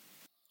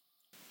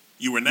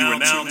You are now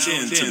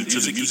tuned in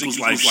to the Music Equals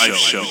Life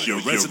show. Your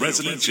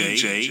resident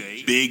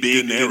J, Big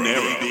Dinero.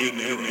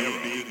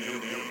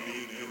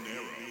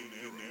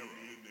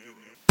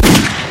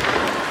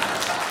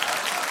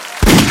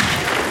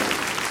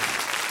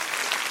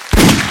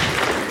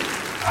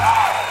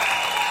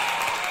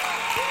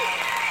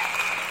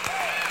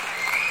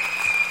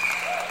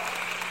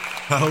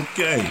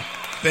 Okay,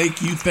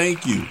 thank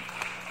you.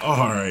 All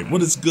right,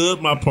 what is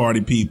good, my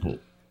party people?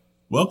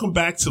 Welcome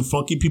back to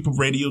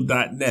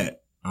funkypeopleradio.net.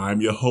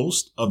 I'm your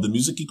host of the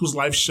Music Equals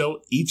Life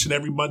show each and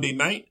every Monday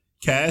night,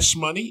 Cash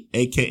Money,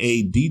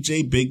 aka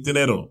DJ Big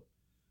Dinero.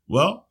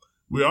 Well,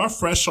 we are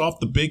fresh off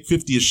the Big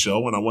 50th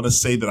show, and I want to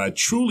say that I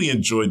truly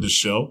enjoyed the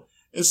show,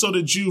 and so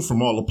did you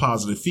from all the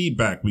positive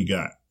feedback we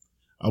got.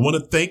 I want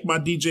to thank my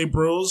DJ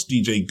bros,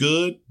 DJ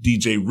Good,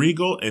 DJ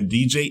Regal, and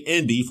DJ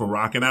Indy for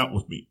rocking out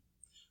with me.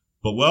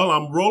 But well,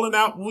 I'm rolling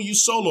out with you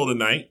solo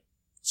tonight,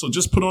 so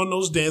just put on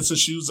those dancing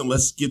shoes and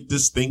let's get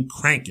this thing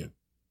cranking.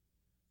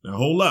 Now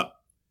hold up.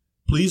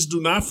 Please do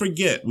not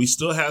forget we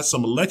still have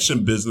some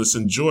election business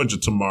in Georgia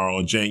tomorrow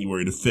on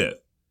January the 5th.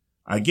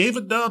 I gave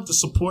a dub to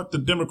support the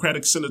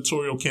Democratic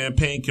Senatorial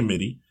Campaign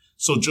Committee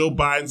so Joe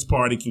Biden's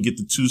party can get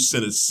the 2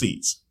 Senate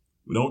seats.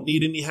 We don't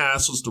need any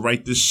hassles to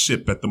right this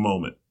ship at the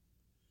moment.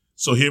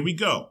 So here we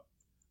go.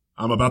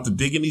 I'm about to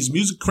dig in these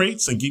music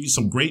crates and give you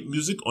some great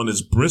music on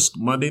this brisk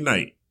Monday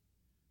night.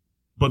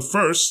 But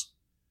first,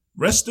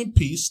 rest in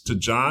peace to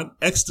John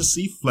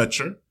Ecstasy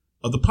Fletcher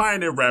of the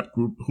pioneer rap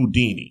group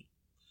Houdini.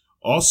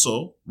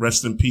 Also,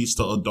 rest in peace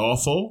to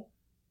Adolfo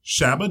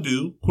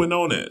Shabadoo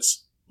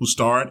Quinones, who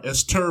starred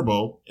as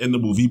Turbo in the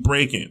movie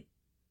Breakin'.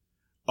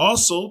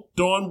 Also,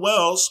 Dawn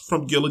Wells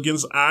from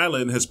Gilligan's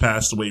Island has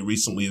passed away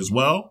recently as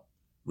well.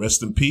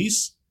 Rest in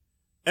peace.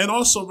 And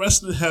also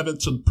rest in heaven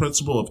to the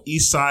principal of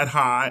Eastside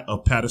High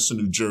of Paterson,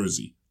 New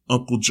Jersey,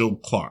 Uncle Joe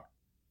Clark.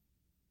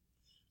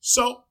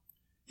 So,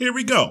 here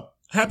we go.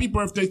 Happy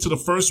birthday to the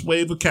first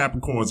wave of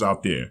Capricorns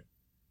out there.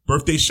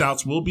 Birthday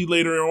shouts will be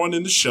later on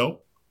in the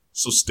show,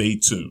 so stay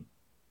tuned.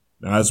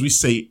 Now, as we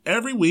say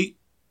every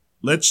week,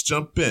 let's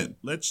jump in.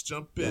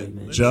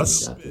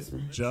 Just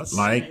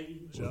like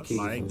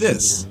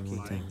this.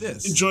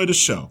 Enjoy the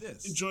show.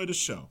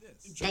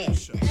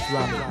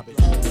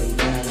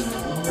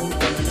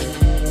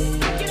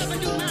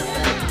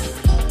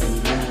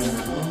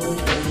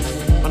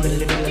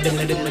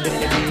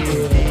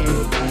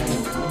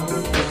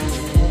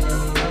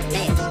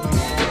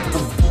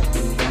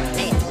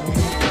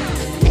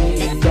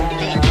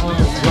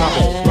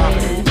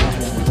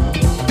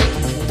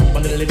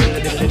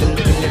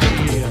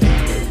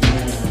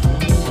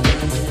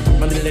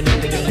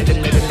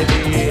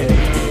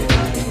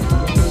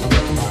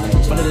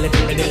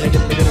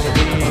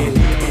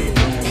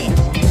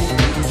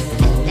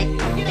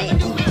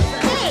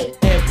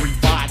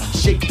 Everybody,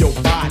 shake your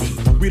body.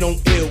 We don't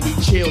ill, we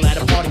chill at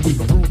a party. We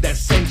prove that's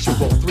sensual,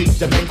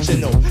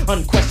 3-dimensional,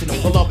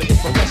 unquestionable. Beloved is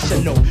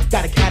professional.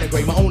 Got a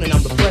category, my own, and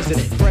I'm the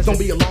president. Don't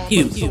be alarmed.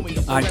 You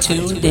are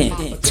tuned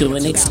in to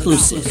an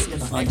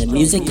exclusive on the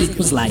Music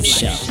Equals Life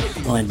show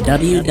on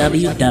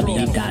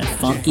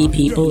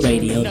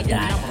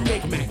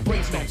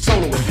www.funkypeopleradio.net.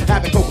 Soloist,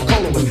 having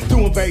Coca-Cola,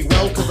 doing very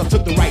well because I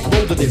took the right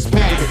road to this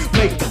path.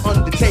 Make the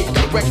undertaker,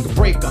 wreck the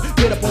breaker,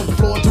 get up on the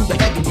floor and do the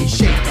heavy D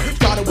shaker.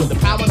 Started with the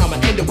power and I'ma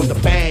end it with the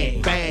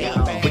bang, bang.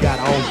 We got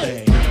our own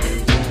thing.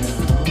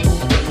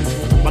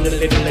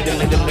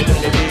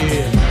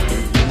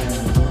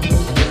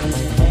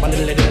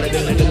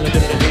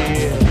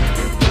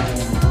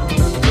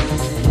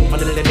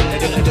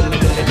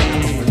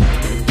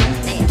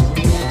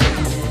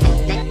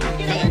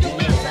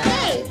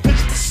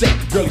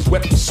 Girls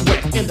wet with sweat.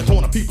 In the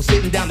corner, people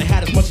sitting down, they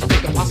had as much as they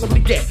could possibly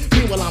get.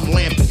 Meanwhile, I'm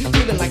lamping,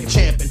 feeling like a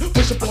champion.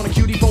 Push up on a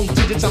cutie phone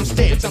digits, I'm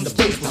stamped. The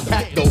place was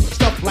packed though,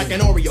 stuffed like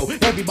an Oreo.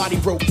 Everybody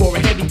broke for a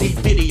heavy deep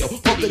video,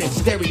 pumped it in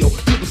stereo.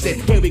 People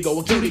said, here we go.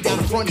 A cutie down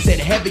the front said,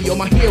 heavy, you're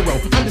my hero.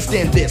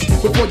 Understand this,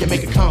 before you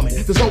make a comment,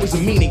 there's always a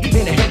meaning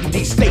in a heavy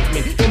deep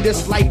statement. In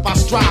this life, I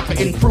strive for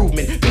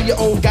improvement. Be your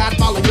own God,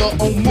 follow your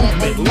own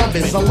movement. Love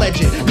is a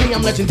legend, me,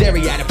 I'm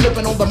legendary at it.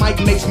 Flipping on the mic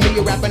makes me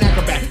a rapping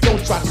acrobat.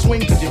 Don't try to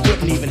swing, cause you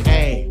couldn't even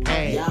hang.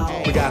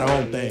 We got our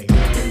own thing.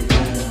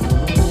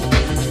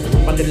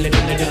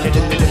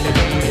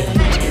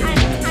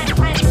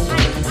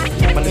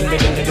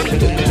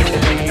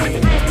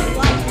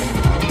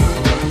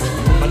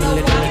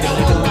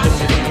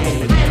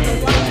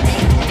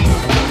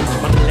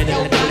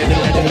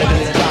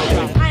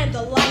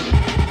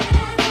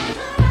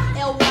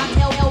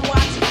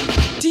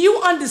 Do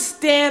you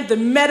understand the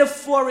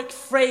metaphoric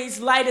phrase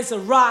light as a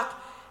rock?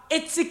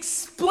 It's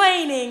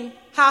explaining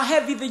how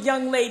heavy the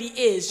young lady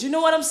is. You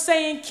know what I'm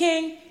saying,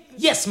 King?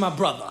 Yes, my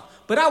brother,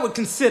 but I would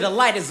consider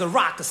light as a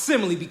rock a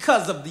simile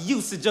because of the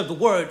usage of the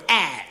word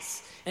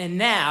as. And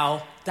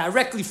now,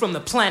 directly from the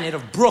planet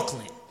of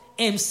Brooklyn,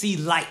 MC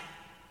Light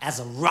as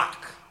a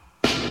rock.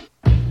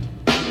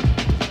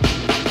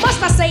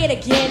 Must I say it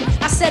again?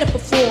 I said it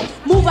before.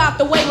 Move out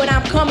the way when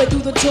I'm coming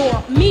through the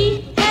door.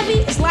 Me? heavy,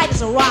 it's light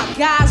as a rock.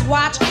 Guys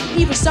watch,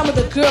 even some of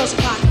the girls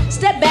clock.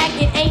 Step back,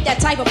 it ain't that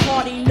type of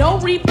party. No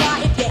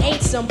reply if you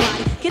ain't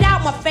somebody. Get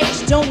out my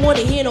face, don't wanna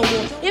hear no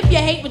more. If you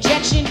hate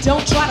rejection,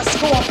 don't try to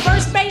score.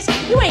 First base,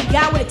 you ain't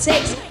got what it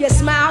takes. You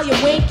smile, you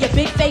wink, you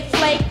big fake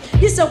flake.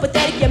 You're so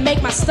pathetic, you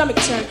make my stomach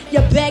turn.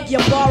 You beg, you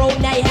borrow,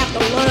 now you have to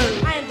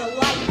learn. I am the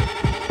light.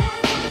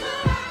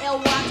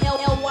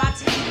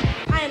 L-Y-L-L-Y-T.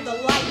 I am the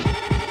light.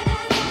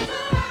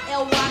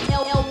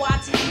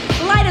 L-Y-L-L-Y-T.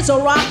 Light as a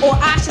rock, or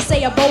I should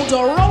say a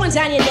boulder, rolling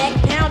down your neck,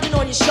 pounding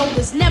on your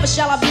shoulders. Never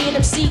shall I be an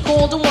MC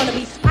called a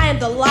wannabe. I am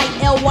the light,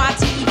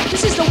 L-Y-T-E.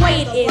 This is the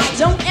way it is,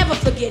 don't ever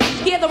forget.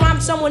 Hear the rhyme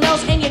someone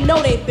else and you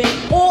know they've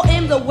been all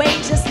in the way,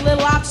 just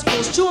little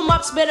obstacles. Chew them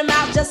up, spit them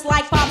out just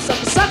like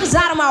popsicles. Suckers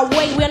out of my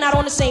way, we're not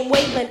on the same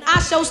wavelength. I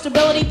show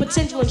stability,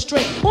 potential, and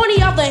strength. On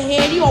the other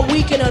hand, you are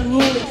weak and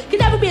unruly. Can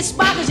never be a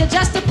spot cause you're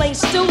just a plain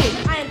stoolie.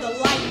 I am the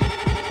light,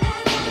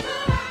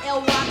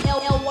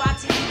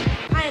 L-Y-L-L-Y-T.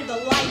 I am the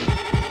light,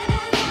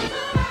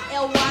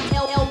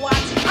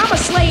 L-Y-L-L-Y-T. I'm a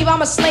slave,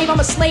 I'm a slave, I'm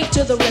a slave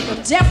to the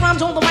rhythm. Death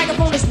rhymes on the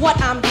microphone is what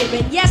I'm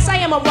giving. Yes, I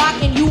am a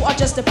rock and you are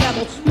just a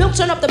pebble. Milk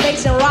turn up the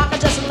bass and rock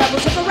adjusting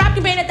levels. If a rap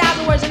can paint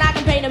 1,000 words and I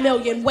can paint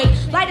 1,000,000. Wait,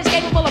 light is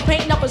capable of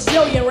painting up a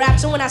zillion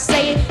raps. And when I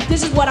say it,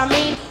 this is what I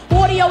mean.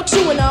 Audio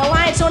 2 and the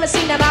alliance on the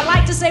scene. And I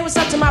like to say what's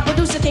up to my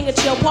producer, King of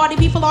Chill. Party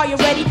people, are you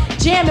ready?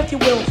 Jam if you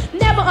will.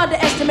 Never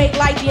underestimate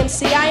Light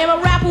DMC. I am a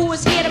rapper who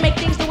is here to make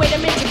things the way they're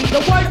meant to be.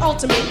 The word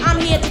ultimate, I'm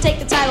here to take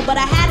the title, but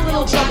I had a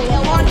little trouble.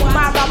 Hard with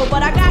my rubber,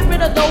 but I got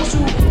rid of those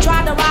who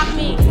tried to rock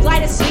me.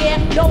 Light is here,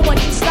 no one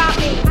can stop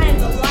me. I am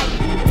the light.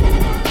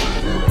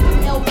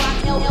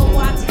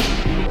 L-Y-L-L-Y-T.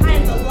 I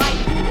am the light.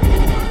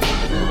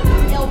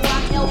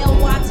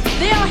 L-Y-L-L-Y-T.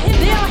 They are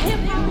hip.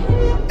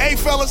 Hey,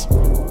 fellas,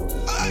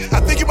 I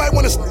think you might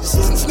want to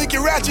sneak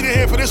your ratchet in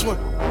here for this one.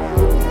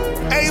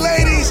 Hey,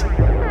 ladies,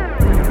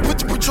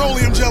 put your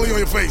petroleum jelly on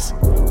your face.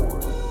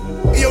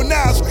 Yo,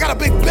 Nas, I got a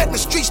big bet in the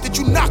streets that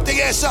you knock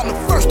their ass out in the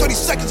first 30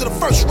 seconds of the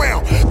first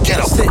round. Get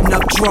up. Sitting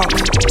up drunk,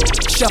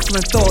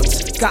 shuffling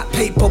thoughts. Got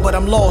paper, but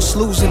I'm lost,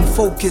 losing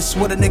focus.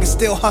 What a nigga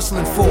still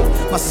hustling for.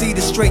 My seed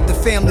is straight, the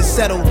family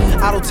settled.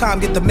 Idle time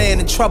get the man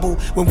in trouble.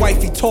 When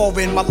wifey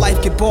touring, my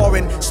life get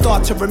boring.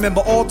 Start to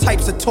remember all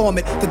types of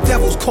torment. The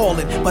devil's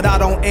calling, but I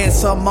don't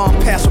answer. Mom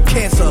passed with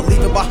cancer,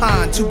 leaving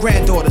behind 2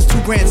 granddaughters,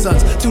 2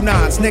 grandsons, 2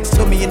 nines next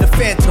to me in the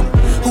phantom.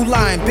 Who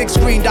lying? Big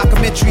screen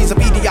documentaries of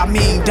Idi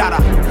Amin, Dada.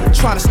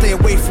 Trying to stay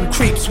away from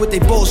creeps with they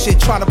bullshit,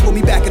 trying to pull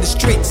me back in the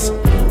streets.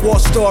 War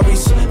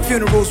stories,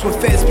 funerals where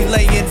feds be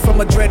laying from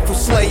a dreadful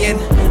slaying.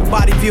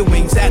 Body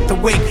viewings at the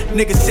wake,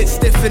 nigga sit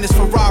stiff in his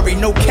Ferrari,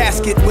 no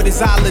casket with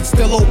his eyelids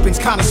still open,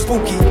 kinda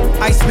spooky.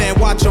 Iceman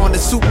watch on the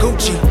suit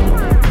Gucci.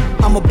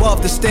 I'm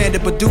above the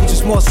standard, but dudes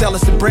just more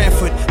zealous than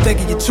Branford.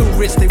 Thinking you're too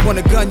rich, they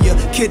wanna gun you,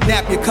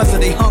 kidnap you cause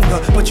of they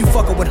hunger, but you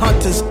fucking with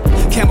hunters.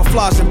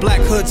 Camouflage in black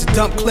hoods and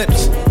dump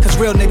clips, cause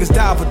real niggas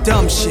die for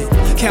dumb shit.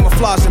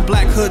 Camouflage in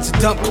black hoods and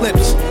dump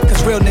clips,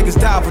 cause real niggas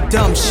die for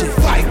dumb shit.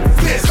 Like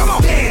this, come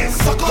on, dance,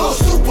 sucker,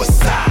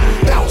 suicide,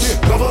 bounce,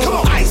 come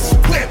on, ice,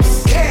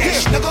 whips,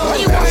 cash, nigga,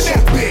 you want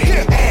that big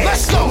ass.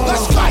 Let's go,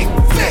 let's fight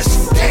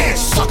this, dance,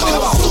 sucker,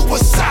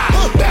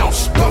 suicide,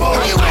 bounce, come on,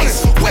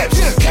 ice, whips,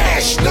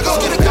 cash, nigga,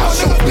 get it down,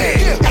 your big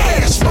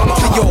ass, mama.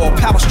 To your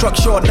power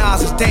structure,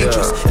 Nas is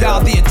dangerous.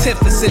 Y'all the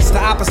antithesis, the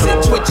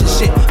opposite, twitching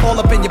shit, all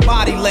up in your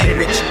body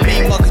language.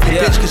 Me mugging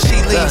your bitch cause she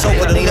leans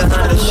over the need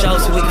 100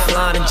 shows so we can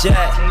fly in a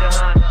jet.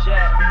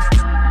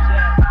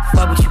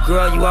 Fuck with you,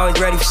 girl, you always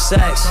ready for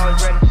sex.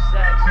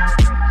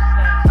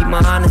 Keep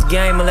my honest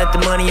game and let the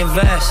money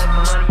invest.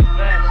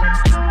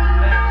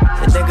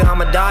 And nigga,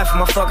 I'ma die for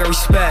my fucking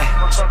respect.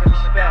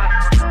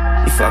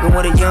 You fucking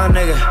with a young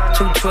nigga,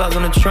 2 12s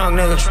on the trunk,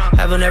 nigga.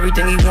 Having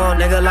everything he want,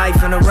 nigga.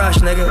 Life in a rush,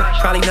 nigga.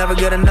 Probably never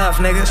good enough,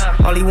 nigga.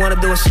 All he wanna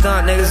do is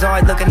stunt, niggas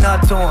always looking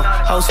up to him.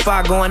 Whole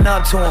spot going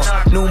up to him.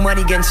 New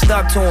money getting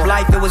stuck to him.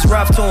 Life, it was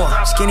rough to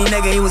him. Skinny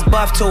nigga, he was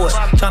buff to it.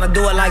 Tryna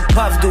do it like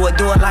Puff do it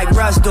like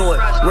Russ do it.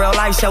 Real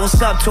life said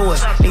what's up to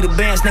it. Need a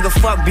Benz, nigga,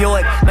 fuck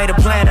Buick. Made a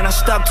plan and I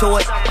stuck to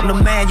it. I'm the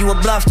man, you a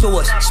bluff to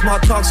us.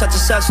 Smart talk such and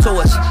such to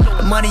us.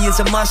 The money is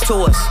a must to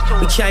us.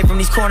 We came from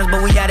these corners,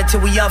 but we at it till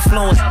we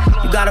affluent.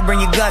 You gotta bring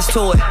your guts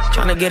to it.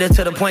 Tryna get it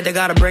to the point they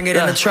gotta bring it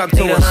in the truck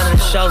to us.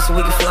 100 shows so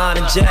we can fly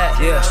in a jet.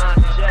 Yeah.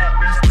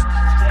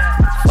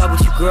 Fuck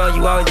with you, girl,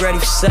 you always ready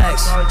for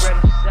sex.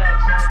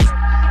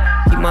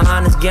 Keep my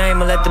honest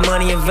game and let the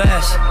money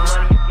invest.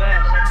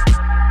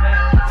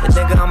 And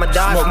nigga, I'ma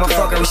die for my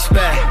fucking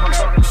respect.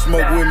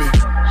 Smoke with me.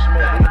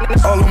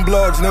 All them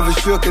blogs never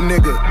shook a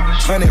nigga.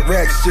 100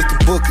 racks just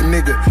to book a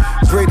nigga.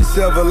 Greatest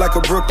ever like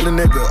a Brooklyn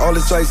nigga. All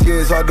this ice here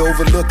is hard to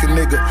overlook a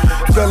nigga.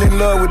 Fell in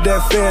love with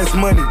that fast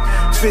money.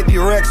 50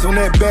 racks on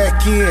that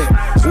back end.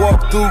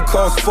 Walk through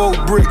cost 4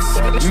 bricks.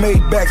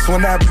 Made backs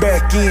when I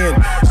back in.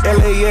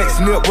 LAX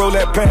nip roll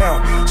that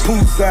pound.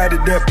 Poolside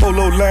at that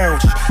Polo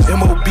Lounge.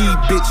 MOB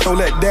bitch hold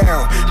that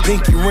down.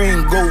 Pinky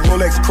ring gold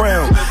Rolex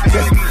crown.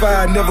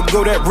 Testify never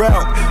go that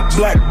route.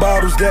 Black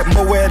bottles that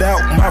Moet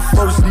out. My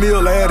first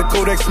meal I had a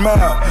Kodak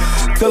smile.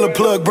 Tell a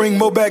plug, bring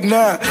more back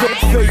now.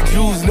 Fake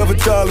Jews never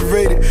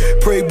tolerated.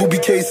 Pray booby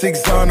case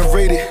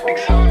exonerated.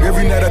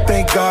 Every night I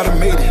thank God I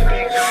made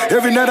it.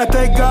 Every night I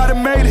thank God I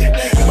made it.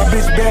 My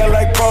bitch bad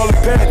like Paula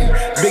Patton.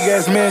 Big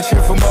ass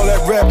mansion from all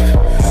that rapping.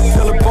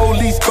 Tell the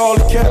police, call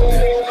the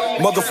captain.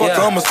 Motherfucker,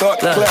 I'ma start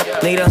to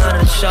clap. Need 100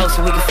 to show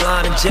so we can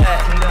fly in a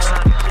jet.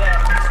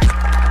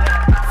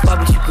 Fuck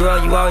with you,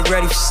 girl, you always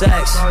ready for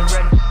sex.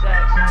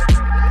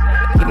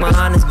 Keep my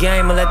honest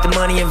game and let the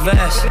money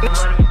invest.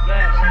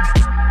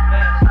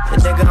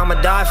 And nigga, I'ma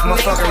die for my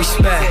fucking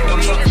respect.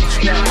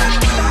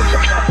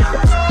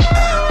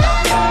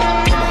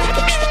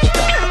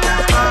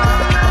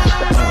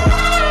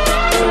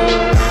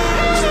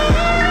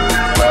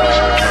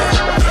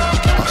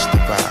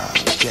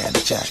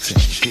 Jackson,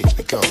 here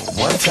we go.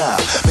 One time,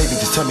 baby,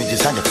 just tell me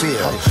just how you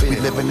feel. We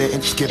living it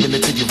and just giving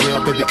it to you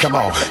real, baby, come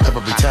on.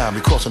 Every time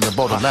we crossing the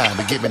borderline,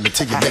 we giving it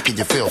to you, making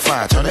you feel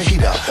fine. Turn the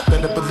heat up,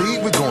 better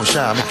believe we gon'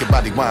 shine. Make your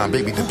body wine,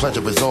 baby, the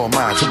pleasure is all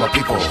mine. To my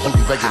people, who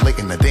be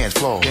regulating the dance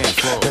floor.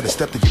 Better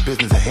step to your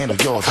business and handle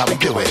yours, how we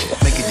do it.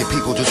 Making your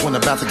people just wanna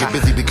bounce and get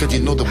busy because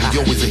you know that we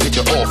always hit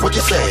you off. What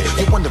you say?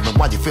 You're wondering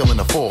why you feeling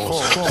the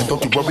force. And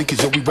don't you worry, cause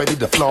you'll be ready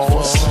to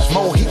floss.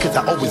 More heat, cause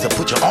I always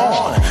put you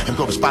on. And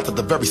go to spot to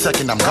the very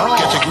second I'm gone.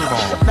 Get your groove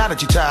on. Now that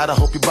you're tired, I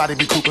hope your body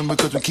be cooping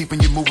because we're keeping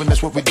you moving.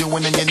 That's what we're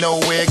doing, and you know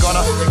we're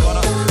gonna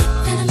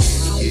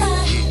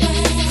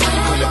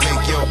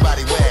make your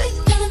body wet.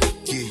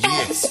 Yeah.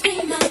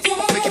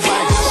 Make your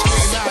body just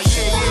scream out,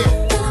 yeah.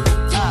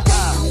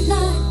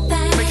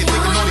 Make you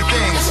think of naughty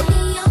things.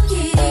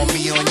 On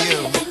me, on you.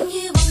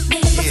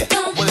 Yeah,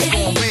 what it's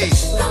gonna be.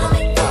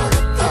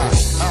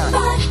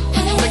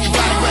 Make your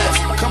body wet.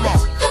 Come on.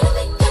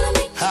 Make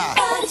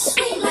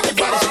your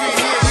body scream,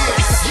 yeah.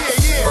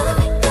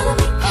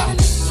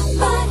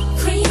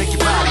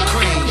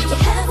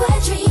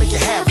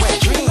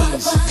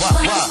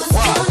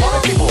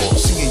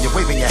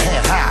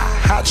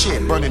 Hot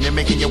shit burning and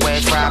making your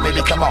ass fry,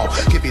 baby, come on.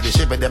 Give you the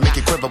shiver that make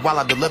you quiver while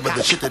I deliver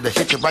the shit that'll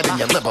hit you right in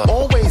your liver.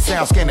 Always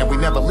sound scanning, we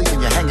never leaving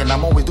you hanging.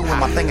 I'm always doing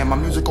my thing and my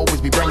music always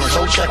be bringing,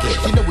 so check it.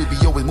 You know we be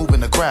always moving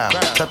the crowd.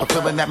 Type of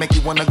feeling that make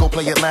you wanna go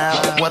play it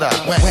loud. What up?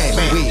 When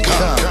we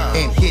come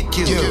and hit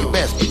you, you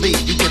best believe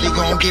you really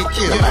gon' get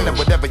you. No matter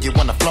whatever you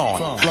wanna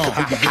flaunt. Cause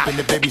we be ripping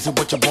the babies and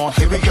what you want.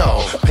 Here we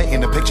go. Painting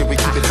the picture, we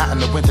keep it hot in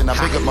the winter. Now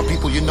big up my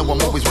people, you know I'm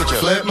always with you.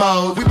 Flip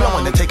mode, we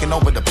blowing and taking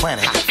over the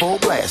planet. Full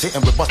blast,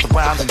 hitting with Busta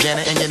Rhymes and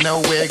Janet, and you know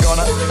we're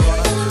gonna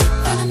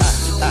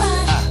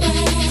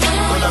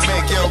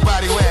make your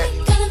body wet.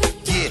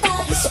 Yeah.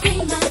 Gonna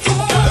make your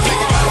body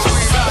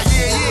scream out,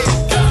 yeah.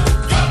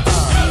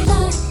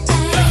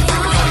 Make you think of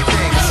naughty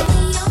things.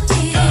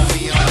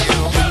 Me on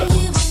you.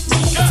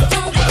 What it's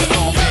gonna be.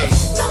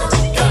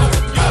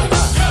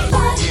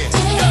 Yeah.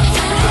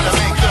 Gonna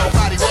make your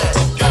body wet.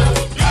 Gonna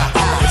make your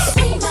body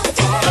scream out,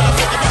 yeah.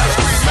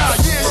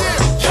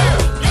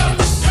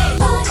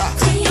 Gonna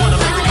make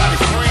your body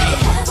scream.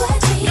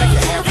 Make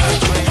your have wet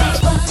dreams.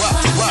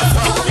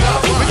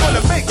 We're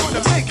gonna make.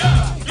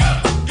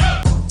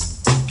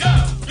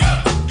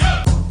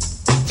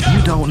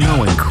 You don't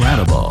know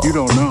incredible. You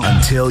don't know.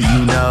 Until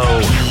you know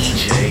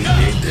DJ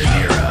Big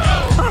Dinero.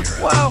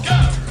 Wow,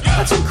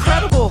 that's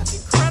incredible.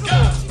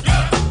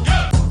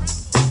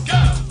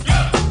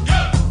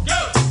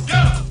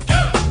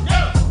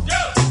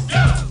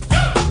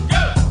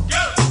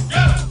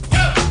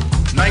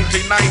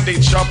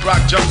 1990, Chub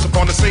Rock jumps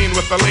upon the scene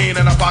with a lean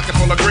and a pocket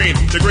full of green.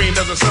 The green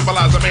doesn't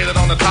symbolize I made it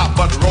on the top,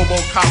 but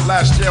RoboCop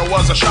last year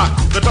was a shock.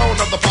 The tone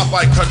of the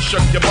Popeye cut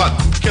shook your butt.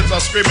 Kids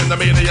are screaming, the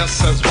media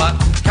says what?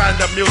 Kind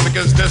of music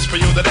is this for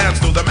you to dance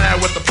to? The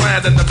man with the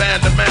plan and the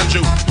band demands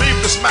you. Leave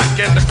the smack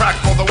and the crack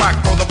for the whack,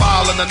 for the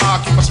ball and the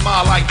knock, keep a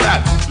smile like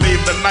that.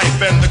 Leave the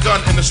knife and the gun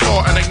in the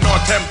store and ignore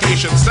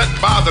temptation sent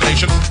by the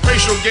nation.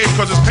 Racial game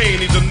cause it's pain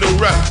needs a new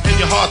rep. In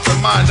your heart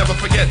and mind, never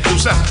forget to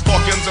set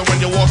Hawkins, and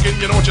when you're walking,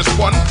 you know what you're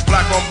squatting.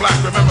 Black on black,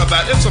 remember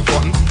that, it's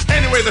important.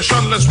 Anyway, the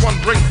shunless one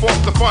bring forth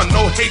the fun.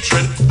 No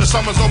hatred, the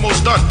summer's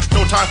almost done.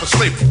 No time for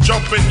sleep,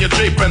 jump in your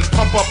Jeep and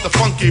pump up the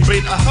funky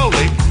beat.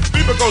 Holy,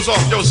 beaver goes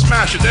off, yo,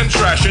 smash it, then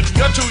trash it.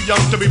 You're too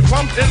young to be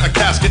plumped in a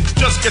casket.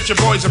 Just get your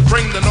boys and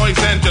bring the noise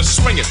and just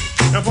swing it.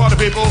 And for the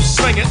people,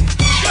 sing it.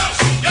 Go,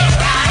 go,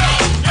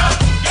 ride, go,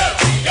 go, go,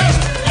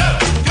 go,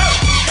 go,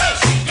 go,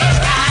 go,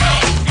 ride,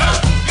 go,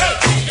 go, go, go,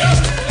 go,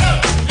 go,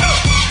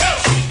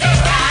 go,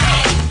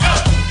 ride,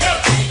 go, go,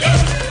 go, go,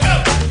 go,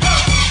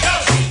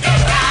 go,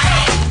 ride,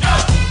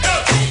 go,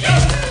 go, go,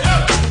 go.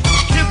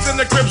 Kids in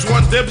the cribs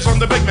want dibs on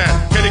the big man.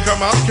 Can he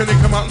come out? Can he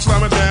come out and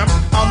slam it down?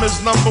 I'm his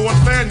 #1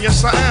 fan,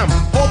 yes I am.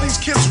 All these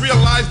kids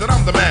realize that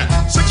I'm the man.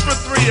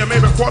 6'3" and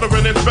maybe a quarter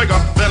an inch bigger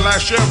than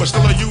last year, but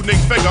still a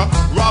unique figure.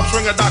 Rob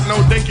Stringer, Doc,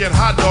 no Dinky, and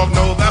Hot Dog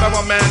know that I'm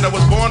a man that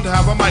was born to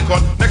have a mic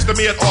on next to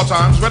me at all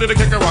times, ready to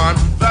kick a rhyme.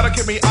 That'll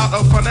keep me out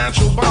of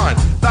financial bind.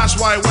 That's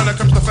why when it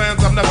comes to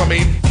fans, I'm never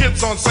mean.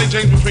 Kids on St.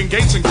 James between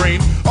Gates and Green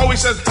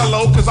always says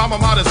hello, cause I'm a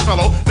modest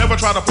fellow. Never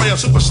try to play a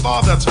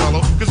superstar that's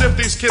mellow, cause if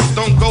these kids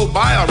don't go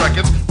buy our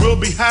records, we'll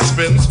be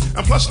has-beens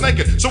and plus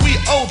naked. So we we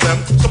owe them.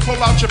 So pull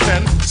out your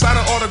pen, sign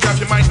an autograph,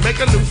 you might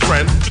make a new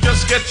friend. So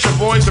just get your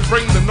boys to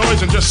bring the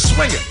noise and just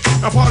swing it.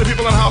 Now party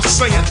people in the house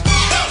sing it.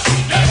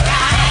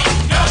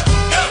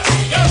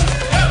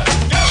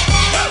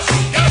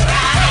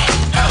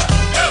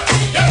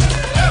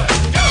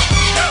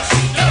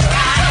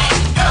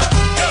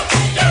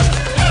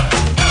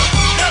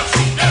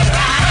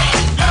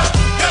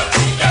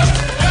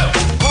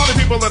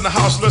 In the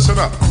house, listen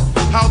up.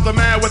 How the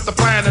man with the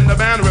plan and the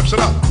van rips it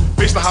up.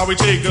 Based on how we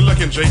take good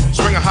looking G.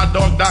 Swing a hot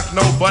dog, doc,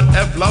 no butt,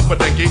 F love a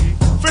dinky.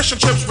 Fish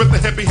and chips with the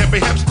hippie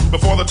hips.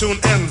 Before the tune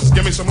ends,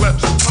 give me some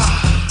lips.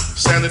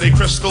 Sanity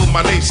Crystal,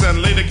 my niece,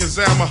 and Lady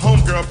Kazam, my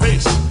homegirl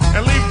Pace.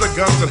 And leave the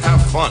guns and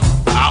have fun.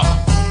 Ow.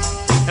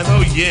 And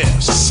oh yeah,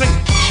 sing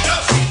it.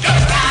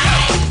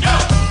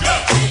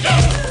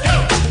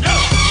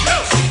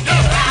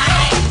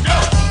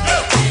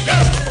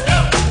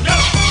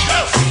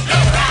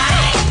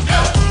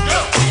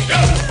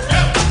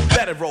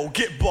 Dinero,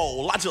 get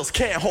bold. I just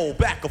can't hold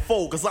back or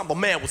fold, cause I'm a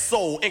man with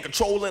soul, in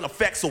control and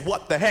effect. So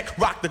what the heck?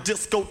 Rock the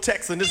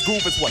discotheques and this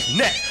groove is what's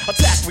next.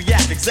 Attack,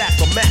 react, exact,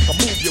 the Mac, I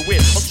move you in.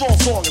 A strong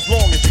song as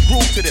long as you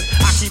groove to this.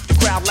 I keep the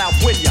crowd loud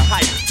when you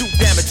hype. Do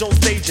damage on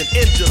stage and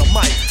injure the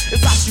mic.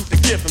 As I shoot the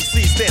give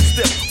MC, stand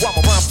stiff while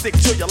my rhymes stick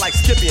to you like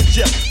Skippy and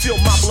Jeff. Feel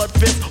my blood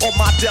fist on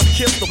my death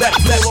kiss. The rap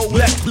solo,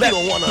 you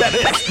don't wanna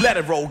let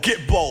it roll,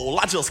 get bold.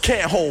 I just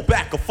can't hold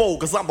back or fold,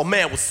 cause I'm a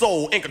man with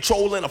soul, in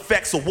control and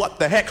effect. So what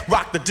the heck?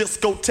 Rock the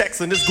discotheques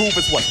and this groove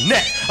is what's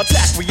next.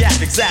 Attack,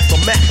 react, exact, the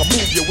Mac, I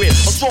move you in.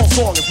 A strong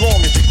song as long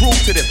as you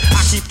groove to this. I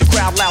keep the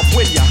crowd loud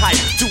when you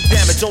hype. Do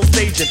damage on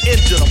stage and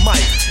injure the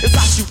mic. As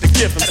I shoot the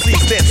give MC,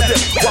 stand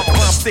stiff while my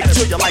rhymes stick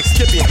to you like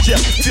Skippy and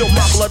Jeff. Feel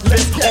my blood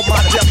fist on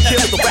my death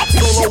kiss. The rap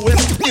solo is,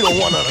 you don't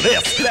want none of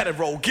this. Let it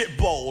roll, get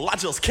bold. I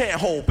just can't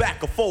hold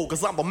back or fold,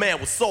 cause I'm a man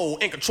with soul,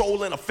 in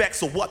control and effect.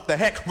 So what the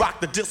heck? Rock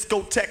the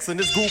discotheques and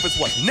this groove is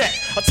what's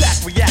next.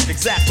 Attack, react,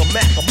 exact, the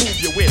Mac, I move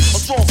you in. A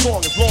strong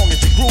song as long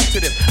as you groove to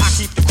this. I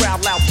keep the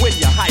crowd loud when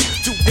you hype.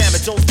 Do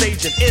damage on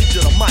stage and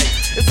injure the mic.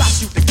 As I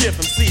shoot the give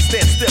MC,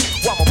 stand stiff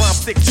while my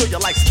rhymes stick to you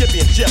like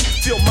Skippy and Jeff.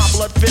 Feel my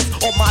blood fist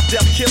on my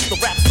death kiss. The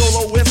rap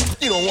solo is,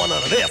 you don't want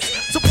none of this.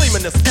 Supreme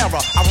in this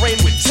era, I reign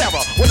with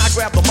terror. When I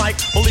grab the mic,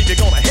 believe you're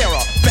gonna hear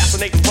her.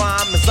 Fascinating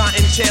rhyme as I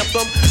enchant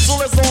them. So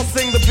let's all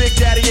sing the Big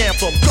Daddy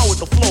anthem. Go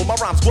with the flow, my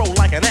rhymes grow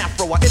like an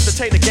afro. I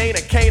entertain the gain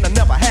and cane, I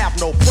never have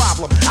no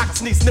problem. I can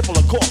sneeze, sniffle,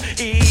 and cough.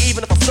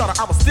 Even if I stutter,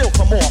 I'ma still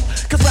come off.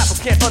 Cause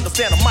rappers can't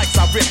understand the mics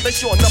I rip. They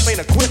sure enough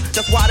ain't equipped,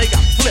 that's why they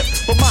got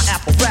flipped. But my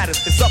apparatus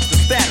is up to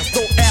status.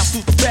 Don't ask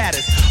who's the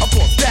baddest. Of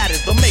course that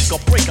is the make or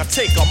break or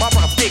take her. My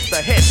rhymes shake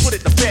the head, put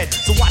it to bed.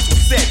 So watch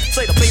what's said.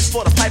 Say the bass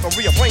for the pipe and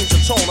rearrange the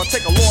tone. I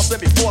take a loss and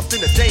be forced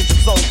in the danger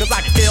zone. Cause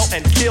I can ill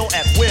and kill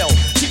at will.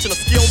 Teaching a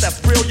skill that's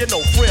real, you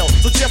know frill.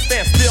 So just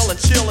stand still and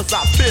chill as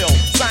I feel.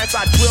 Science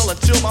I drill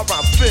until my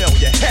rhymes fill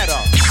your head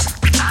up.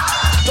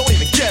 Don't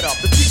even get up,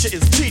 the teacher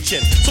is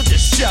teaching, so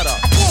just shut up.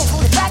 I can't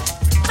hold it back.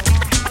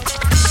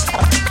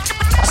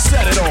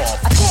 Set it off.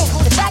 I can't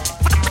hold it back.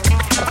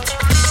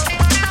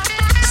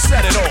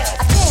 Set it off.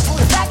 I can't hold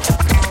it back.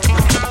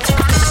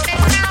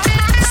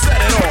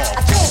 Set it off.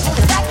 I can't hold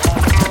it back.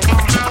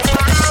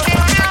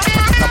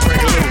 Now bring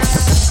it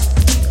loose.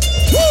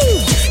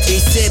 Woo! They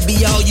said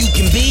be all you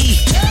can be.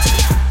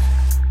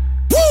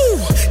 Woo!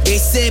 They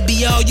said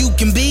be all you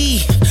can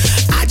be.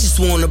 I just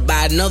wanna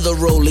buy another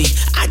rollie.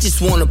 I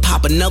just wanna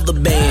pop another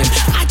band.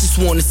 I just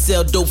wanna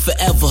sell dope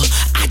forever.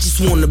 I just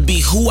wanna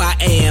be who I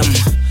am.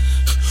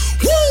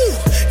 Woo!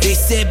 They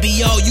said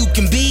be all you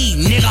can be,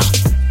 nigga.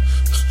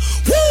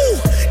 Woo!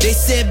 They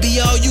said be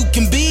all you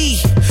can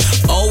be.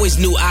 Always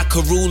knew I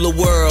could rule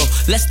the world.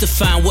 Let's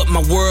define what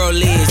my world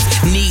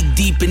is. Knee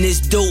deep in this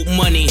dope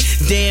money.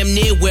 Damn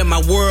near where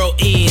my world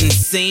ends.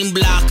 Same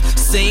block,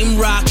 same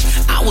rock.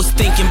 I was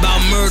thinking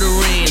about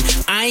murdering.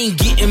 I ain't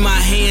getting my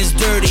hands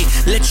dirty.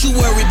 Let you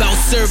worry about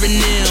serving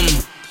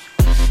them.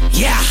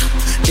 Yeah,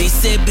 they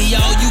said be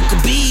all you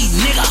could be,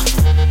 nigga.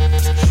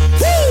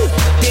 Woo!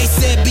 They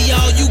said be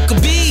all you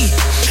could be.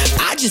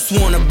 I just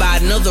wanna buy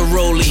another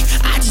rollie.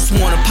 I just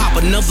wanna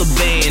pop another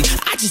band.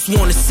 I just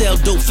wanna sell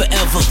dope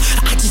forever.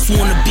 I just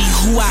wanna be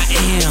who I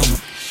am.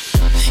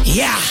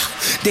 Yeah,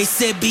 they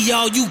said be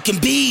all you can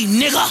be,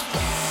 nigga.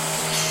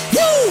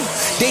 Woo!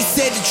 They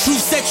said the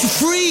truth set you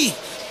free.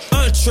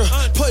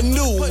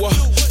 Entrepreneur,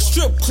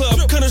 strip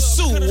club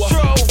connoisseur,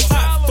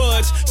 hot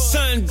fudge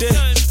Sunday,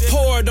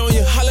 pour it on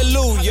you,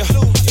 hallelujah,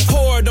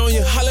 pour it on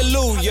you,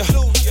 hallelujah,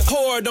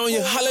 pour it on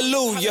you,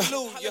 hallelujah.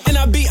 And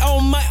I be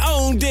on my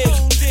own dick,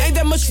 ain't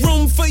that much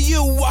room for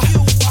you.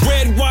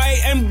 Red,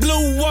 white, and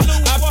blue,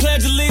 I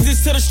pledge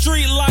allegiance to the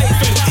street life.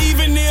 And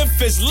even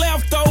if it's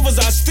leftovers,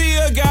 I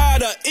still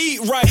gotta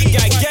eat right.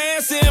 Got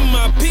gas in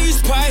my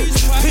peace pipe,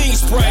 pink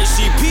spray,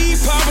 she pee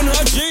popping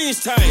her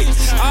jeans tight.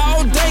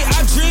 All day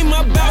I dream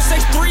about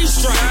sex 3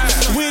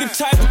 strikes. We the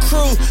type of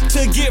crew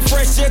to get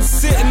fresh just to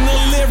sit in the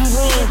living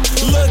room.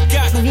 Look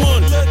out the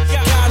one,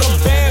 got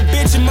a bad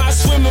bitch in my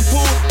swimming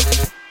pool.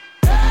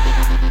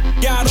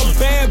 Got a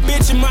bad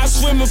bitch in my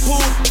swimming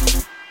pool.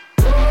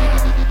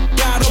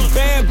 Got a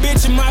bad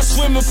bitch in my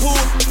swimming pool.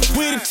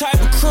 We the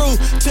type of crew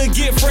to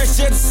get fresh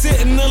just to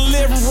sit in the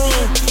living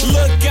room.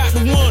 Look out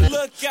the one,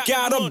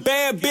 got a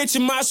bad bitch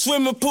in my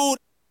swimming pool.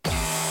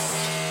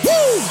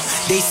 Woo!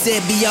 They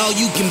said be all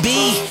you can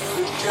be.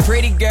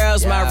 Pretty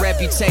girls, my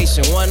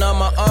reputation. One on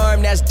my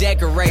arm, that's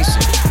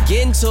decoration.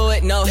 Get into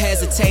it, no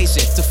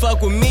hesitation. To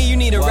fuck with me, you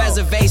need a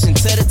reservation.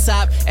 To the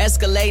top,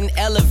 escalating,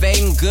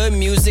 elevating. Good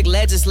music,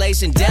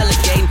 legislation,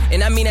 delegating.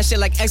 And I mean that shit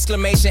like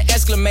exclamation,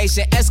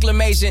 exclamation,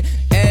 exclamation.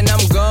 And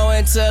I'm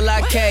going till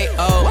I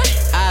KO.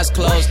 Eyes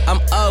closed,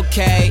 I'm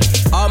okay.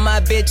 All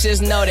my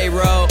bitches know they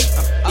roll.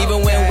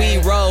 Even when we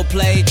role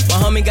play, my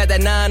homie got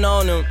that 9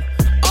 on him.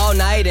 All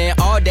night and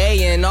all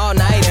day and all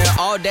night and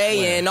all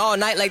day and all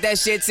night like that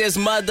shit's his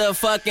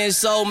motherfucking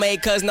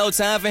soulmate. Cause no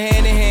time for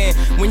hand in hand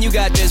when you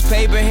got this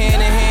paper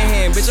hand in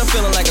hand. Bitch, I'm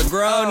feeling like a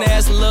grown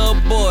ass little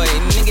boy.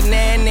 Nigga,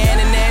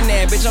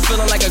 nah. Bitch, I'm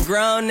feeling like a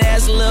grown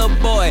ass little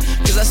boy.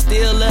 Cause I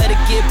still love to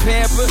get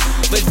pampered,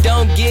 but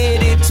don't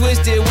get it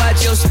twisted.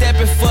 Watch your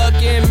stepping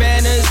fucking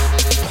manners.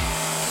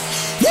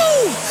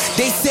 Woo!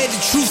 They said the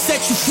truth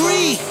set you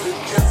free.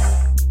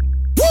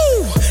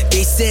 Woo!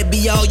 They said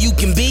be all you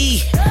can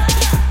be.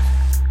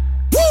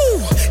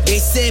 Woo! They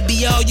said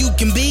be all you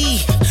can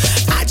be.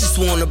 I just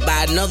wanna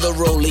buy another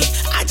rollie.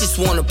 I just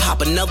wanna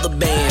pop another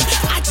band.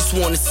 I just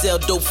wanna sell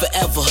dope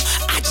forever.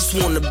 I just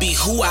wanna be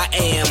who I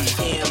am.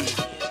 He's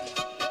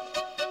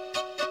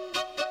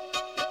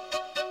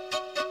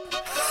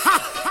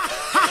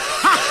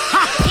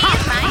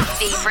my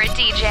favorite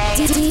DJ.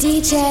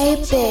 DJ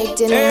Big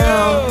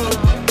Dinero.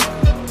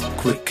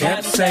 Quit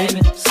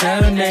capsating,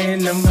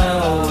 serenading them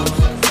hoes.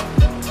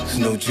 There's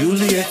no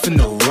Juliet for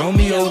no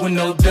Romeo and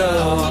no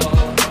dog.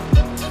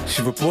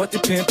 She report the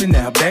pimpin',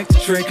 now back to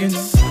trickin'.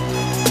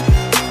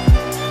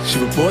 She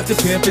report the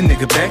pimpin',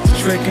 nigga back to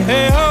trickin'.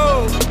 Hey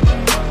ho!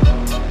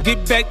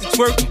 Get back to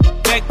twerking,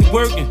 back to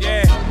working.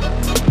 Yeah.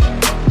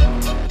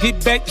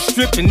 Get back to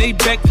stripping, they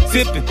back to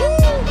tipping.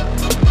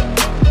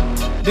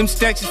 Them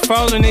stacks is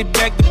falling, they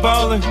back to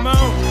ballin'. Come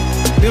on.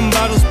 Them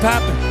bottles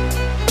poppin'.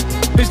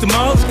 Bitch, the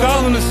mall's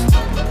calling us.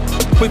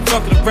 Quit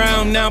fucking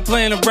around, now I'm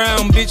playing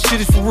around. Bitch,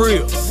 shit is for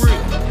real.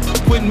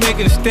 Quit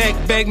making a stack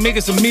back, make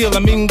us a meal. I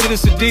mean, get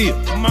us a deal.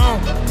 Come on.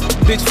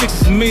 Bitch, fix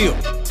us a meal.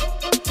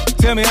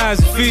 Tell me how does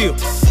it feel?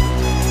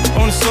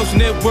 On the social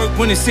network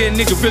when they said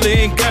nigga really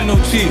ain't got no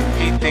chill.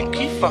 He think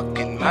he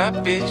fucking my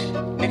bitch.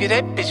 Nigga,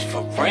 that bitch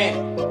for rent.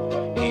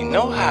 He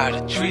know how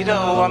to treat a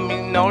hoe. I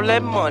mean, don't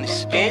let money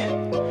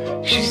spend.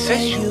 She said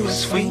you a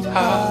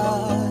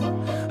sweetheart.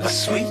 A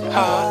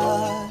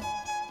sweetheart.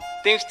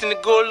 Things tend to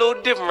go a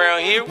little different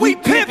around here. We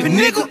pimpin',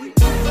 nigga.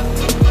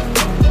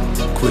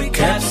 Quit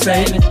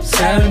capsating,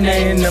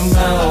 serenading them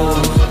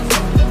hoes.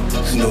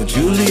 There's no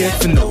Juliet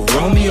for no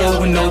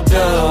Romeo and no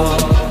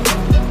dog.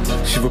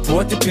 She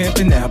report the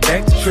pimpin', now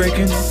back to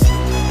trickin'.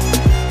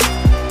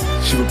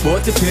 She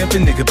report the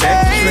pimpin', nigga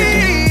back to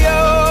trickin'.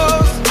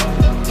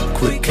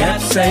 Quit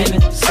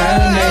capsating,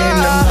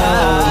 serenading them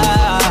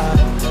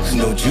hoes. There's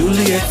no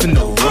Juliet for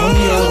no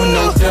Romeo and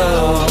no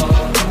dog.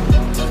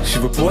 She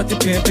report the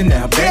pimpin',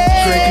 now back to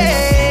trickin'.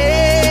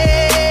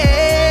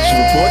 She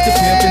report the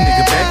pimpin',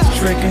 nigga back to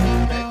trickin'.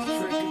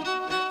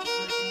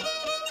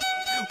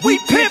 We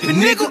pimpin',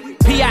 nigga.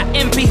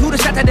 P.I.M.P. who the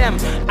shot to them?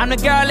 I'm the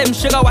girl, let him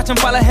sugar, watch him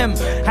follow him.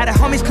 Had the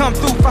homies come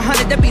through for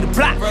 100, that be the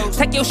block.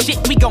 Take your shit,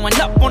 we going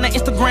up on the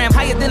Instagram,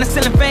 higher than a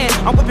ceiling fan.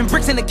 I'm whipping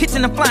bricks in the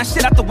kitchen and flying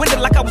shit out the window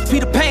like I was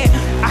Peter Pan.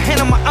 I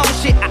handle my own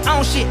shit, I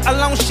own shit,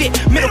 alone shit.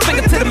 Middle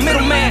finger to the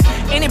middleman.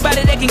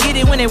 Anybody that can get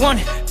it when they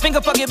want it.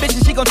 Finger fuck your bitch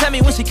and she gon' tell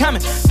me when she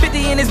coming.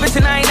 50 in this bitch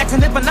and I ain't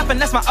asking it for nothing,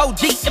 that's my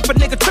OG. If a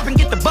nigga trippin',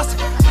 get the bustin'.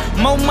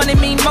 More money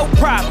mean more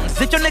problems.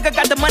 If your nigga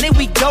got the money,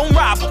 we gon'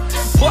 rob him.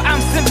 Boy,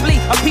 I'm simply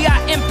a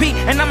P.I.M.P.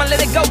 and I'ma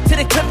let it go to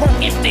the clip on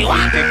empty.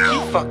 He think he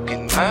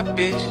fucking my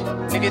bitch.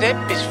 Nigga, that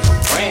bitch for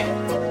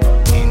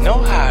rent. He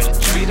know how to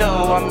treat a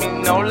hoe. I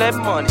mean, don't let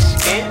money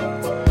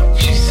spend.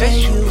 She said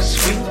you a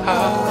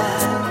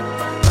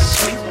sweetheart. A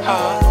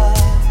sweetheart.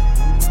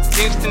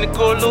 Things tend to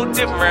go a little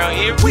different around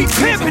here. We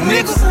pimpin',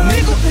 nigga.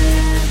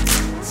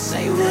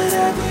 Say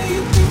whatever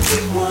you think we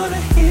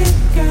wanna hear,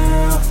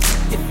 girl.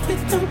 If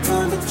it don't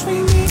come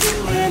between me,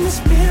 you and the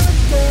spirit,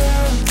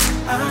 girl,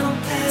 I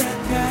don't care,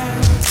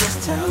 girl. Just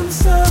tell me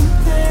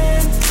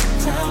something.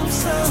 Tell me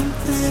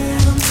something.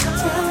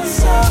 Tell me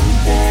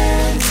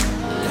something.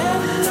 Let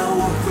me know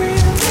what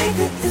real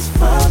nigga is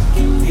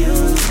fucking you.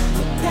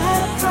 But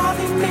that'll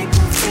probably make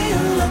me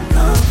feel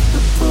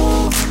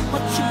uncomfortable.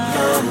 What you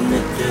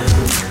gonna do?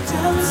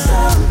 Tell me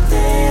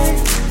something.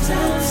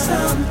 Tell me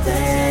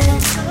something.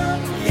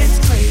 It's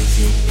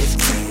crazy.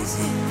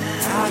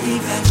 How he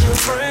got your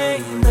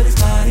brain, but his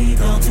body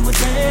don't do a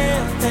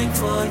damn thing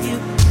for you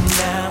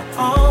now.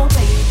 Oh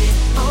baby,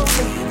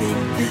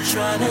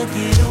 tryna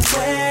get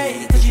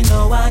away, cause you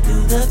know I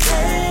do the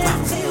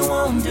things you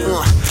won't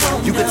do.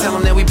 You can tell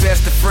them that we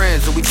best of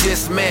friends or we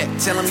just met.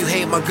 Tell them you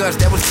hate my guts,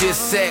 that was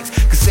just sex.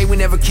 Cause say we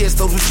never kissed,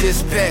 those were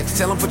just pecks.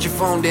 Tell them put your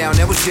phone down,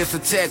 that was just a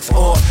text.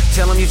 Or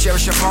tell them you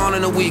cherish your phone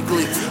in a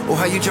weekly. Or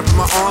how you jump in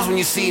my arms when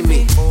you see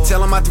me. Tell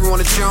them I threw on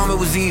a charm, it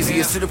was easy.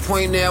 It's to the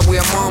point now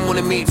where mom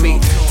wanna meet me.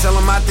 Tell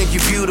them I think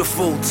you're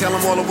beautiful. Tell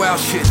them all the wild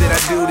shit that I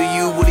do to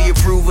you. Would he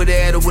approve of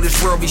that or would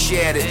this world be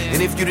shattered?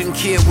 And if you didn't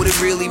care, would it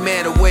really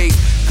matter? Wait,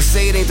 cause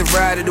say it ain't the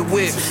ride of the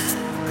whip.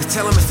 Cause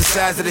tell him it's the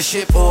size of the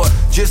ship. Or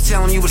just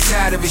tell him you was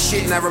tired of his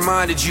shit and I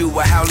reminded you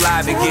of how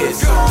live it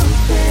gets.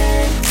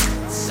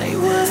 Say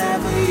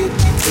whatever you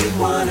think we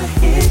wanna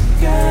hit,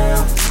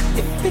 girl.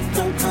 If it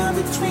don't come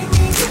between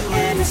me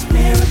and this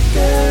mirror,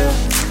 girl,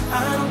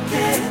 I don't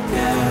care,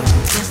 girl.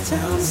 Just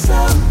tell him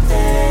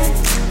something.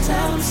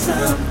 Tell him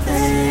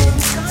something.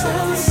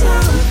 Tell him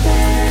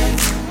something.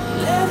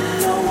 Let him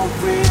know what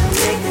real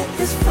nigga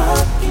is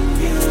fucking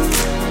you.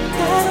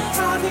 That'll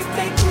probably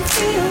make him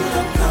feel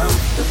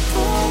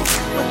uncomfortable.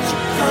 What you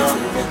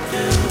gonna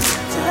do?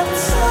 Tell him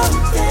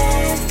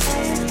something.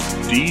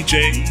 DJ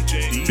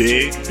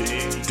Big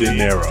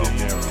Dinero.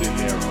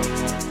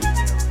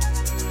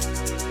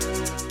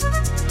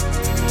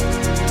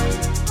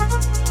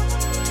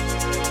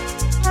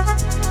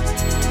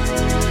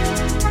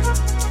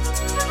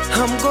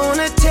 I'm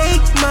gonna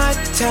take my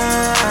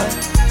time.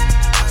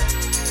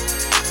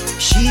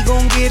 She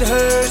gon' get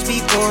hers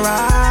before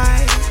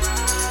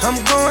I'm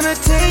gonna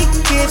take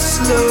it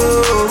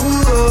slow.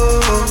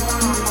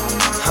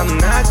 I'm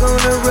not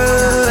gonna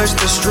rush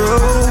the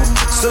stroke,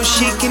 so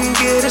she can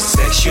get a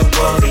sexual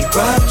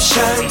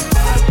eruption.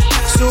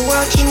 So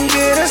I can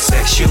get a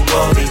sexual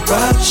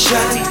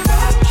eruption.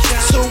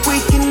 So we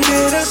can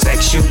get a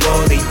sexual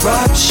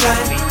eruption.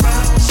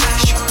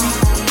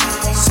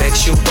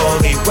 Sexual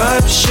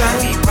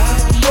eruption.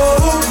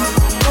 Oh,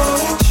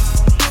 oh.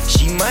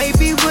 She might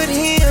be with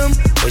him,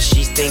 but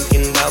she's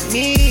thinking about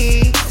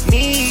me.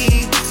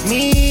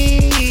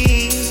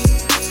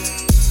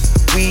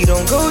 We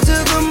don't go to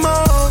the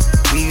mall,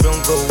 we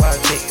don't go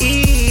out to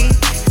eat.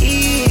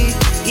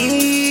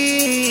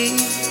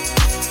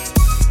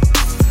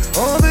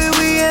 All that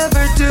we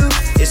ever do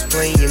is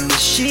play in the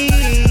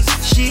sheets.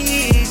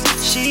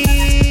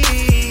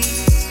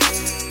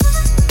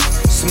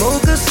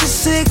 Smoke us a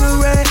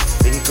cigarette,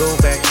 then go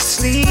back to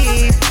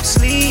sleep.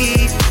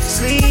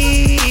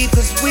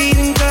 Cause we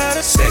done got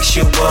a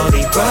sexual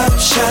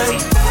eruption.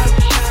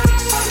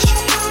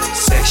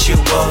 Sexual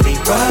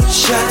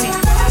eruption.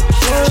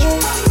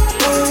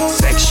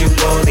 Sexual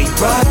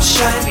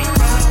eruption.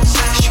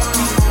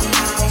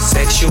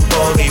 Sexual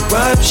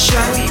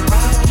eruption.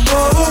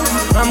 Oh,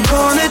 I'm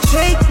gonna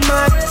take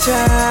my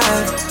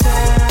time.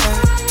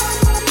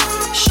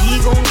 She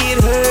gon' get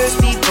hers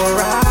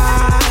before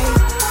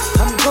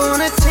I'm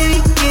gonna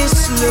take it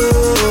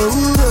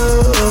slow.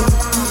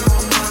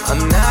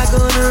 I'm not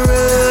gonna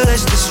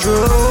rush the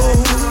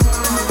stroke.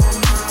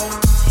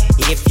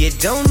 If you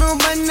don't know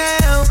by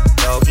now,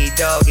 Doggy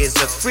Dog is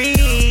a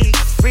freak.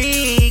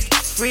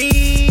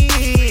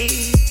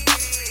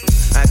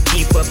 I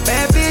keep a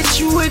bad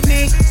bitch with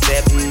me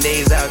 7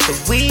 days out the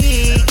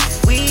week.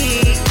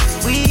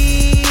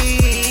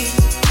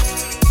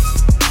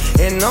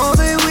 And all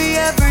that we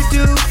ever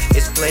do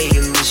is play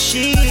in the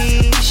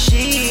sheets.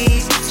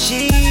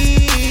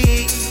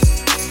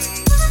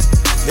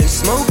 Then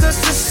smoke us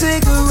a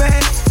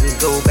cigarette and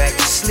go back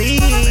to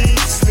sleep.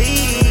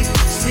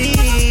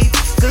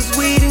 Cause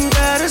we done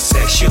got a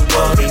sexual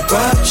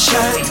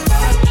eruption.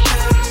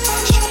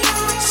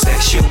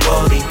 Sexual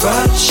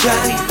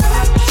eruption.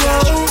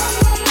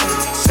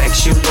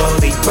 Sexual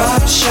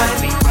eruption.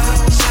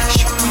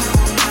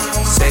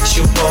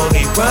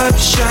 Sexual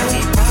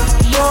eruption.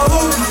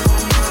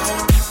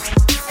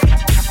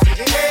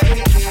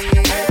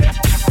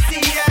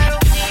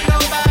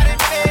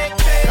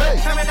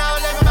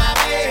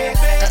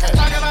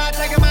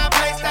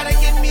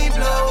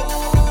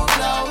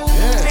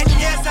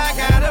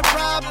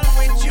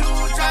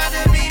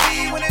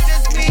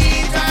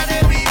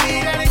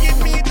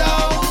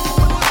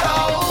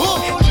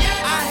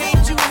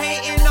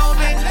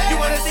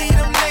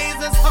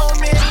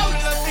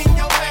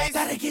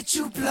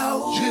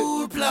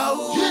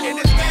 And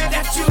it's bad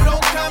that you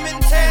don't come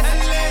and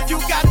test. You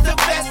got the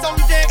best on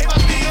deck.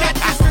 That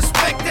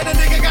disrespect that a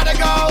nigga gotta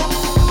go.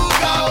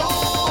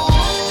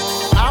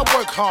 I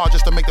work hard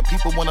just to make the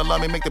people wanna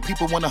love me, make the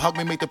people wanna hug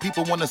me, make the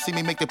people wanna see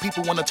me, make the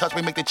people wanna touch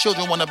me, make the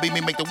children wanna be me,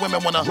 make the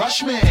women wanna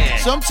rush me.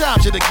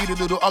 Sometimes it'll get a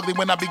little ugly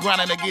when I be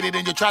grinding to get it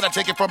and you try to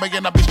take it from me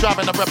and I be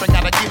striving to rep and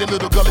gotta get a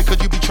little gully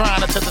cause you be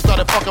trying to test and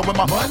started fucking with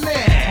my money.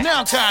 Now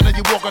I'm tired of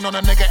you walking on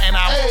a nigga and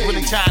I'm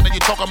really tired of you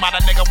talking about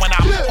a nigga when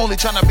I'm only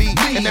trying to be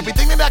and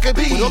everything that I could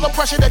be. With all the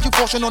pressure that you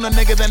forcing on a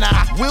nigga, then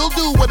I will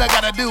do what I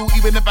gotta do,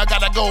 even if I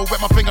gotta go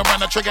wrap my finger on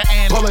the trigger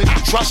and pull it.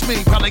 Trust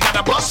me, probably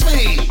gotta bust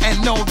me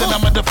and know that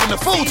I'm a defend the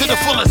fool to the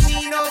fullest.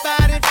 Ain't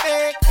nobody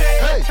fake.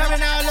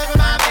 Coming out loving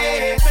my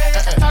face.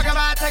 Talking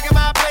about taking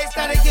my place,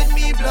 that'll get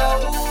me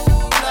blow.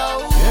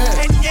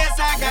 And yes,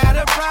 I got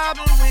a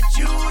problem with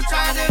you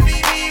trying to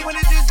be me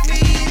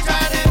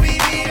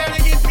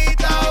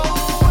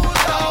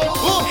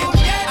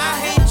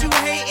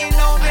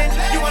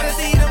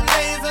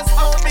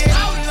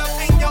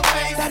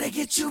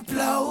get you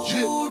blow.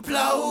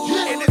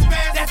 And it's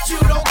bad that you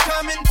don't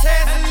come and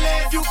test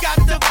unless you got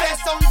the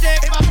best on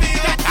deck. If I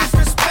feel that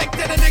disrespect,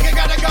 then a nigga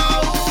gotta go.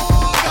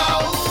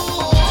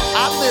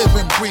 I live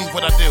and breathe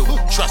what I do.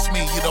 Trust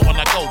me, you don't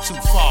wanna go too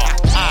far.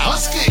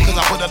 Husky, cause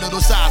I put a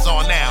little size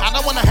on now. I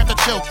don't wanna have to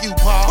choke you,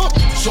 Paul.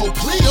 So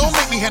please don't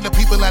make me hand the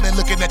people out and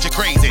looking at you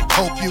crazy.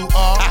 Hope you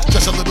are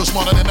just a little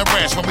smarter than the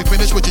rest. When we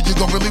finish with you, you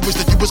gon' really wish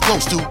that you was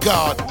close to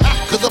God.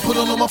 Cause I put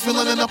on all my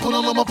feeling and I put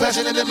on all my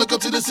passion and then look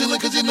up to the ceiling.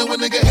 Cause you know a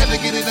nigga had to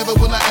get it. Never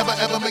will I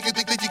ever make you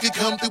think that you can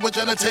come through and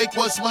try to take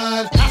what's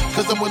mine.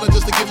 Cause I'm willing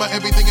just to give my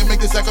everything and make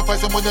the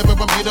sacrifice. And whenever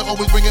I'm here to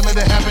always bring it, let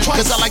it happen.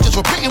 Cause I like just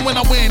repeating when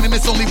I win. And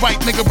it's only right,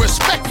 nigga,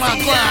 respect my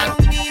grind. I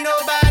don't need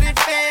nobody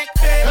fake,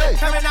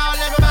 coming all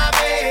over my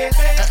bed.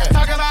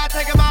 Talking about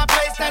taking my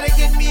place, trying to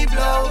get me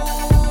blow.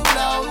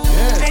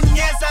 And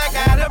yes, I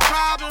got a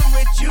problem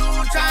with you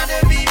trying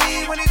to be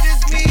me when it's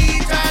just me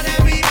trying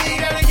to be me.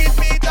 Gotta get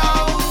me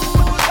though.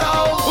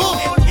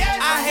 And yes,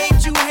 I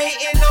hate you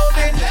hating on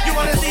me. You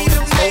wanna see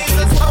them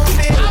lasers on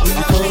me?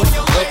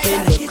 Up in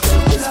the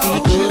club, the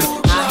speakers.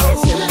 I had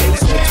some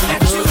bass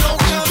that you don't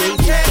come and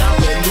tell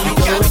me. You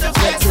got the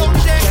best on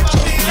deck.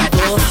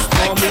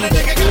 All me the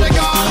good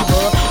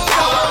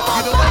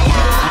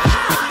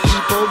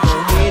people go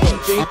ahead and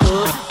drink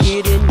up.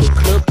 Get in the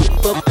club, get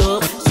fucked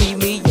up. See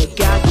me, you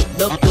got it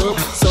locked up.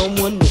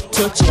 Someone to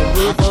touch and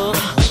rub up.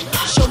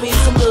 Show me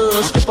some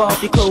love, strip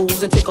off your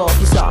clothes and take off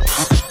your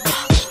socks.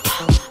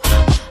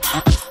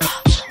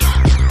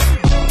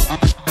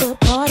 The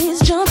party's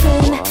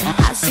jumping,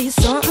 I see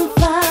something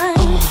fine.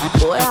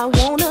 Boy, I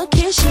wanna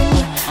kiss you,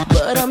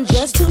 but I'm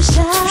just too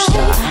shy.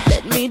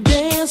 Let me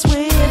dance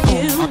with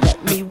you,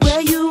 let me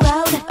wear you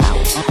out.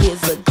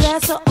 Here's a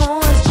glass of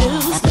orange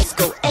juice, let's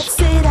go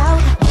exit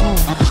out.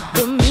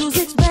 The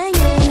music's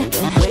banging,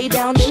 way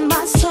down in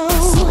my soul.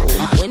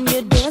 When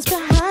you dance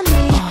behind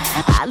me,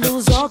 I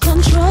lose all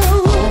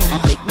control.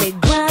 Make me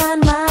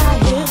grind my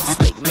hips,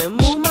 make me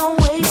move my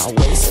waist.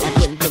 So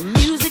when the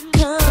music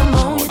come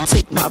on, you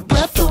take my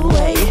breath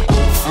away.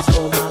 This is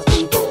for my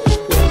people,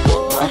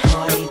 my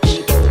party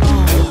people.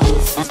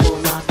 This is for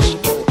my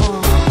people,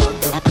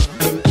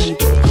 motherfucking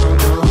people.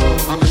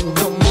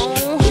 Come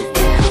on,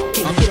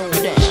 get on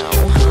down.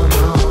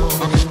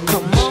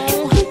 Come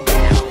on,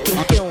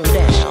 get on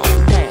down.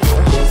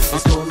 This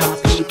is for my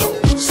people.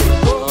 Say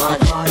what?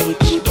 Party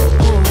people.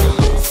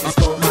 This is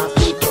for my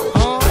people.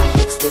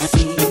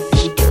 Ecstasy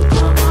people.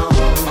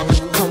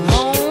 Come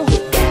on,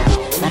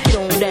 get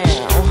on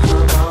down.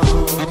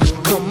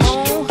 Come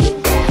on,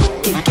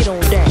 get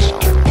on down.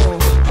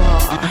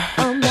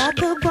 I'm at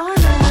the bar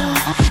now,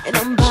 and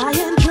I'm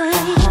buying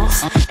drinks,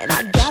 and I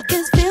got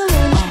this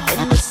feeling,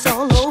 and it's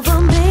all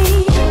over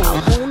me. I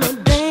wanna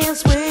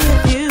dance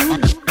with you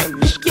and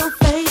lick your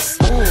face.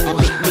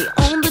 Meet me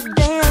on the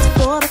dance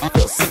floor to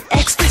feel some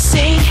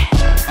ecstasy.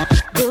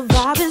 The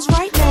vibe is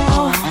right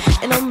now,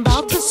 and I'm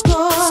about to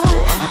score.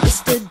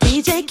 Mr.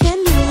 DJ, can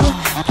you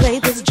play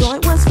this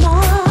joint once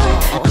more?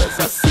 Cause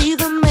I see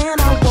the man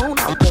I want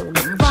him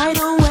right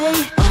away.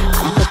 I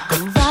look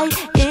him right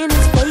in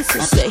his face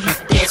and say,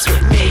 dance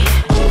with me.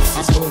 This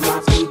is for my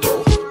people,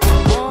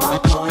 my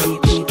party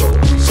people.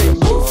 Say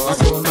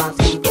this is for my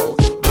people,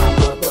 my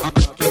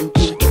motherfucking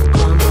people.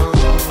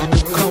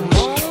 Come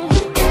on,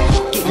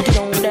 get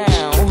on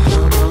down.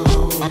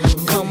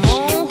 Come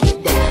on,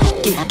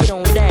 get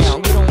on down,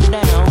 get on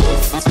down.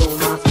 This is for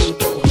my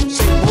people,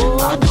 say what?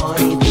 My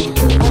party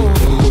people.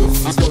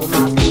 This is for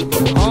my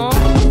people,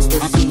 it's the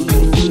city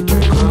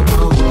people.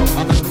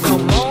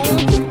 Come on,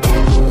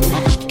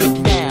 get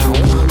down.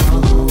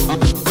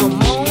 Come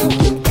on,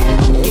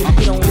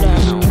 get on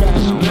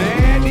down.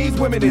 Man, these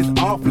women is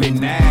awfully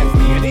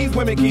nasty, and these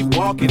women keep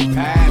walking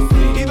past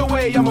me. Either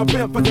way, I'm a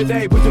pimp for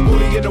today. Put your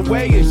booty in the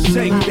way and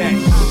shake that.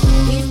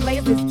 These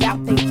players is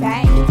out they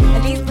bang,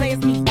 and these players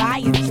be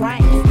buying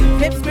drinks.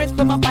 Flip scripts,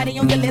 put my body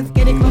on your lips,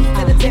 get it close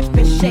to the tip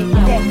and shake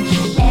that.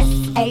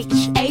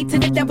 S-H-A to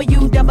the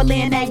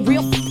W-double-N-A.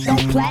 Real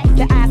don't play.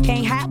 The eyes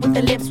can't hide what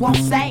the lips won't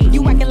say.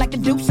 You acting like a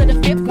dupe so the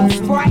fifth won't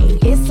spray.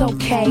 It's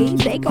okay,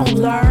 they gon'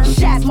 learn.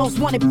 Shots most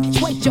wanted,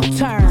 wait your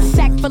turn.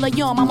 Sack full of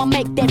yum, I'ma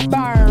make that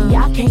burn.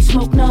 Y'all can't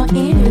smoke none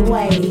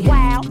anyway.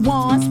 Wild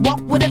ones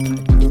walk with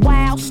a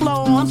wild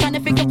slow. I'm trying to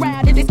figure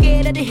out if they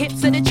scared of the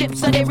hips or the chips,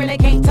 so they really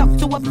can't talk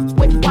to a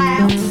with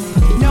wild.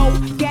 No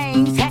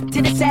games, hat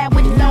to the side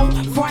with low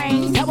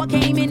frames. How I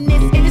came in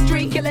this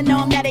industry, killing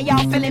them, now they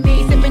all feeling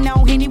me. Sipping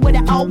on Henny with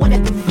an O with a.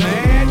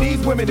 Man,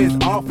 these women is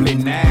awfully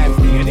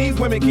nasty, and these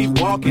women keep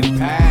walking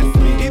past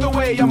me. Either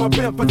way, I'm a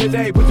pimp for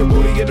today. Put your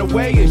booty in the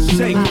way and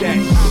shake that.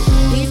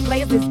 These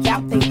players is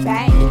out they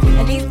bang,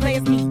 and these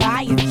players be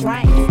buying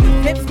drinks.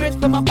 Flip scripts,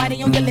 put my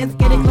body on your lips,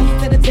 get it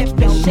close to the tip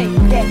and shake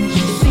that.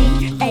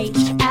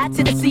 C-H-I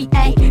to the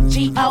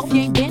C-A-G-O.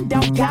 You ain't been,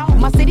 don't go.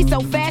 My city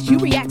so fast, you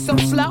react so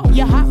slow.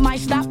 Your heart might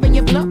stop and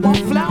your blood won't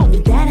flow.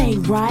 That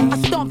ain't right. I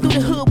storm through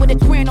the hood with a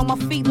grin on my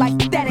feet like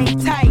that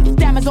ain't tight.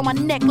 Diamonds on my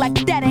neck like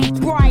that ain't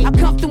bright. I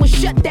come through and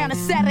shut down a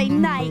Saturday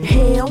night.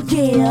 Hell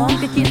yeah, you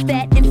can get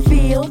that and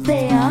feel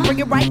there. Bring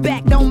it right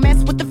back, don't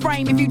mess with the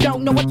frame if you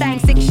don't know a thing.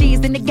 6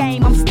 years in the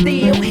game, I'm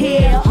still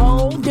here.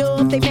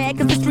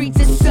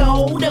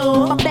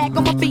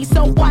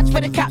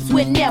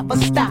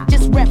 never stop.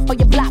 Just rep for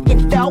your block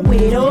and throw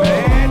it up.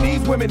 Man,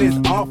 these women is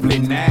awfully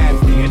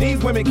nasty, and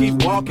these women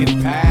keep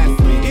walking past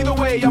me. Either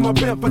way, I'm a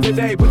pimp for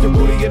today. Put your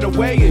booty in the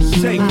way and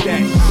shake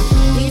that.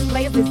 These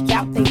players is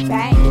out they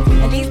bang,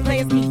 and these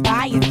players keep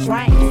buying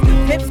drinks.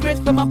 Flip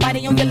scripts, put my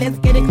body on your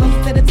list, get it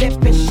close to the tip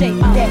and shake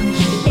that.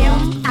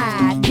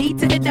 M-I-D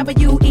to the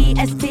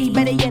W-E-S-T,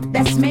 better yet,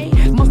 that's me.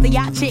 Most of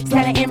y'all chicks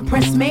gotta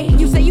impress me.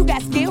 You say you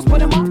got skills, put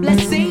them up,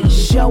 let's see.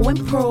 Show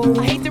and prove.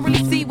 I hate to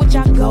really see what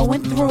y'all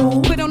going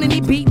through. Put on any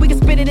beat, we can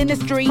spit it in the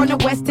street. From the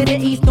west to the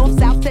east, north,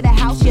 south to the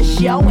house, you're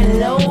showing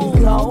low.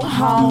 Go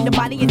home, the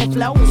body and the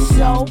flow is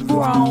so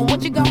grown.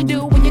 What you gonna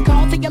do when you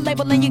call to your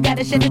label and you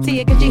gotta shed a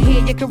tear? Cause you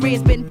hear your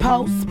career's been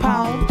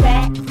postponed.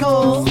 Back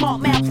go, small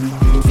mouth,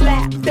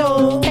 slap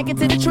though. Take it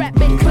to the trap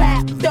and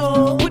clap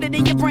though. Put it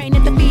in your brain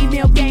that the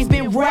female game's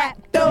been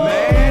wrapped though.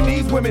 Man,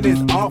 these women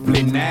is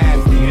awfully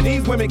nasty, and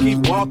these women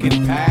keep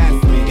walking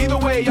past me. Either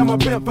way, I'm a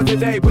pimp for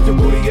today. Put your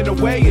booty in the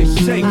way and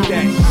shake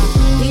that.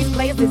 These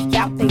players is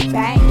out they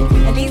bang,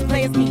 and these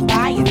players keep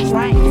buying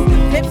drinks.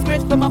 Flip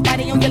scripts, put my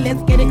body on your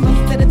list, get it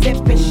close to the tip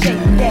and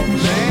shake that.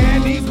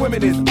 Man, these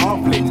women is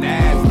awfully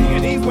nasty,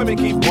 and these women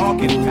keep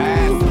walking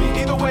past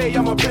me. Either way,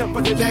 I'm a pimp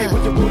for today.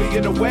 Put your booty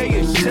in the way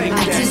and shake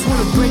that. I just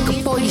wanna break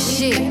up all your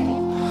shit.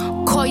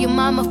 Call your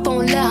mama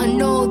phone, let her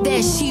know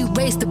that she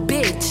raised a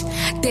bitch.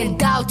 Then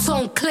dial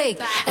tone click.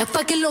 And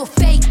fucking little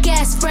fake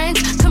ass friends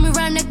coming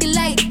around acting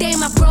like they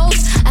my bros.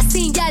 I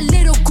seen y'all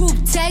little group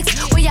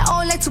text where y'all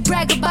all like to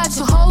brag about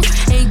your hoes.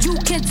 And you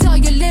can tell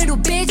your little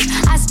bitch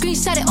I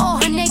screenshotted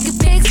all her naked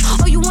pics.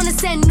 Or you wanna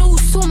send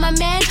news to my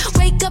man?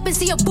 Wake up and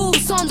see your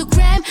boobs on the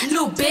gram,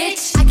 little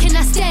bitch. I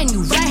cannot stand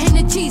you, right hand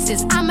to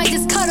Jesus. I might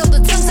just cut all the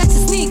tongues out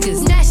your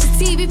sneakers. Snatch your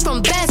TV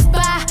from Best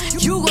Buy.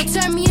 You gon'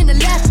 turn me in the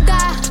left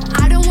eye.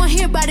 I don't wanna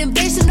hear about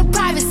invasion of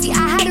privacy.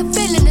 I had a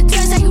feeling it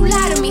turns out you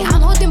lied to me.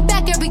 I'm holding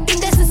back everything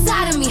that's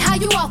inside of me. How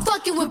you all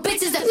fucking with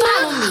bitches that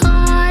follow me?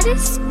 My heart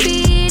is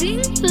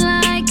beating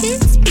like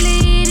it's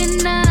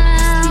bleeding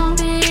now.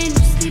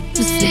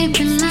 You're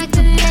sleeping like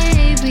a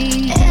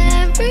baby.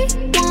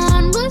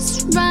 Everyone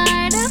was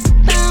right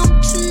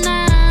about you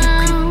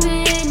now. I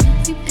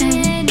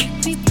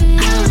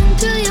went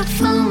to your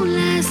phone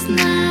last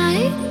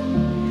night.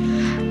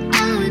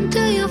 I went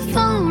to your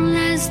phone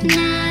last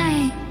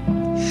night.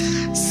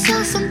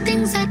 Saw some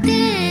things I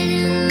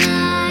didn't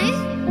like.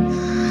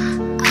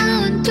 I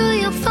went to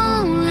your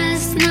phone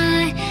last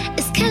night.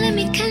 It's killing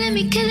me, killing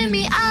me, killing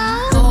me.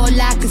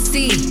 All I could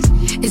see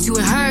is you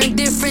and her in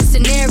different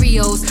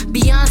scenarios.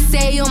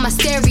 Beyonce on my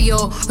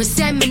stereo,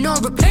 resentment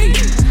on repeat.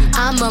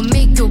 I'ma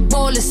make a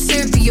bowl of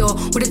cereal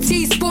with a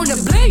teaspoon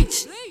of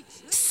bleach.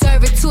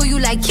 Serve it to you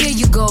like here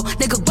you go,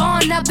 nigga,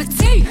 bon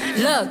appetit.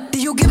 Look, do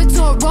you give it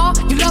to her raw?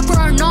 You love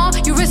her or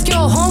not? You risk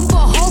your home for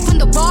a hoe from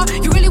the bar?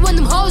 You really want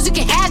them hoes? You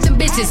can have them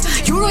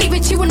bitches. You don't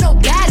even cheat with no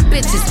bad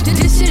bitches.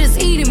 This shit is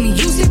eating me.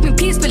 You sleeping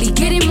peacefully,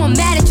 getting more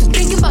mad at you,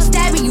 thinking about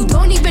stabbing you.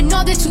 Don't even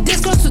know that you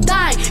this close to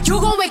dying. You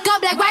gon' wake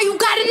up like why you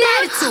got an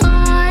attitude?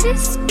 My heart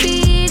is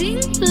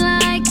beating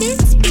like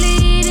it's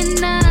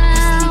bleeding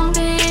now.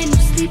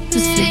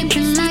 You're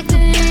sleeping like a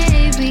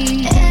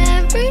baby.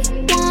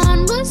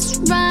 Everyone was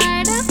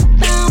right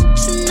about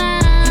you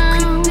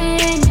now.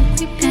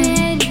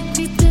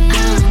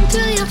 I went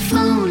to your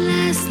phone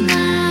last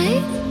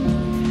night.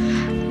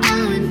 I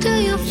went to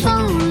your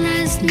phone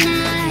last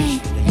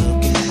night.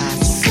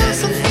 Saw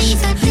some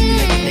things I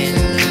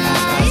didn't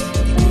like.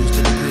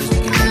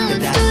 I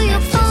went to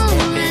your phone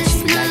last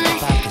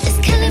night.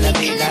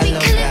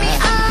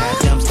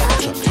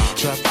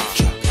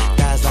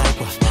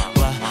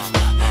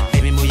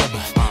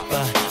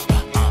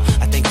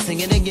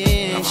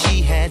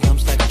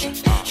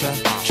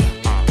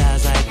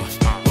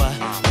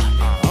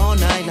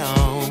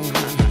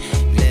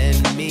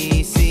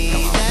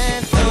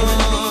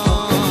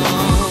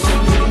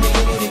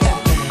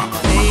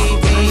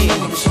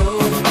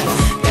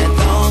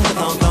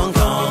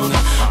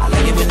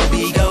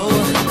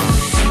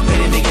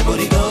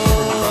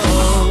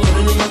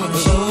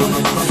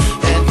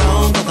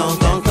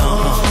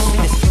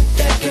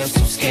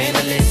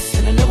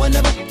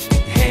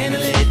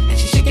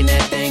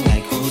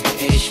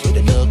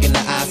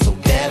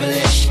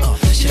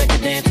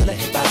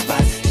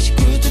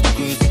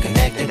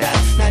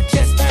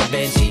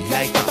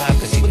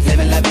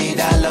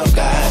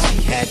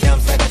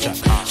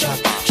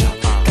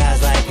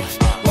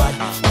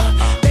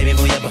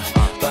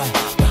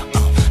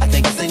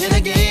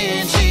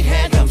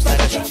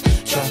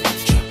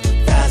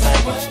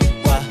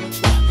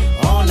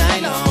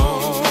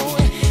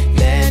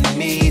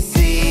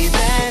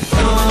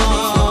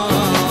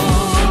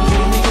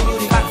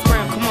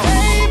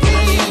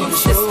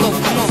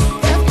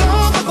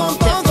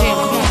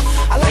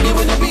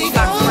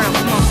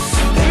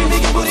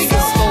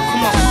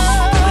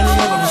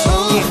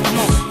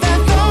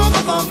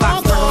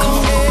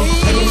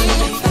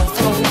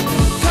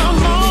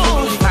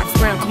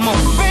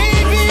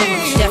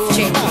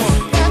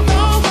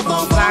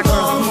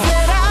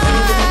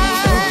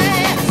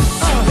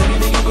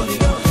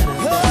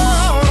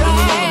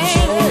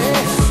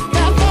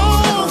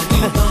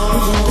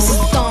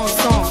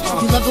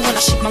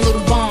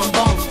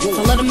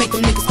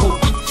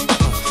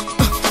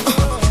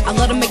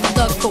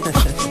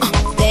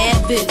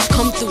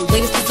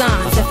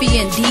 rhymes.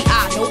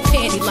 F-E-N-D-I, no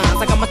panty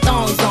lines. I got my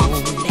thongs on.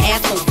 The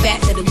ass so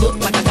fat that it look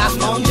like I got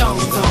long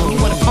Jones on.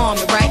 You wanna palm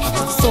it, right?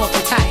 It's soft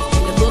and tight.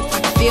 It look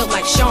like I feel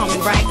like Charmin,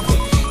 right?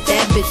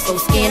 That bitch so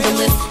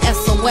scandalous.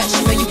 SOS,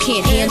 you know you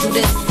can't handle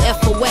this.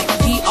 F-O-X,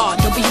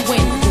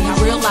 D-R-W-N. When I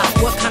realize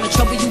what kind of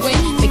trouble you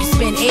in, make you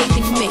spend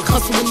everything you make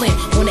hustling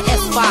on the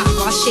S5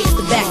 while I shake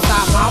the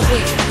backside my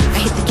way. I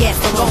hit the gas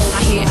alone,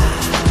 I hear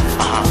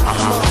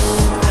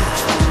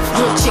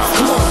real chicks,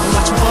 come on,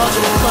 watch a bug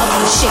in the club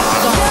and the shit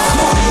is on. Come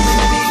on.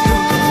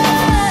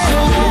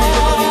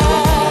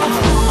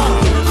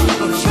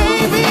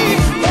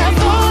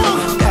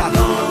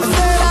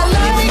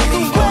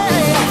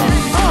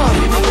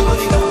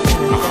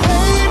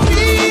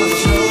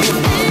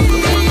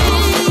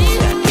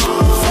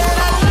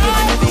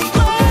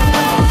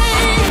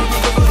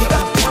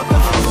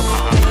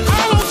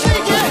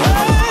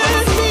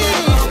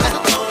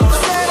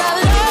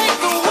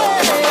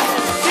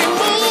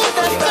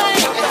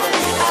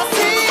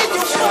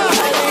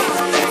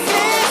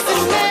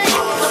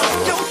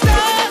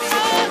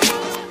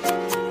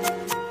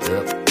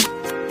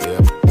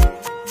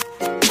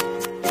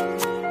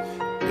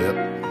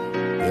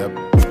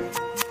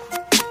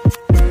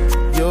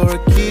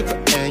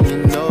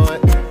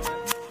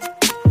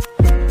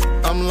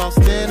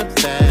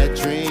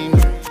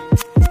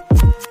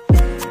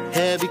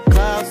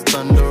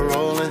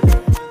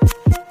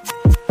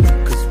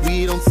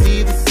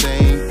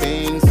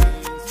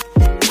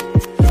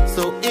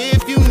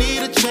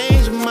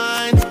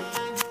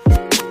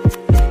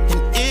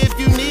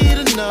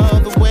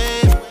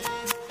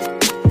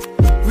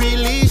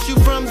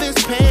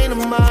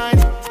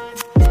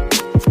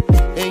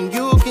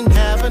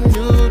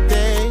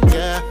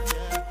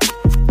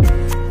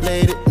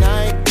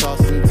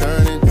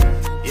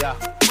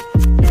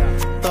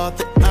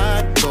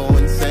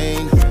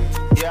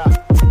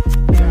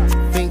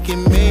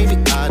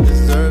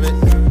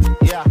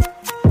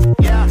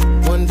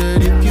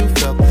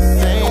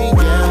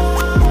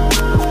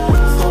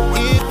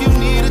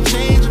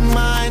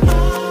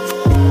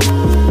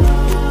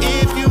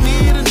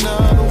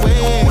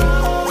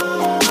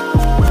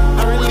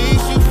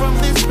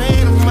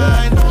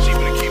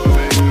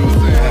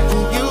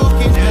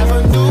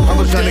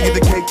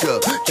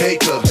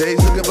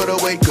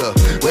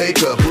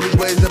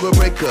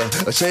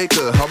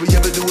 Shaker, all we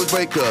ever do is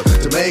break up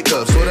to make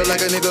up, sorta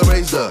like a nigga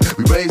raised up.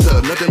 We raised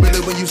up, nothing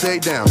really when you stay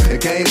down and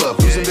came up.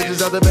 Threw some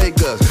bitches out the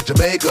Vegas,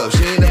 Jamaica.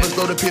 She ain't never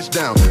slow the pitch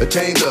down. A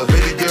change up,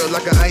 baby girl,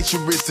 like an ice your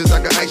wrists, I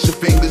can ice your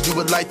fingers. You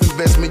a life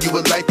investment, you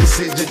a life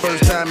decision.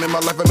 First time in my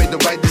life I made the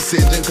right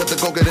decision. Cut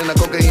the coca, then I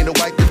cocaine to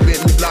wipe the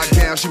Bentley. Locked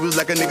down, she was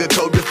like a nigga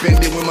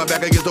co-defendant. When my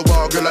back against the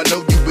wall, girl, I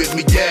know you with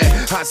me, yeah.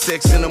 Hot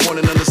sex in the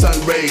morning under sun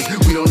rays.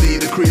 We don't leave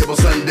the crib on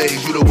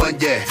Sundays. You the one,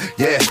 yeah,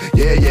 yeah,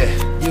 yeah, yeah.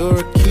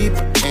 You're a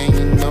keeper and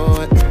you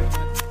know it.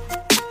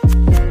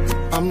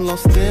 I'm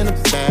lost in a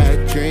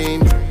bad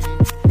dream.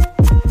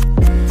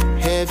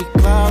 Heavy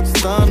clouds,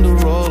 thunder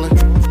rolling.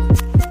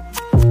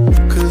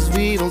 Cause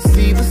we don't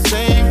see the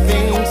same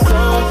thing.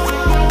 So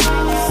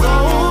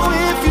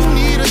if you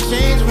need a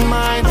change of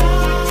mind,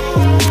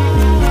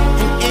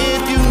 and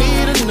if you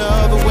need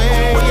another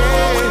way,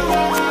 yeah,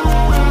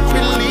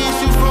 release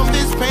you from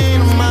this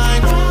pain of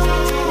mine,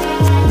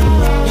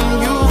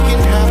 and you can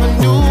have a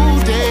new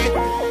day.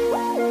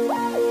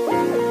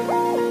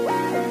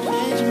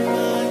 Change your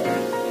mind.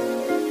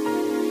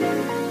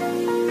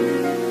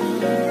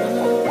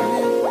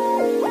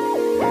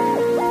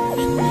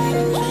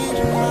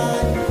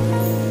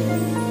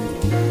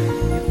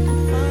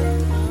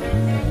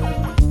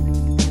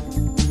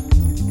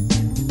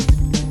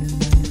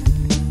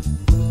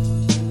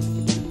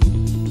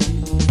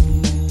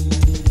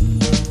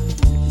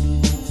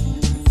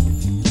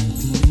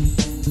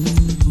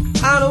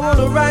 I don't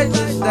wanna write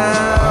this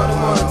down. I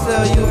don't wanna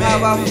tell you how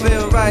I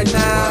feel right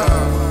now.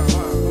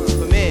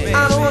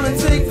 I don't wanna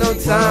take no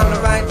time to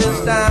write this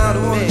down. I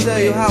don't wanna tell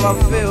you how I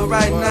feel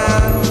right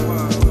now.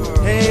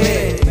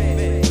 Hey,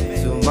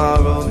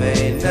 tomorrow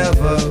may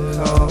never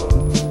come.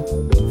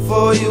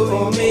 For you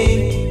or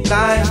me,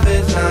 life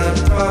is not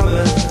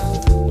promised.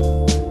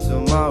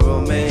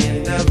 Tomorrow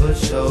may never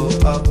show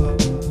up.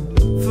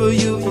 For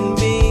you and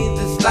me,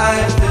 this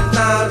life is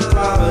not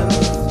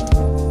promised.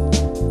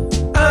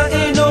 I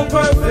ain't no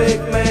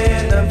perfect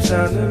man, I'm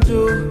trying to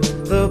do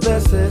the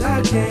best that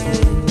I can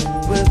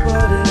with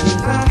what it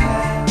is I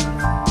have.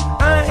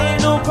 I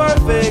ain't no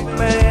perfect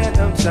man,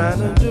 I'm trying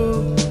to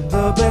do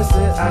the best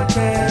that I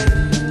can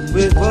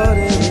with what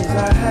it is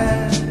I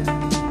have.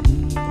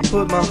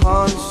 Put my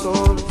heart and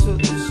soul into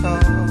the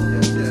song.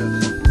 Yes, yes.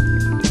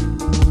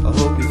 I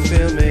hope you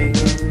feel me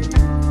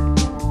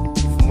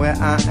from where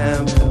I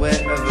am to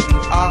wherever you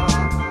are.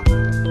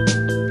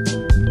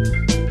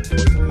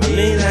 I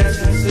mean that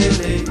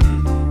sincerely.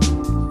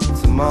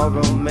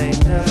 Tomorrow may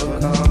never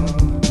come.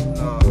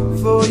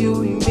 For you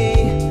and me,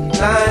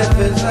 life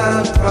is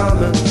not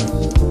promised.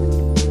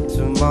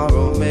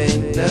 Tomorrow may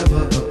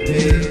never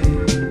appear.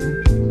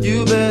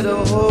 You better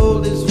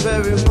hold this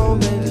very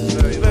moment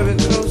very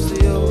close to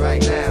you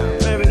right now.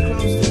 Very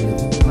close to you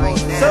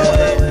right now. So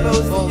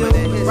close to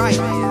your right.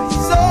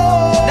 So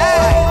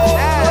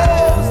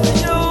nice to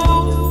you.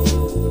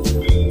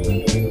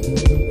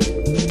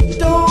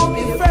 Don't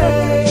be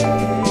afraid.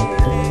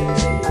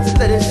 Just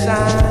let it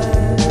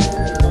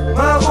shine.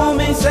 My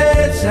homie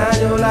said, shine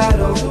your light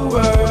on the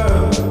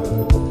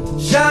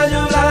world. Shine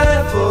your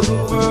light for the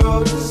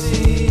world to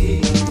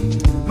see.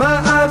 My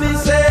hobby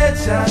said,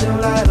 shine your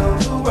light on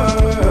the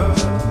world.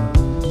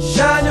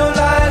 Shine your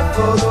light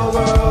for the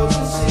world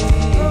to see.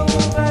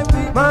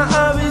 My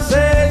hobby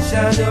said,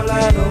 shine your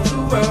light on the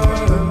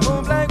world.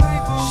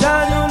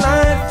 Shine your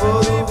light for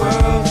the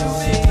world to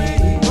see.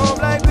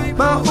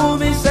 My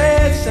homie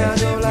said, shine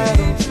your light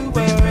on the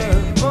world.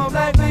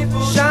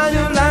 Shine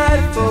your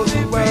light for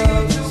the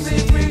world to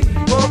see.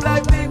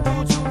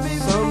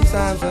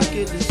 Sometimes I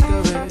get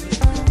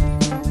discouraged.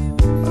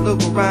 I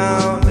look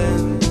around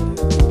and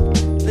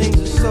things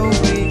are so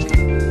weak.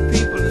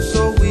 People are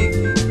so weak.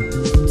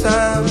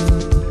 Sometimes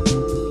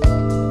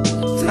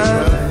I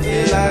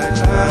feel like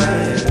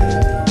crying.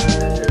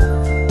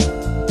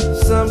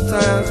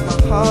 Sometimes my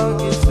heart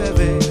gets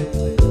heavy.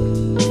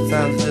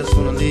 Sometimes I just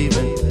wanna leave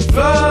and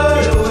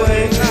float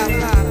away.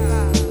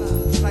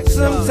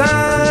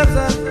 Sometimes I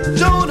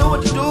don't know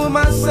what to do with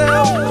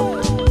myself.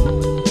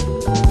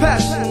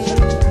 Passion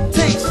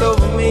takes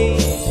over me.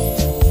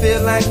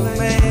 Feel like a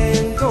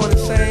man going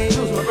insane.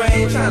 Lose my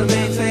brain trying to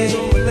maintain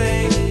my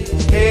thing.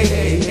 Hey,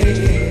 hey, hey,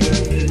 hey.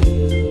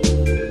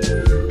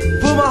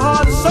 Put my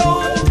heart and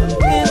soul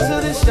into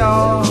this,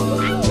 y'all.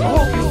 I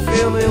hope you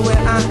feel me where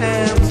I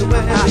am, so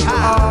wherever you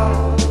are.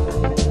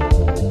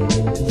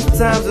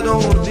 Sometimes I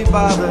don't want to be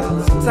bothered.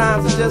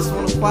 Sometimes I just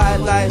want a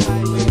quiet life.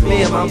 Me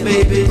and my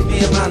baby, me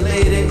and my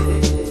lady.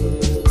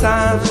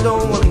 Sometimes I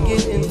don't want to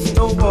get in the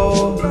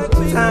snowball.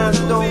 Sometimes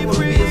I don't want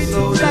to be a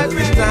soldier.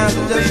 Sometimes I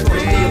just want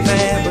to be a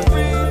man.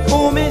 But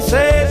homie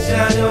said,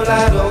 shine your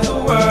light on the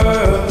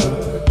world.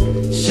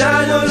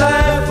 Shine your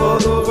light for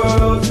the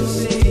world to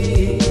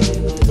see.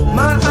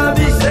 My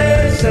hobby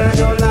said, shine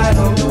your light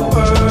on the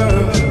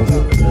world.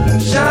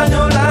 Shine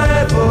your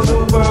light for the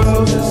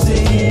world to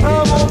see.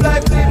 I'm a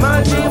black man.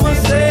 My dreamer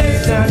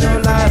said, shine your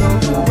light on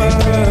the world.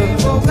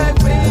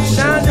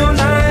 Shine your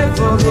light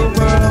for the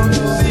world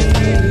to see.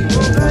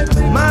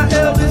 My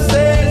Elvis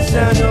said,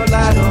 shine your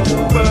light on the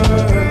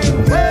world.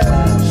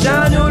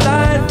 Shine your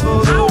light for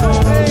the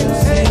world to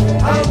see.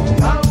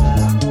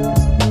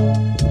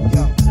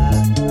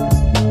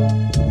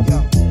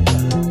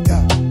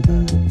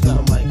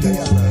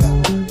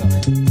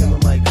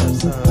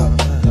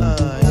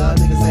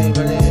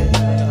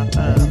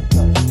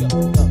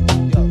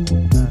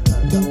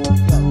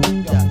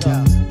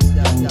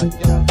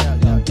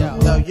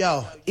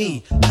 Yo,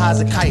 E, how's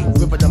a kite?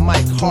 Ripping the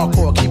mic,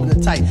 hardcore, keeping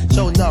it tight.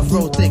 Show enough,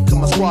 real thick, cause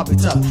my squad be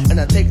tough. And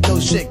I take no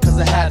shit, cause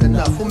I had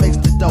enough. Who makes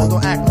the dough?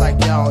 Don't act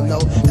like y'all don't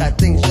know. Got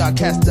things y'all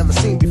cats never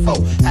seen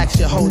before. Act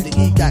your hoe, the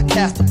E got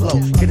cast to blow.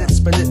 Get it,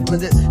 spin it,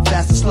 blend it,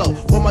 fast and slow.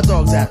 Where my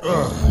dogs at?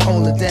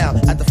 Hold it down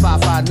at the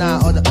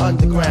 559 or the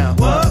underground.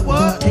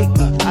 What? Hate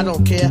me, I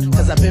don't care,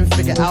 cause I've been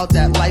figured out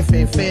that life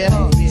ain't fair.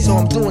 So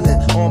I'm doing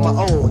it on my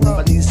own. If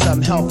I need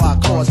some help, I'll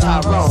call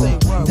Tyrone.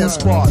 Death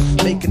Squad,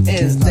 making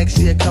ends. Next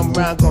year come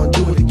around, gonna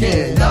do it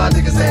again. Y'all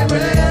niggas ain't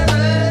ready.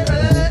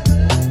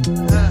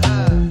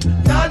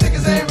 Y'all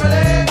niggas ain't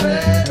ready.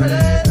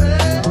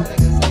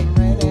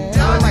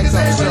 Y'all niggas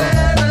ain't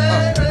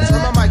ready.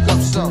 Turn my mic up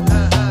some.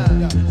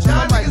 Turn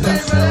my mic up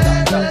some.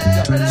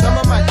 Turn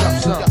my mic up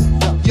some.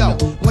 Yo,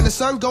 when the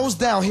sun goes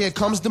down, here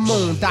comes the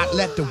moon. Dot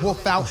let the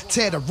wolf out,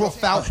 tear the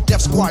roof out.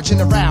 Death Squad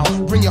general,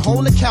 bring your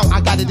whole account.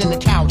 I got it in the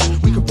couch.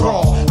 We could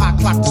brawl. I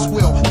clock the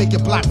swill, make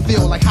your block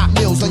feel like hot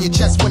meals on your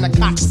chest when the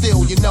clock's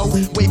still. You know,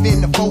 wave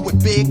in the forward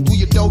big, do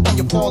your dope and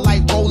you fall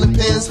like rolling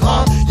pins,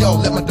 huh? Yo,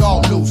 let my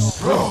dog loose.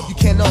 You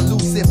can't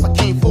unloose if I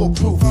came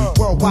foolproof.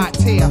 Worldwide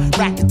tear,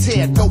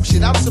 racketeer, dope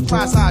shit. I'm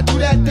surprised how I do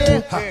that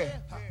there.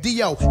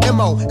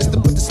 D-O-M-O is to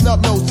put the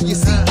snub nose to your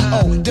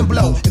CEO, then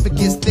blow. If it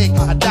gets thick,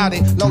 I doubt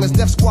it. Long as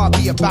Death Squad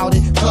be about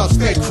it, clubs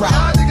stay crowded.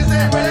 Y'all niggas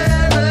ain't ready,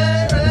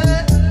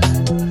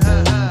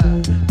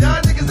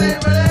 Y'all niggas ain't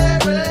ready,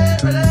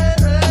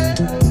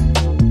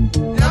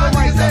 Y'all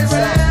niggas ain't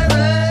ready.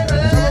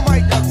 Turn my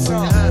mic up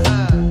some.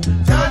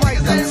 Y'all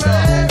niggas ain't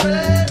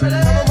ready. Turn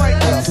my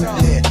mic up some.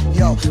 Yeah,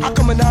 yo, I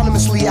come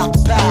anonymously out the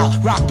bow.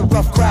 Rock the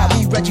rough crowd,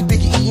 me, Reggie,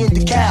 Biggie, E, and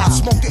the cow.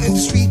 Smoke the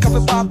industry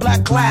covered by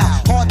black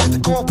cloud. Hard to the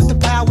core, put the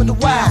power in the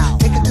wild.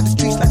 Take it to the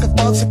streets like a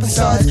thug sipping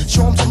suds.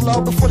 Show them some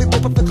love before they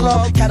whip up the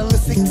club.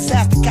 Catalytic,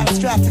 disaster,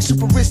 catastrophic,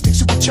 superistic,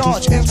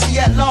 supercharged, MC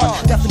at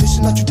large.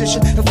 Definition of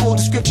tradition, the full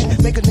description.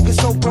 Make a nigga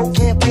so broke,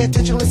 can't pay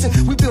attention. Listen,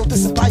 we built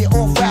this empire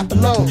off rap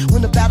alone.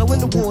 Win the battle, win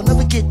the war,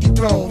 never get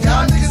dethroned.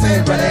 Y'all niggas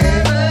ain't ready.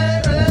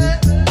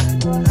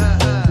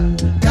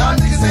 Y'all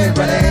niggas ain't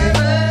ready.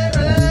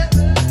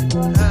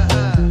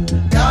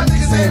 Y'all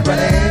niggas ain't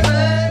ready.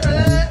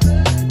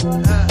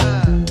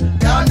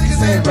 Y'all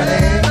niggas ain't ready.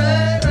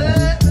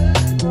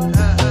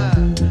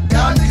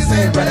 Y'all niggas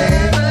ain't ready.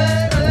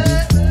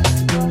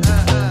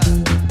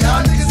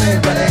 Y'all niggas ain't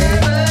ready.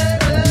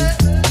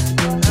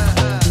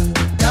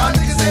 Y'all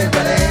niggas ain't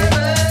ready.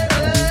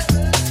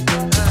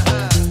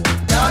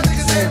 Y'all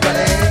niggas ain't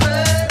ready.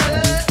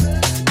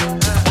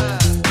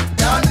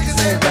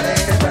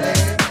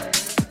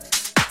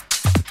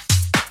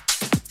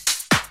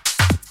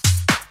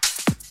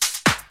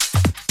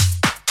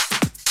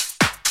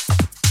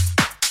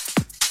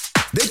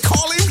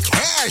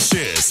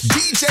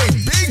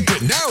 Big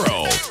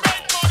Dinero.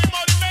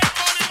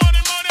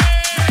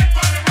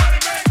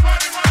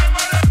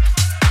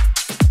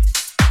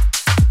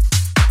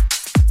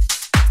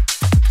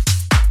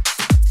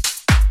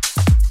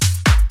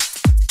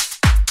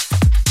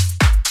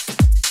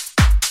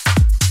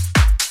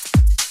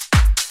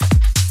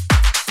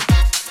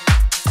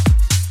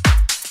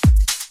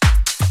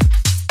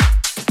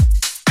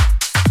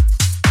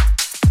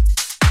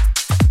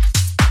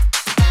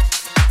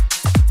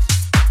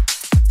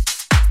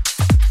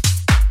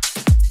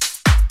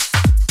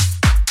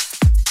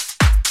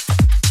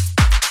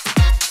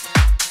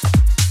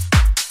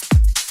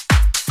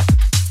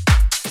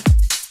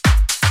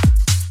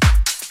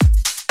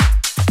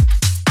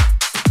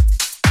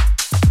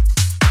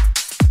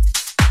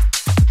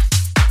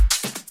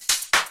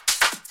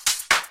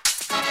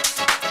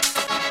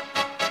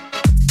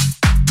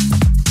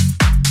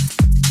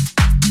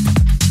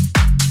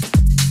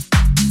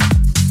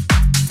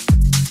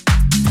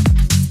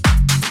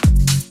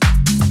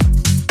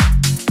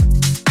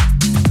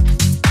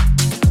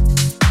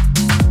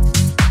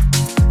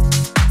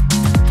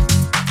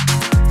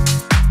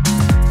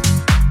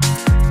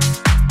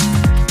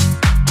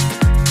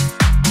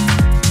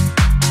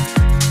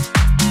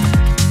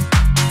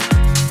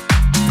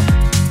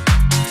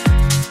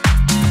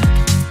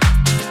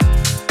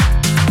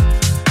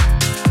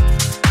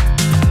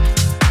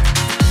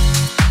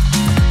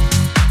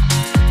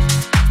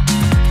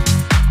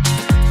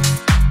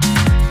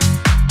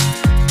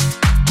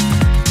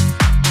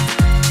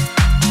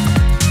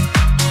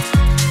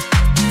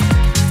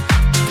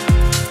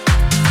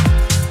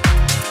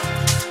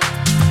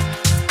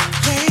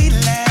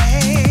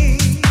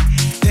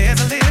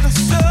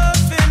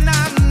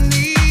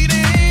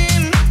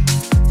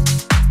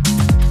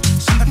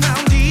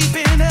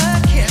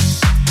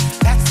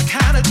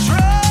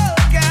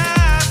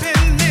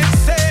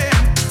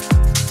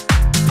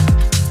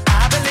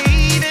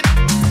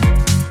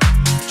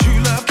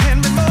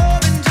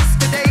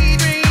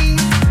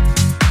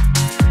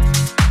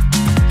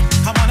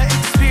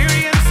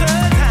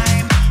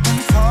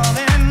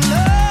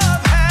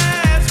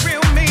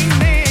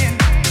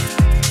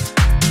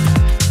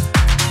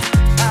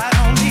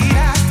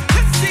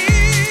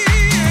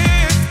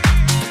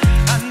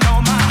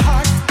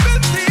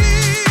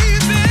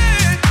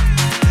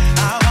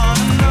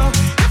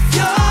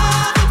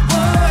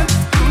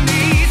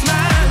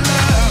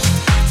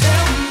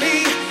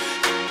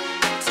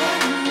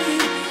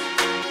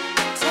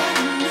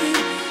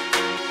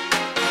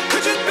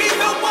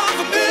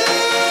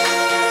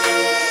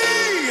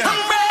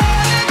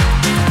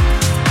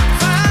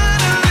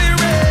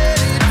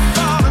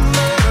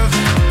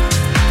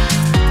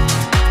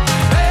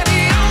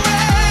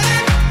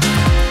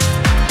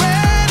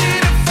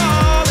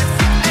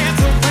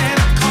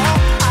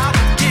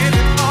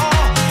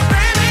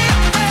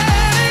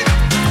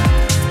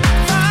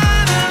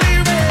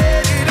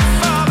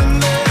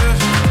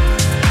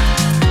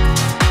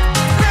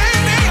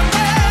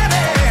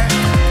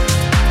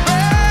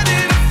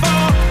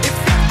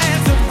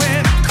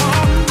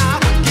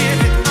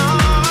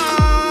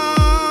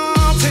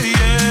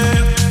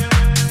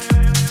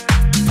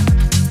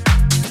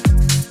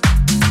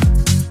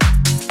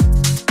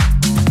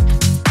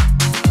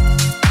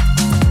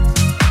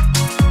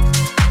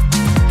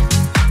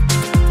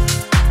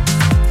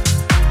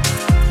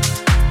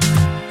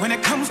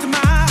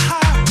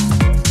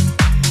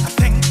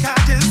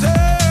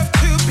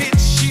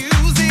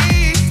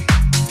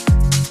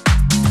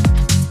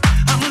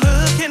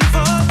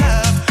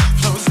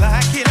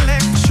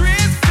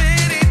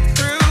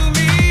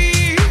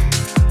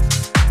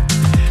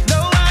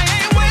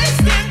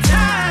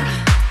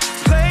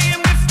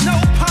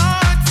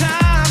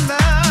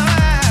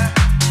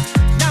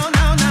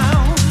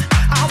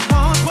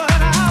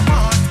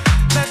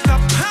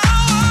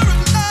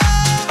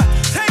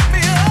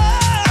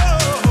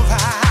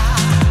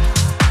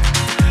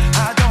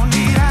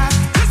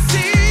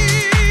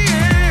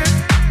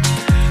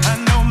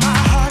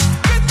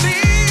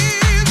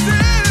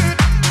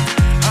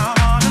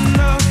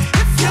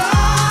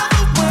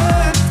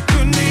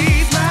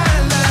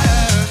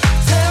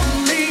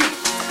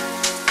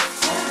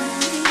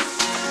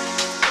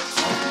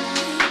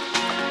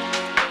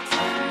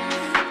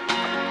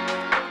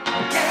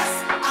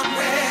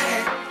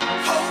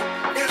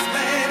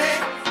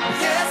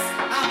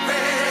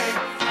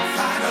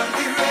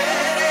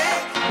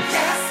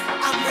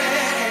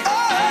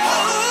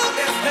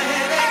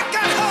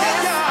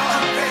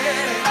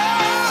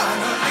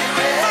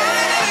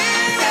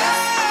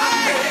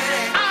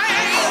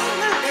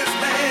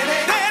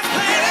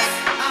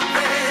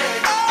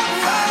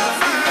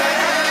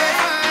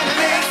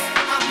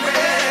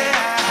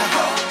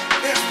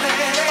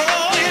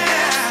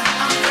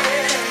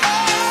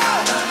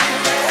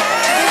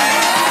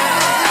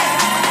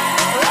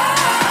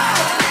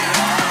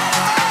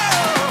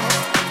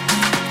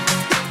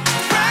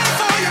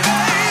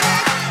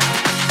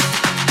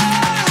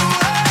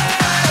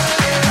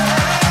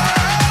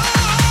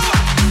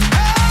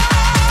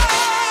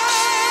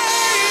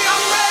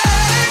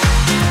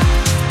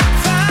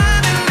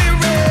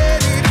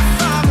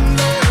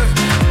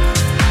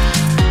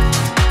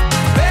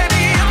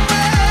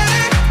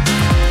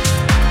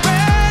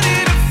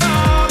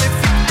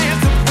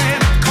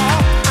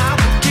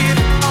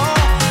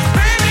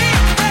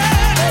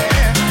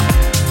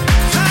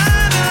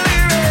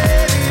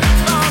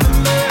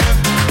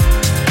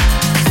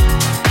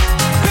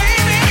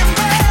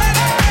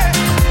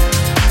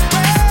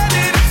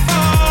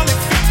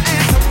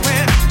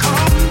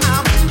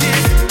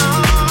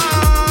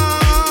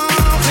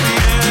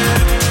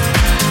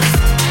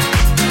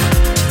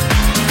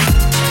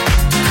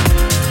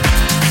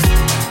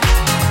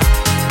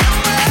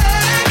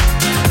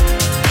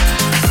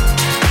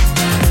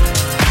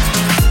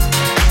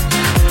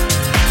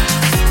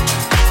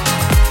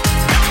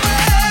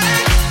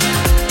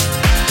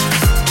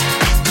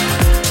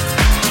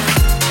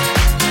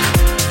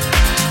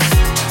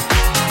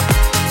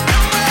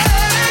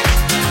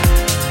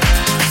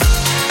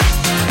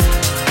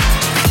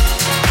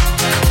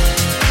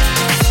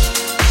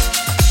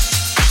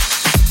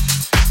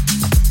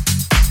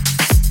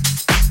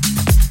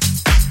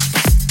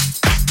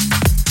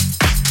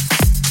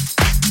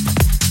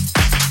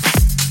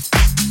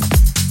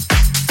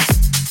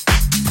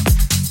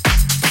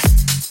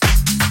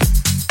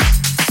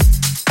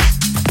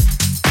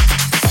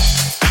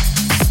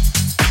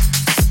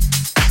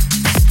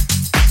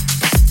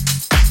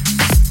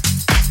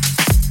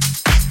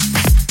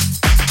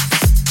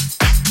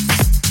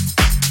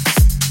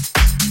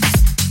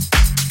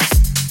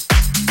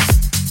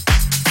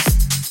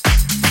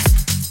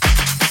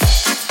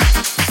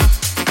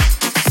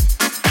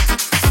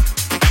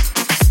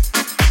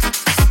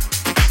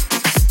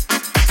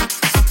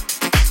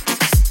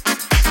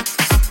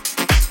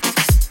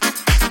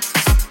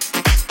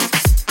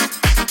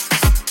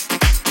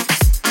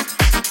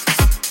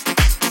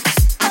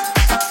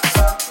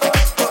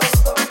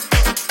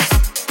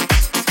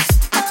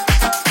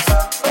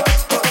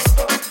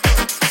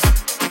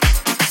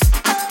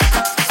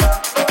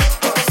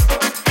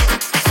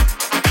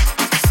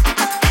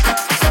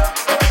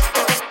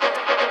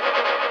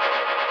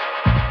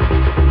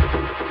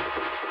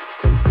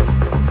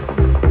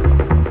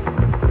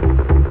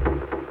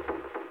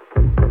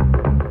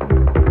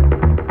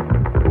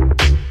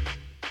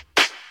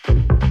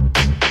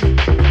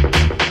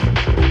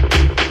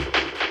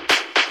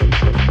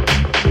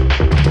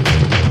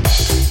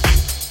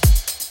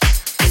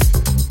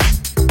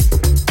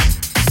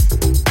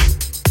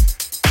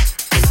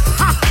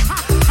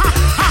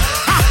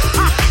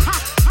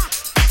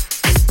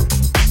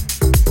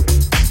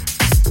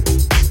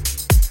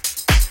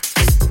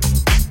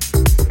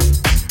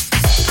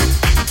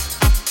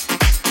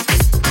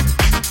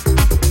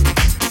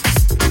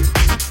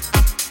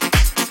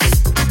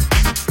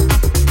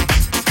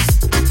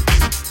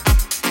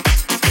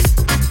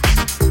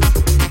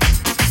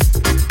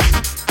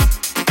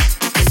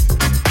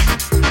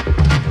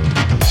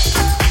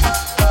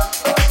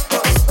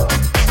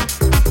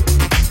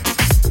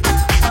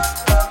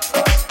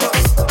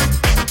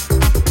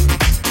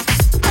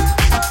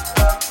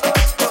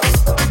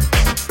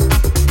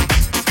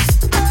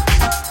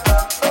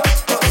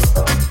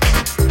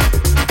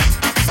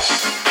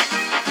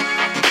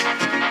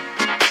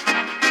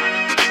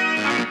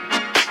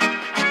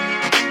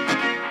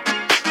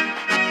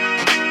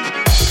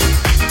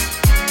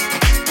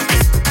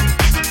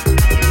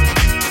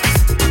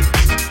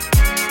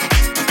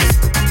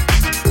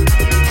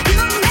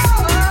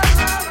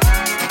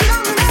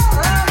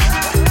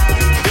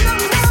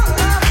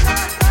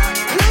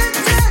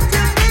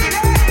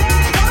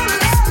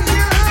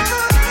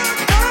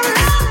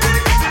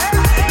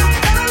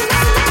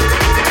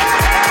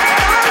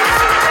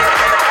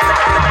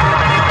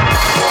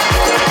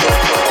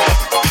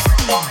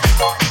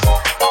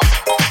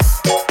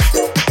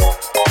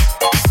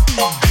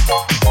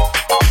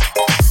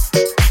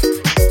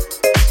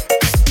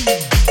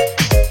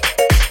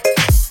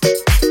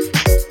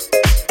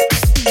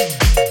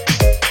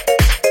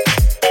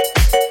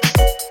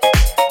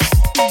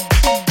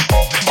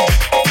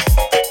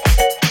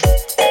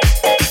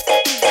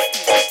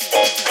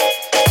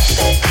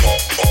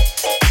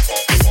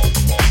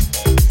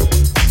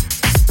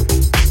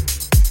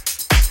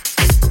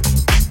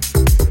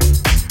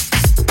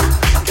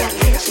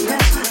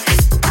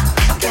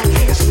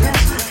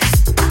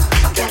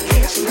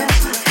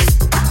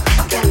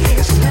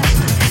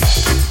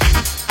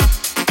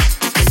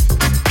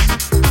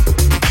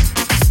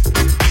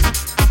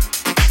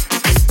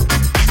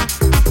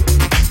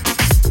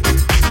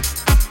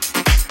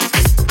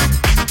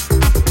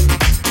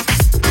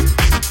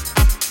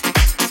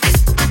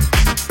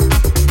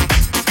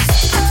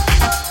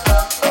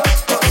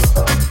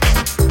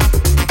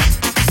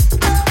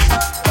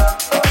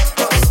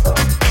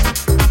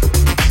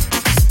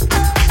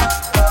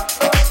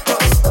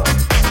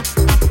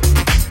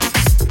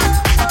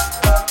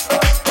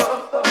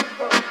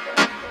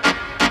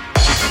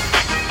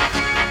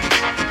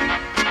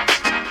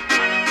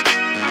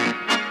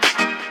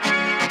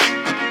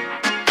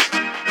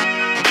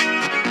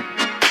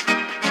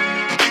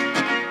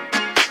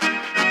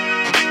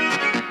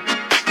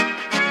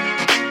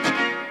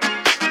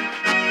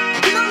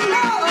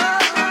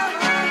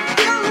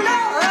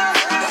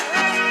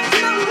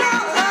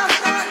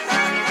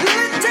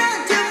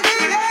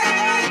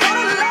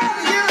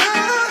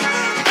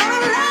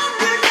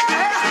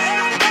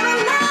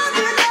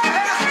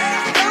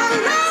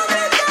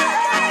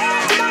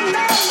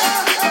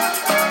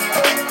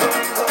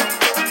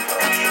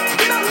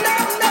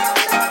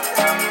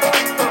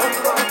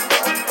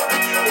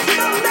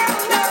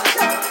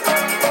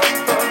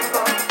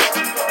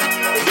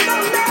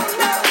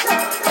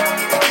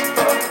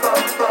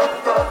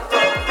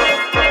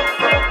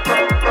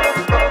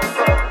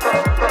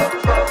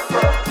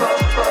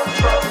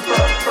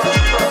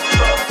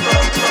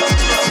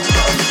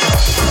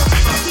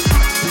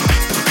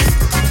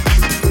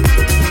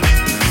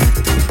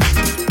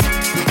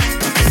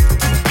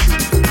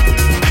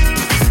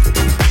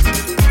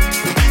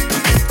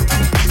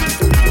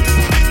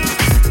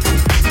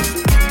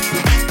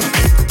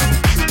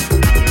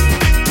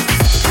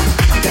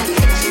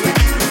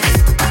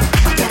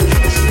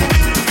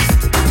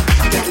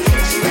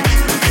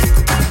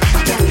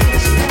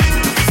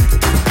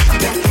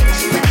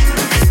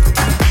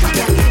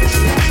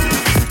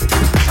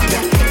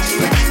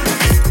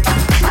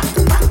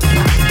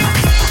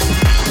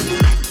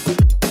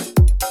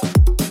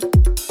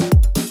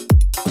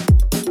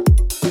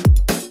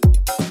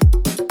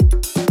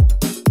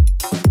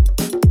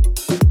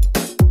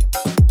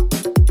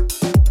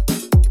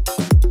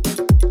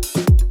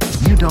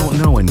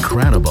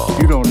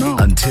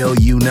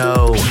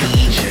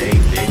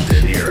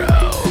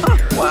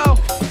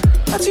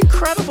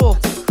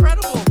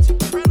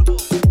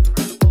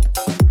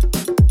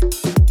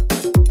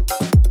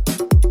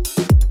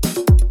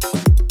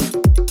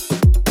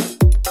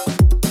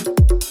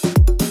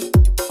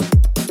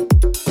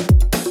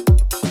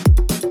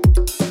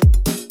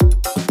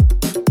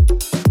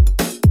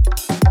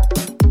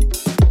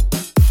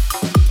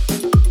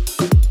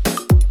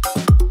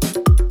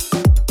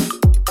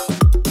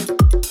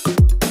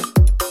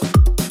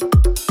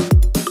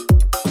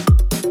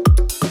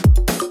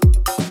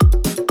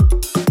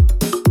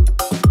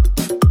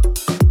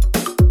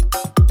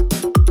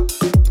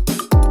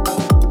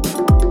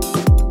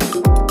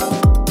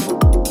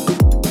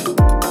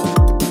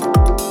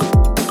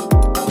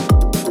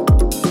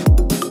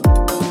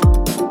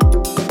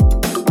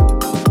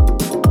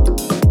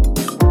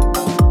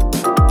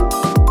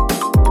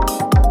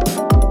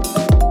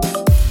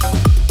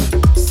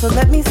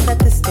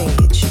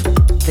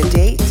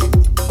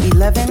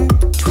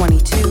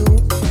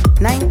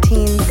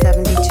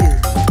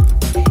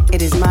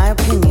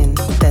 opinion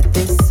that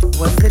this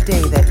was the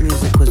day that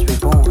music was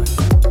reborn.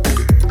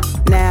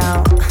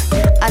 Now,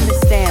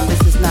 understand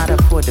this is not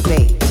up for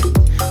debate,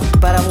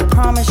 but I will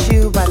promise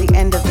you by the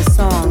end of the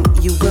song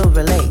you will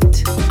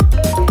relate.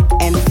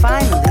 And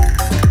finally,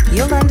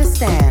 you'll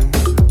understand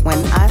when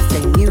I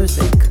say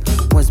music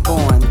was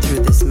born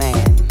through this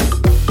man.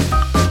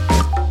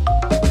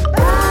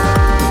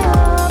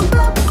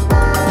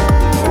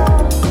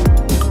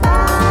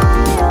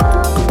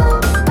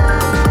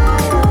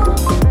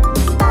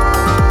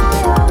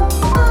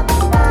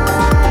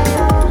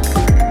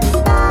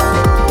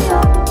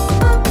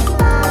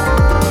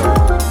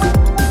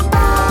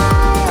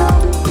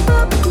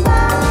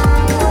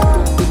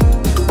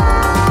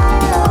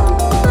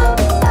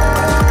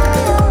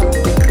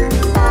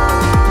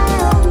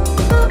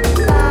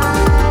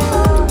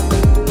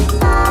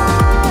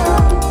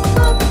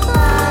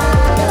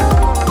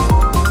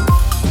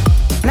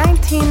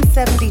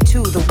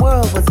 The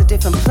world was a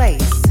different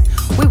place.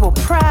 We were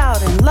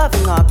proud and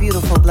loving our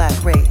beautiful black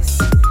race.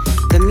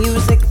 The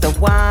music, the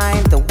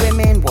wine, the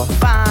women were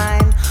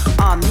fine.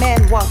 Our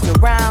men walked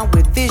around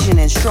with vision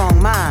and strong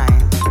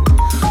mind.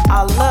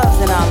 Our loves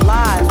and our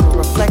lives were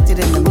reflected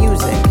in the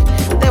music.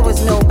 There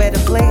was no better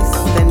place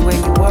than where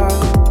you were.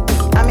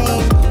 I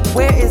mean,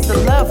 where is the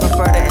love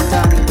Roberta and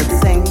Donnie would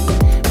sing?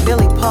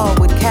 Billy Paul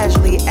would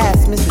casually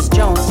ask Mrs.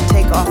 Jones to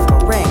take off her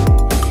ring.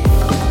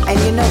 And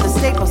you know the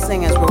staple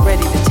singers were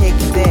ready to take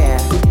you there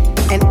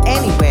and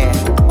anywhere.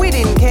 We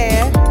didn't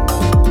care.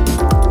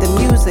 The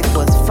music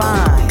was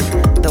fine.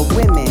 The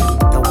women,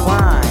 the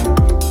wine.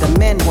 The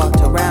men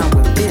walked around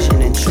with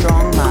vision and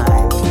strong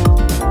mind.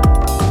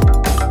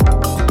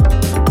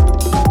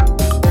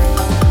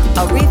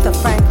 Aretha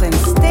Franklin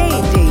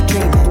stayed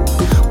daydreaming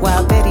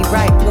while Betty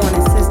Wright warned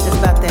his sisters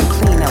about them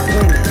clean up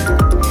women.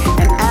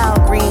 And Al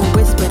Green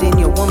whispered in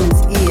your woman's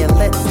ear,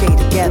 let's stay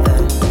together.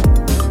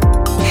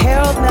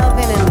 Harold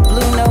Melvin and the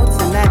Blue Notes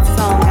and that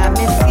song, I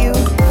Miss You.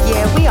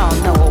 Yeah, we all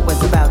know it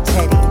was about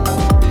Teddy.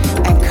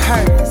 And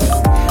Curtis,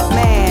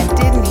 man,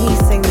 didn't he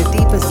sing the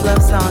deepest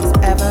love songs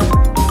ever?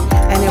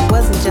 And it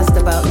wasn't just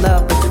about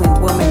love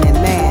between woman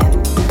and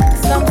man.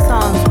 Some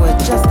songs were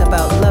just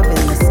about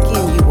loving the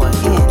skin you were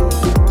in.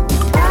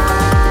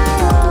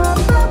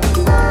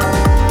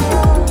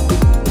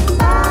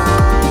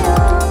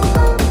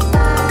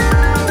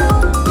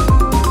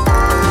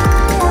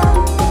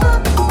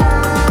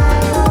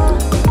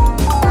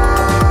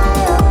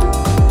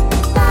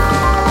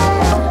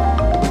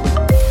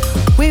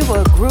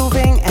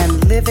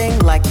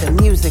 Like the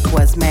music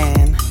was,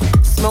 man.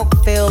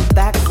 Smoke-filled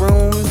back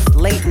rooms,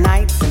 late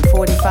nights and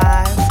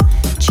 45s,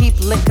 cheap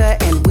liquor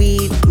and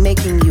weed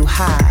making you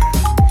high,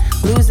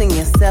 losing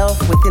yourself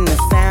within the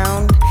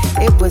sound.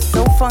 It was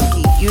so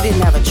funky, you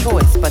didn't have a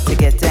choice but to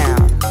get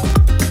down.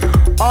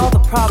 All the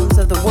problems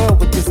of the world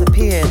would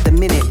disappear the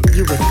minute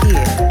you would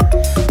hear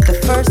the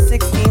first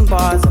 16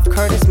 bars of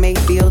Curtis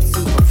Mayfield's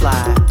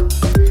Superfly.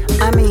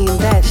 I mean,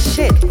 that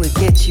shit would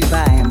get you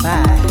by and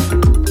by.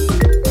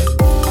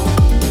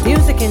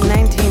 Music in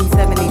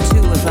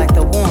 1972 was like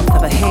the warmth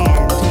of a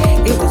hand.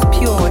 It was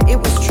pure, it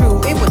was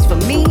true, it was for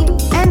me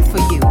and for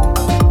you.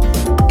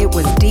 It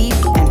was deep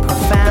and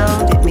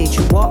profound, it made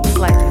you walk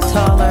slightly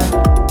taller.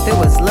 There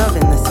was love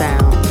in the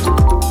sound.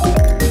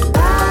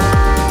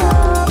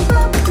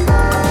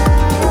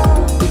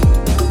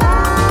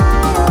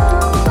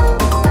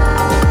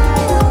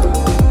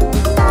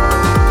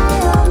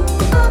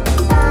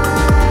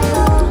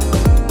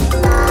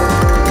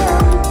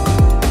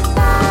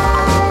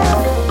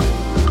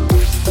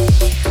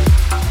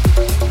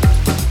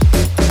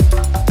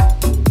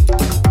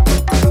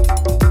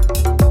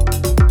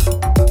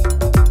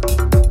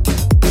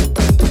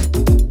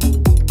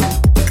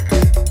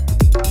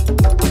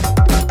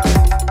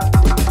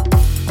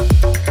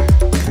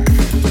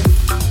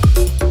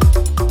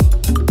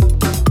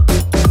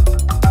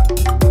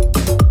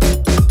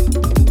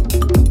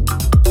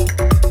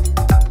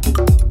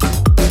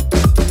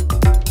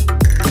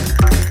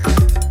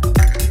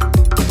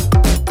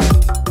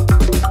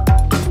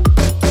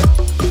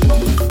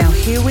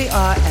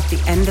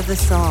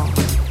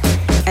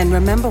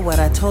 Remember what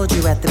I told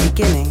you at the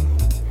beginning,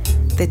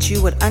 that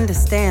you would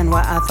understand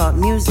why I thought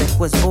music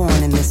was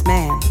born in this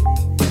man.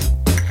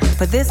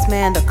 For this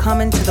man to come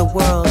into the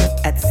world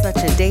at such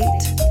a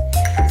date,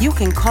 you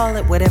can call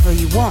it whatever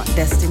you want,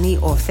 destiny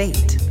or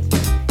fate.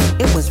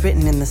 It was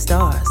written in the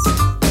stars.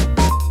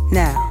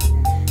 Now,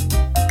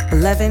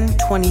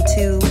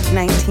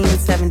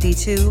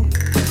 11/22/1972,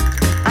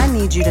 I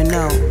need you to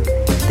know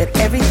that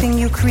everything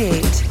you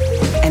create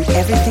and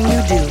everything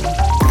you do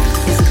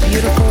is a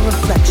beautiful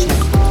reflection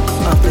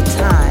of the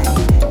time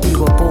you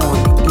were born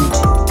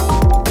into.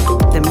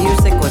 The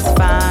music was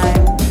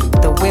fine,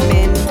 the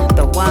women,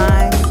 the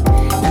wine,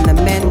 and the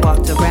men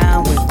walked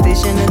around with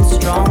vision and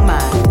strong mind.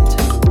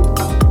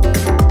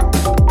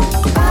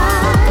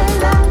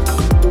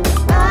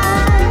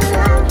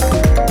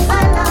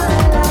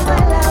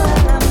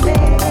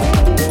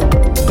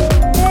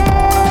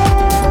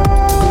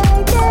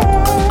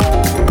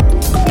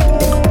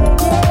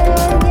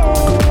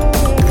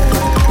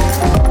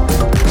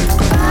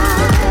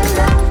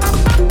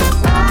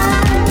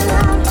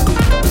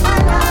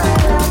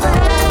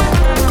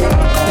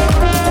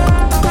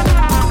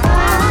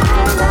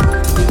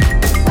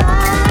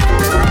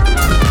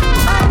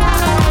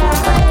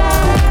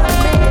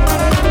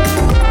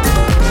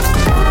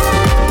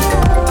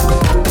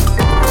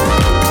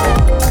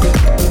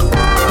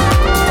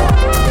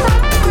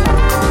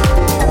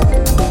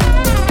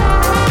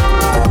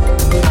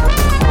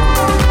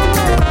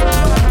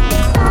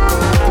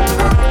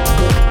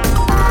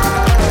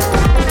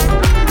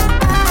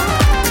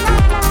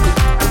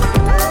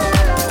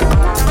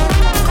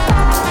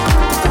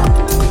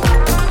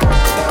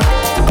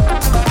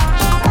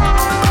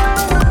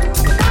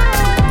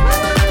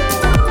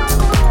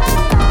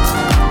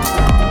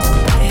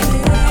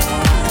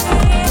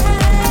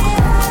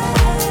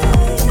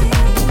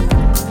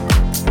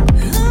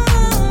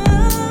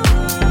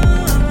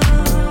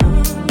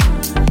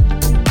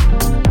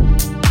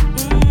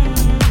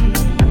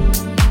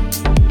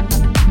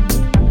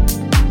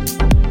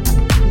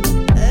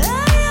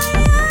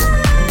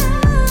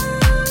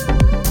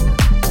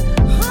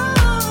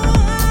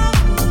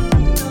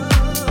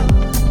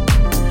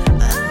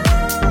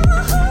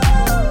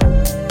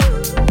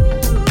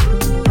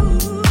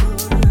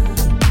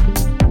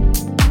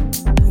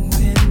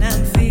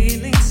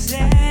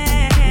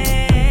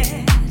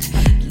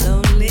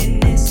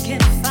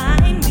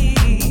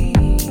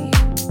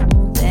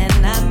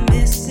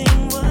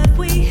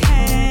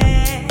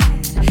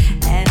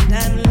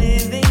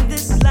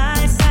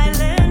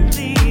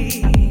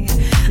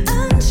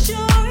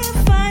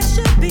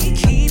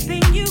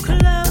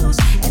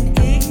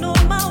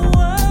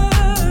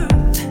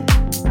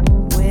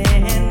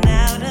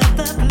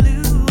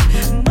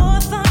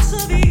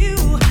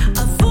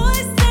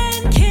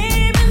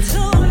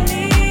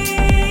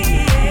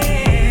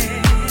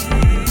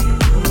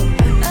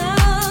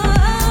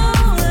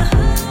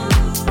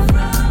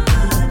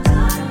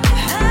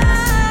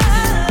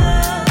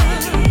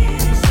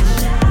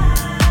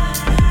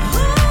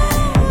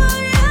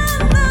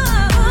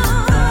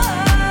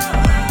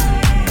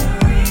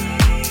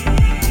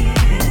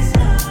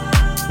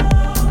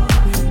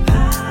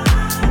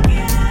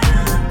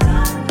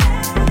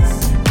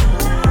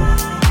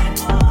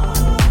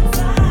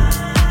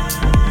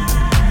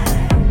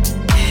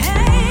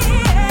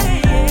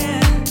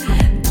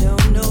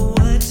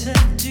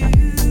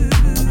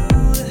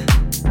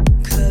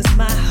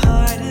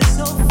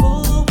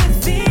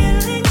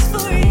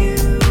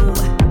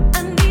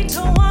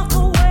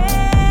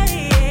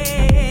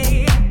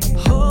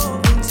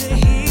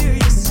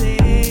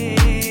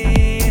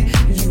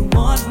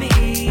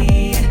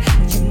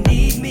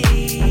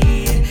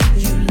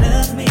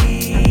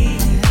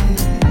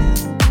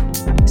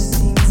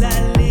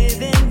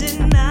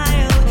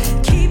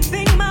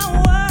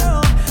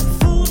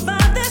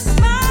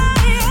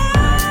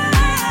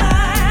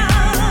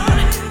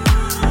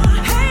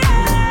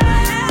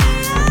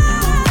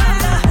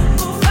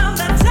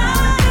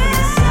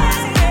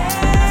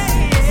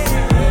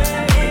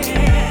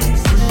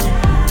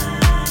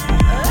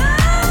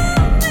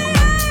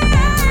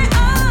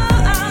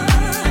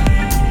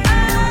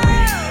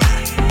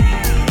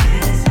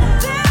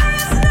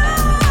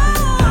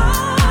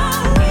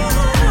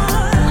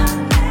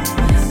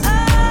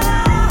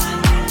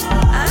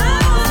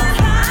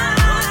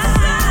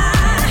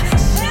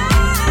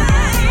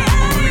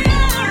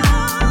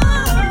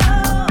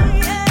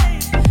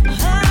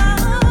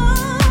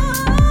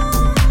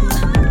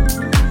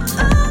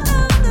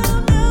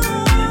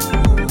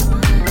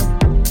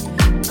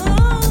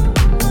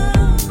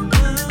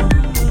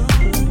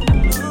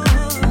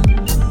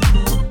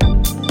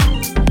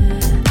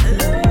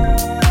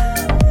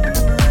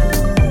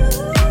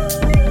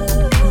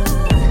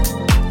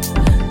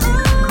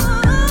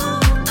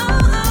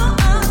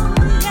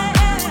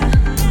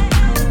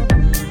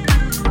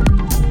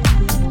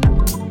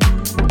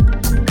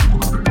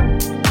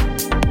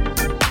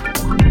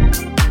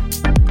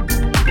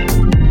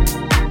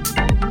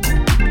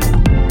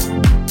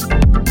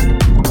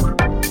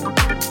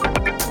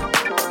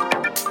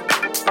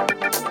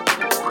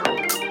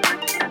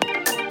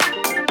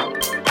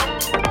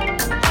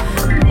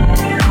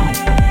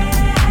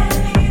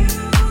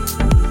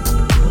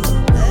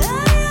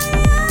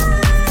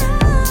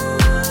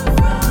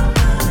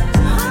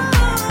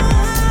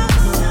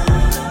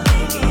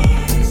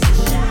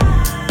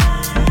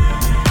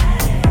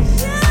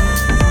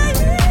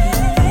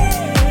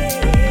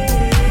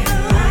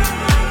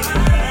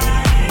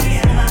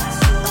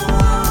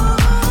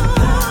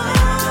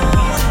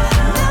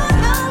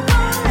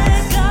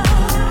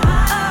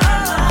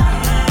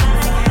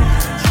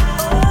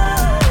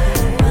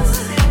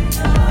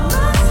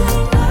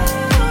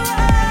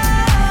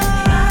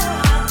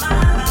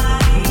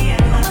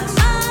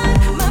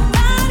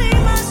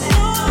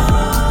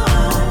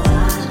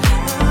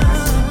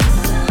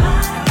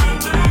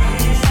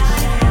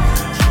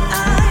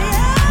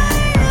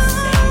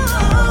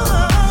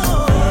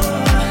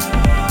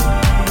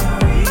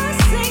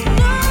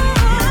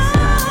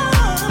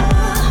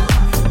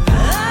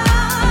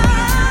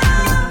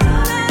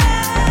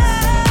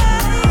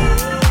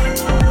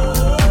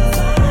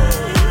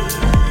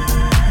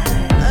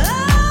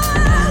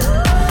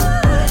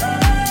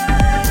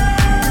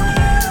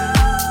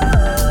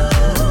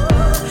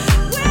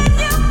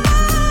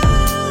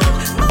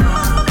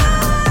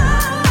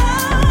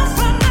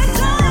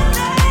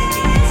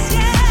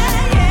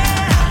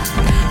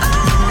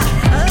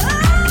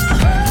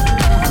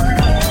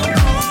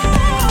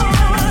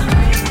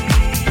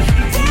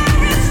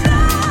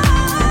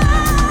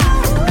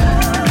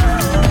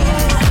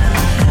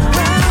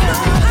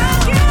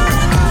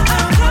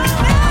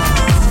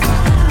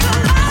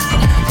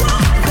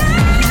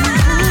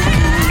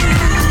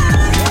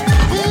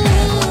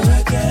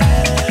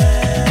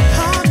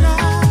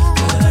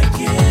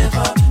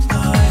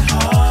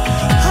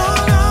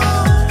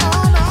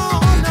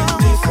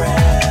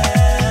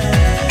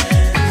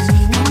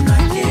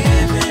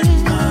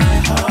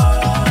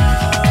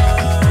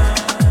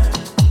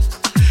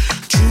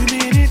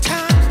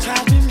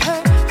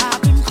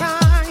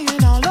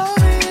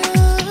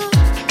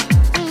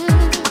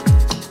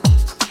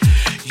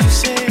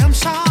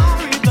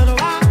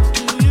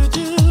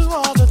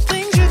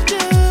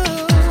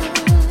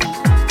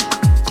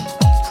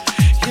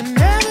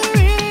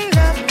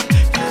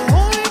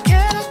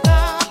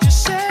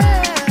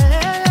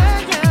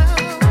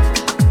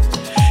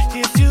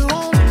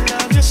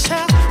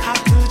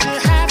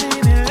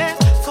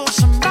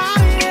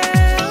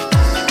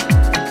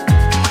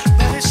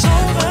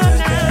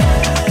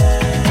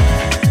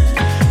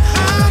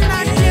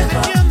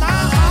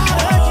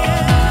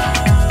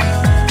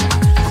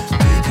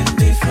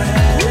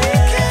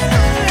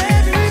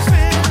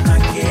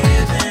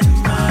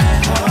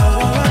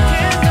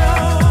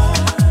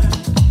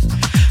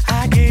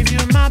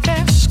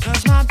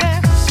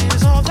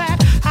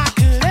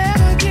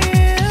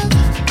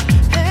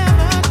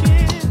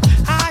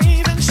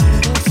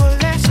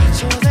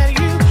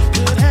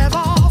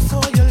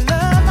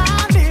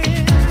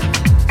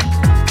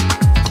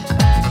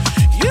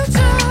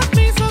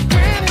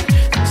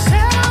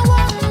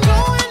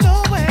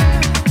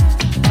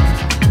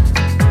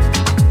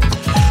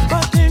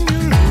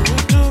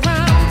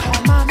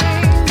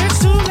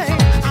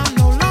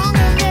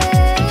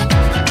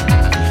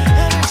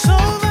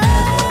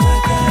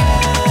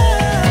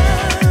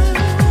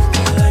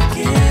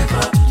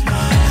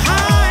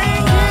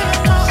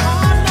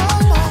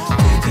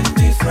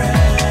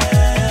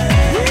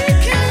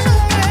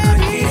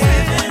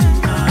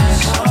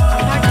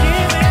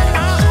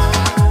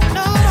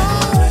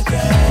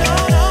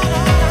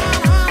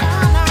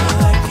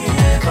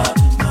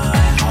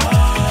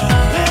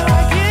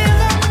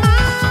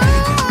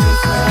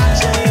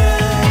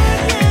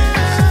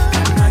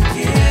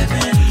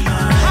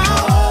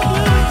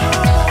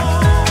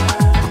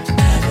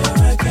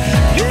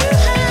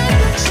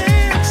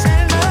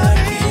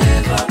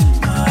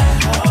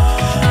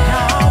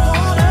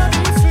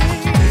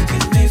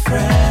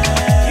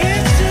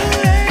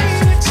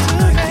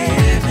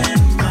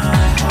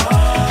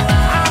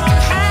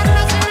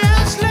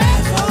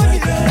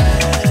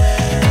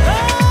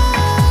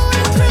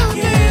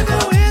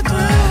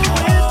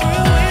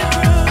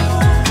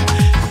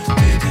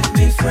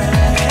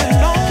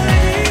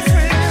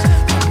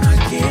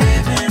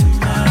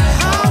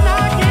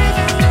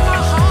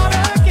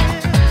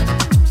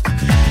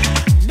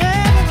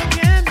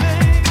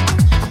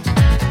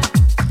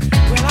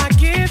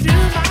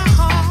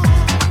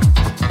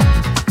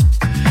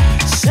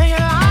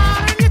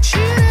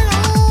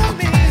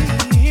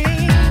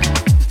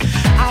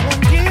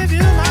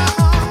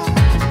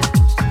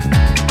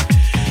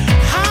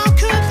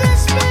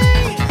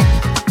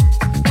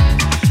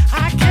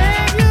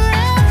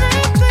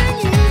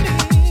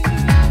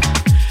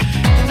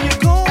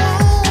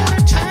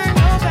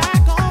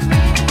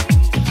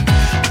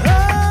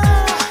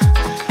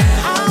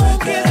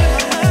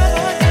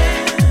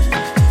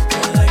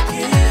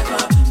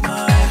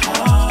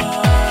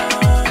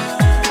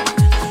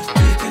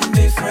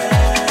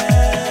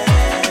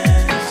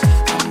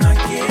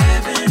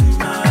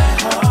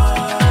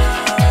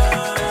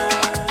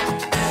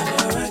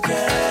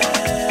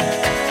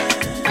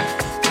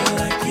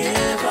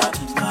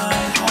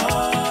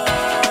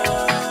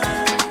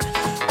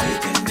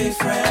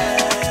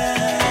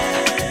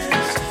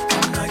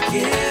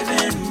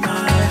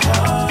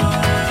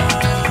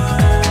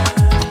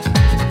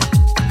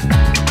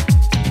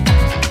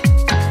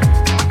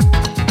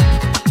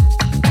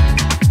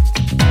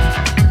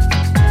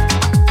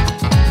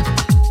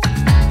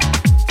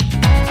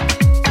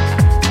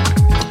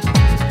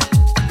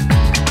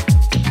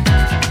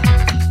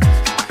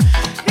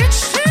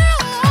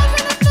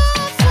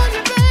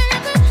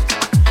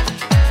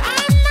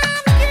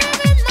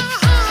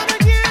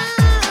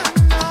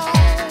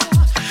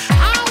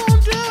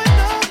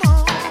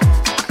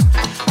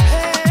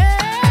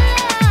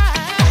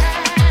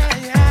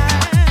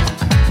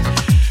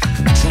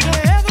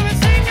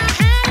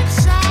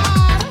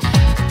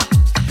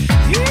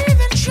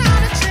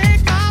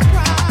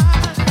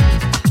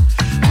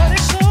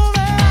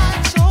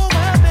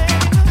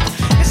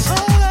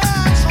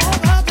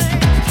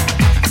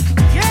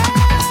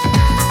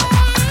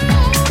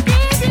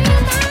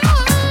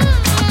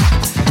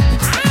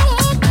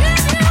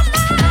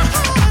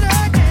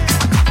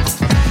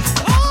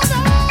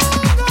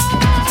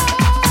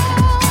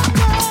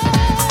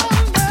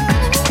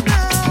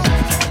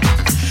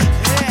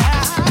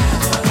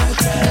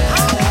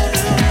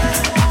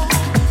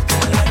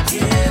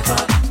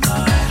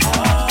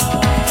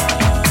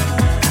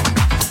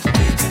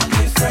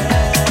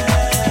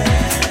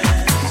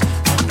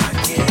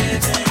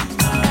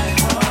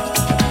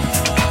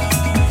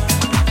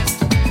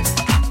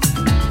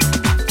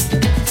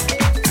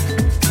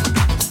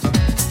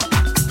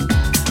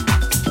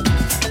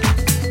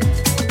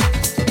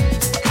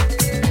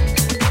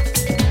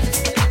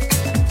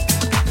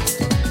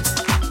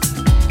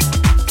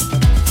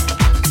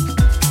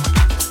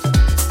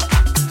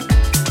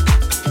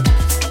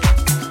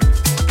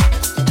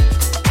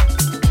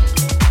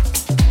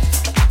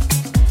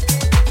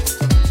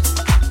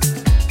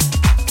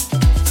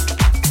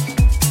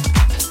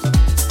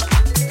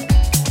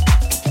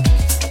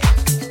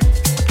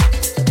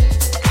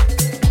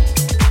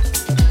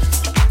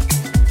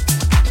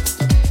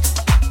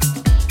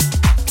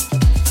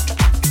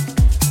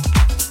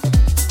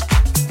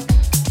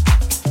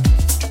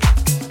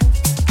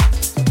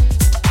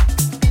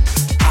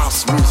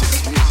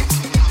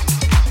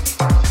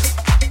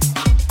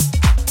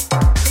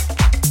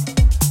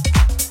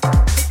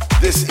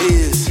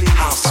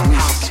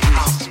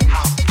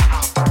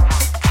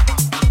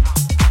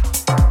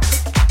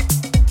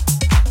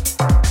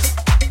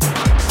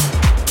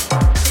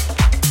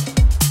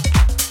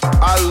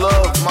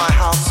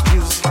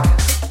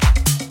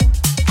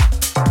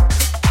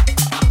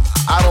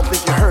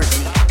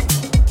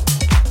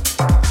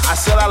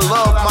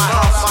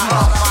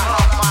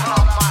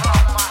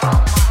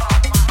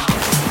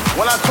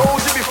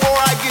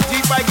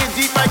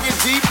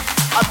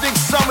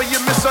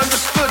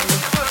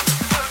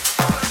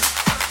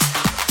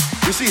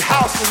 see,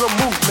 house is a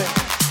movement.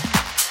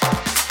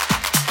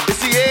 It's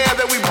the air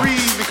that we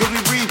breathe because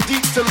we breathe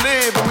deep to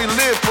live and we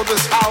live for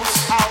this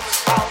house.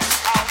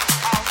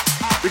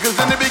 Because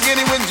in the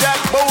beginning when Jack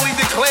Bowley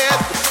declared,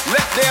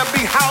 let there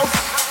be house,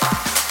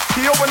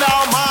 he opened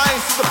our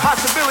minds to the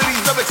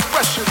possibilities of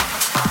expression.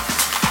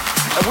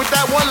 And with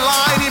that one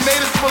line, he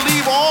made us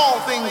believe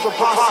all things are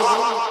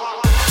possible.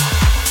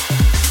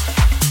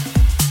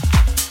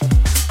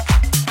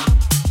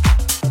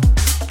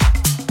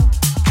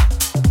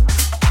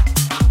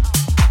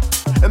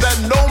 And that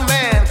no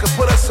man could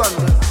put us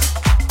under.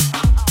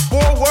 4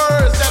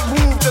 words that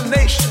moved the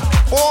nation.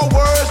 4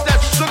 words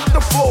that shook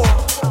the floor.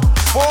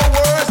 4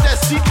 words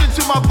that seeped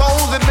into my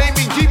bones and made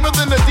me deeper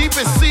than the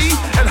deepest sea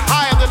and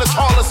higher than the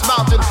tallest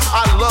mountain.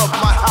 I love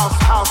my house,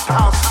 house,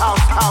 house,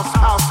 house, house,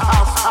 house,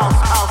 house, house,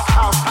 house,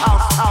 house,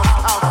 house,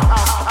 house, house,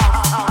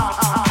 house.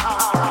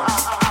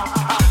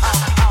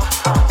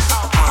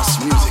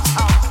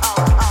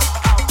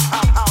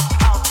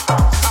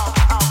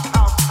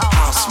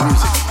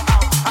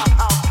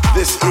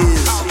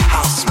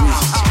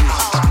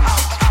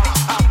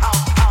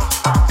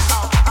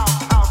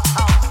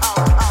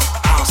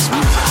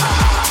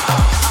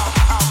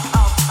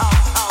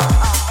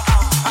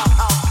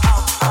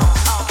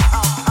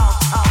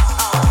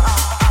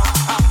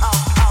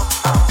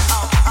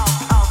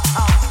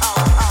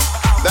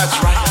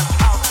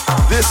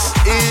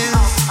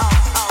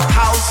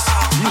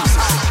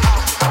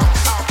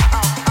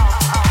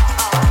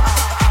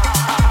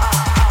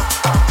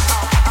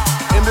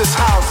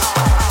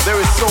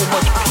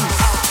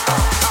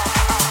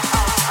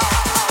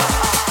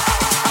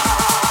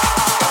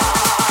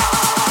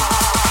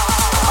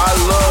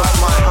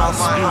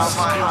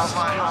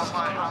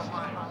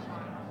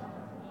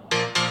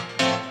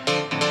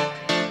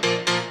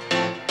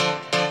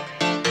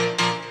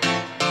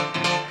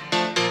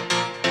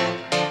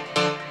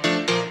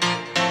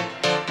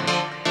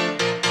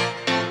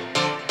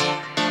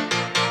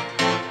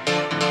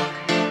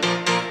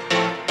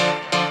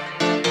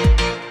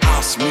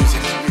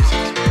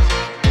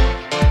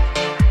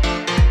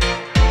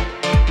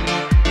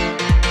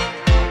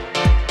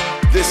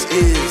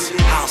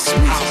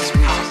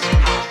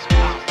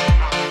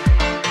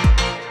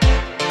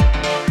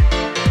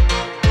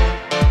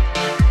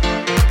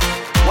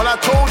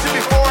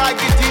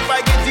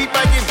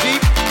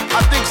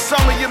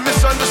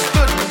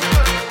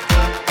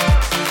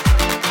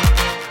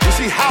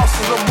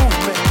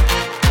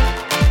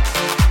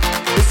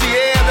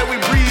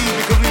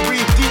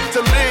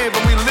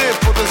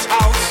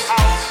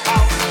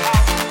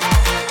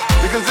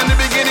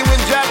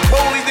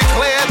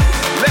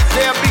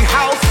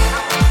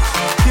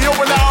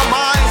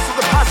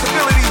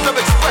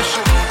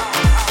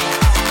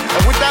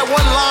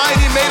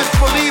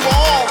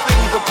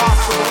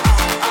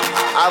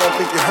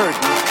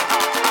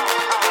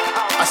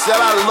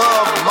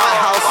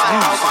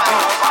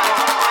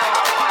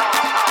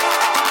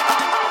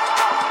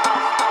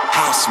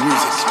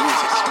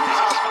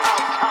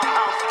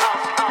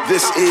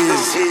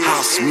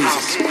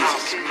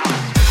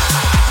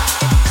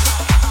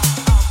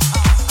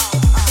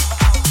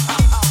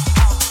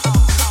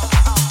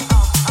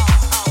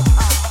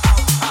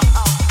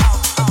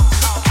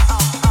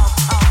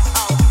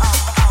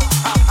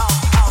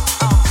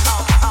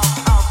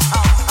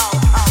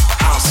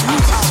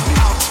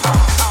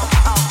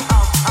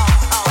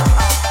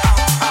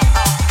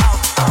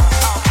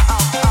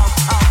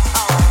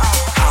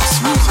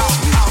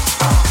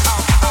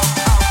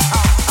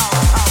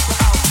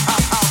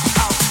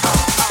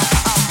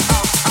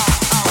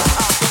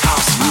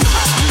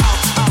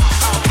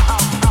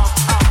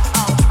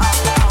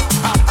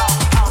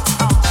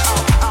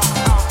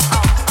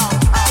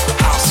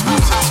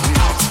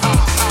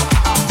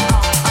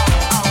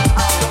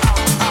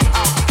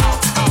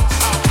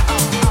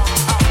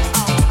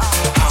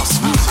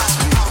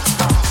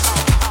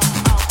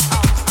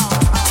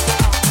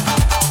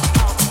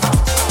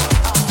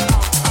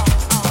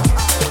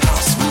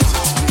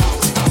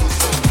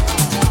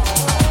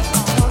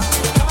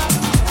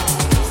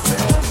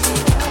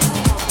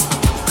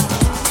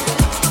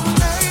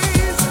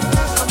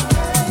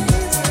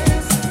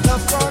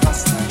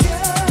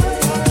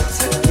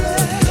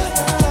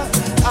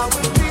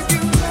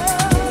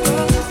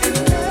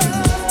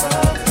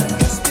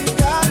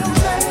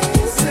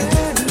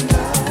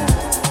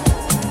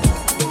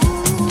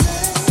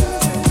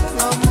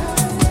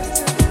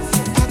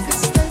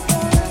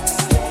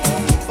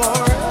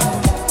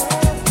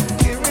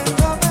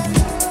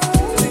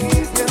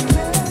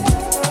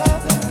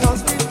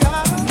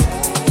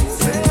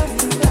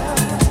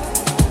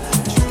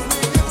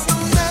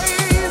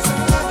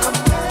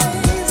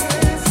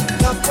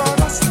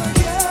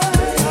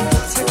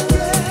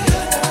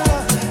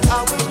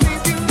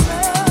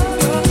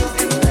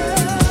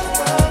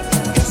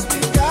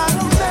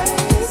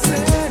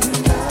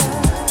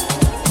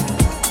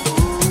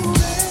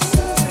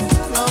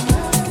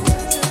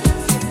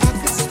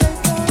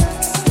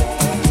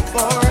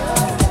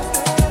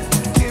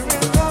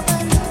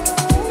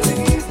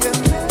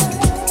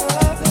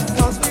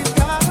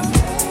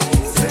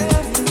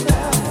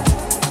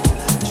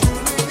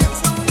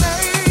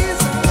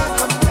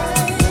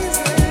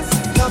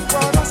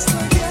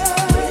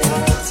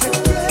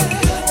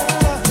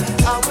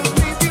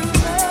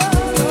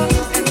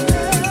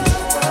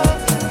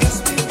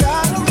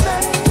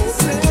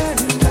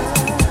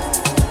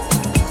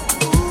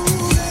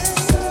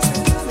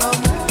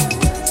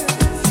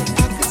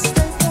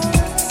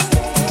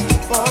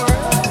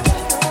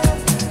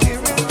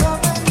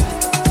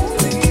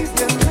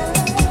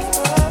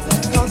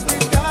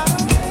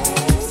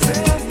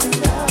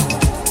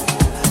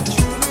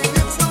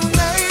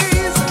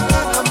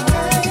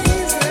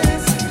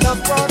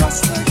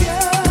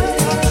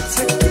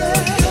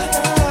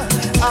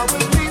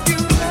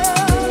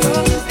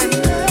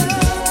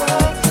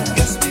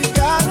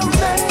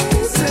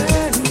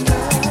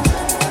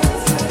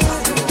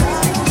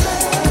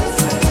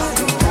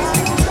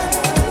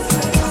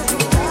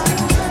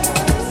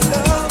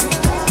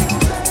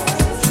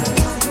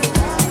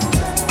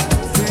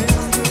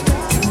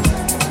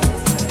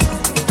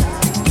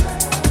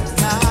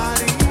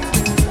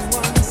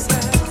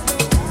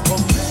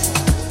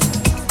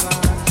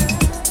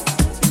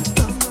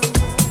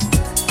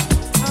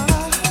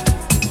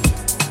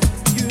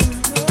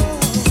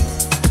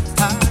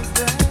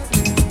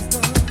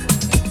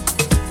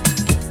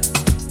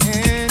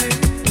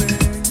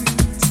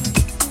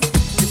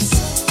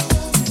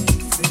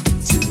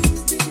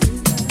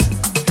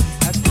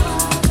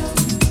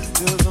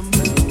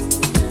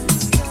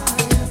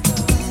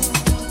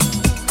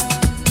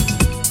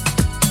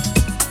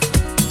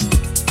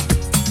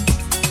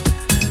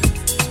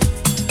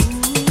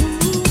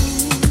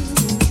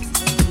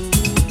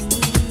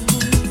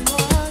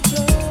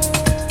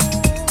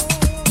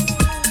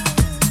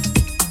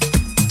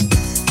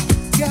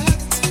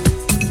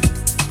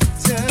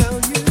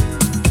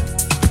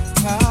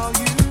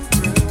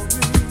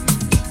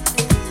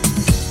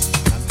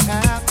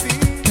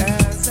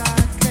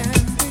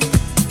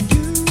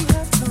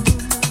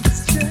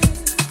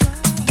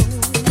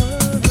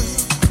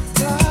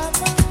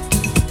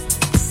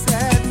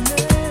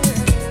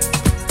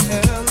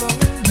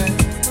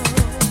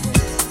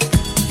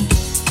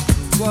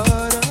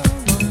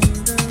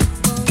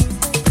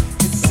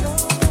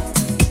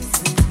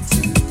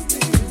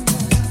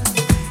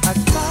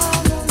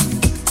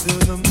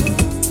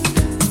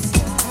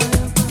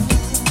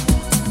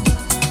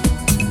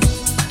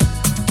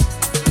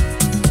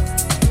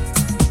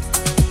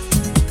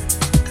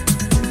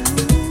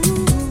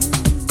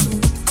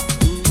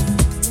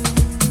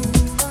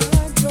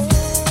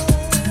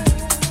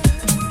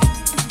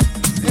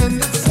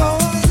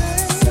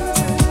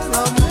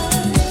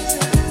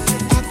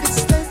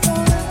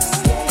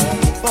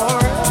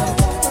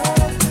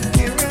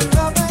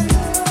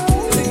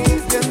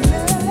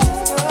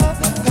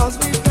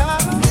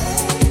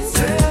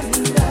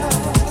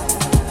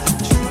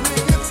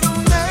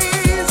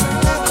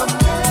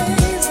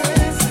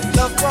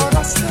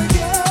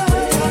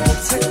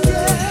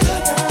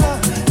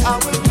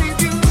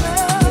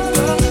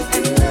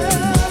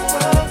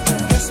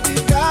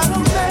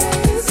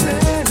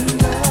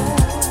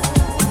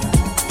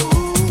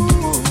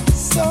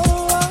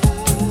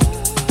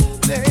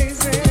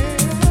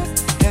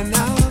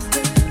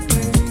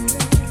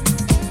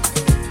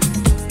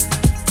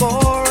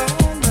 for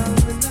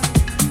another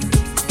night.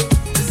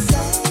 It's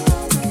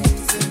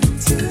amazing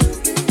to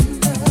be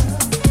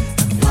loved.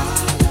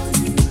 Follow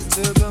you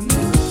to the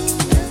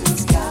moon and the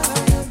sky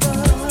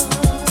above.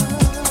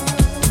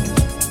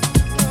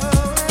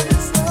 Oh,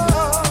 it's so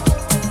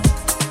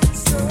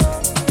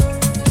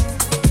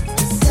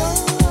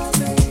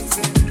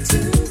amazing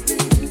to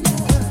be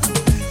loved.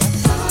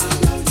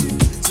 Follow you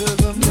to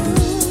the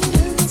moon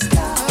and the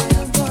sky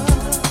above.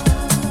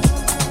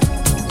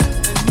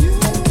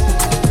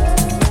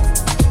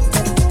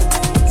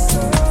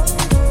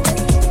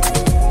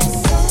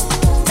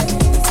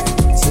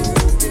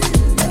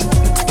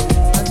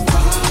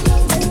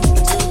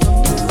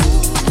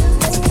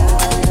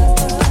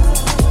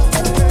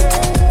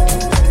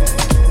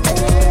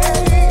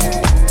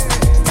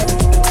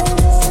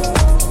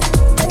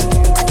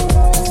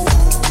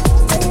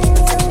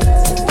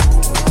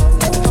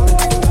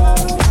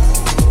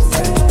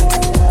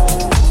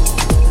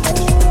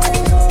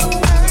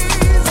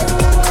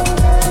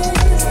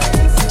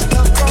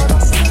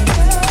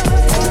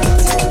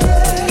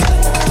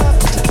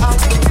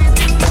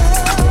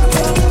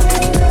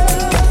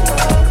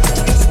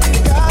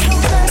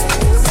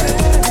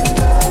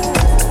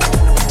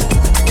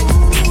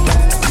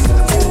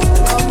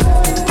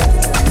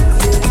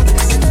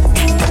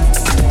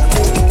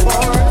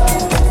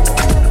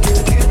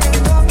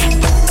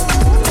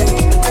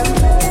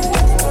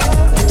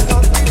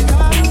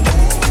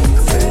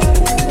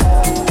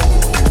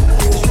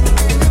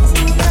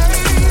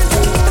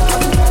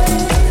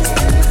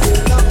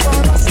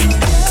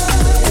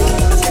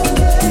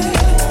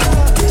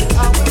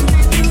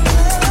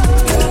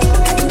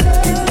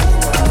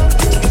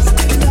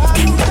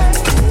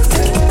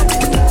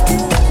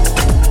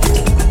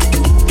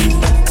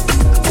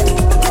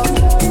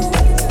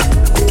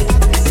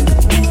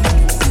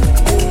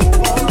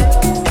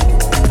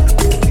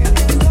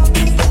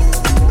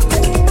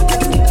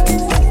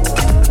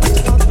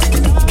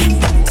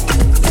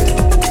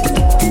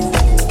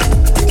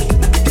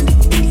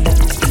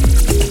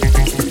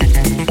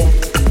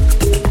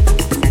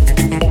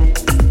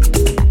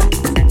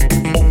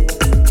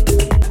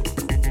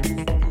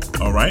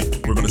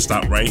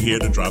 Here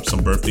to drop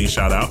some birthday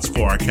shout outs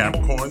for our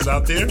Capricorns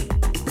out there.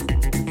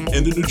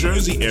 In the New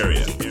Jersey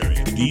area,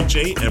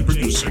 DJ and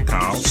producer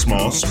Kyle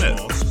Small Smith,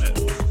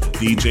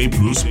 DJ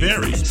Bruce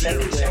Berry,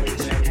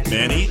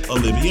 Manny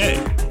Olivier,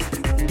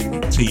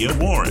 Tia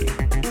Warren,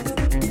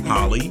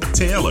 Holly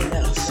Taylor,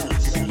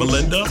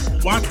 Belinda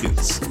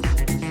Watkins,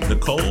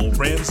 Nicole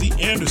Ramsey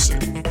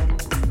Anderson,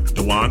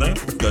 Dewana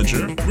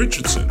Gudger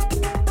Richardson,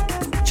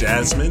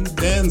 Jasmine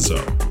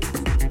Danzo,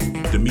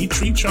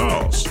 Dimitri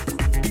Charles,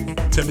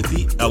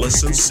 Timothy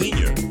Ellison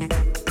Sr.,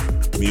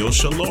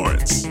 Miosha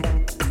Lawrence,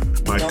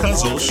 my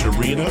cousin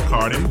Sharina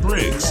Carden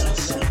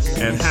Briggs,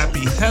 and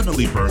happy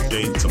heavenly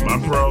birthday to my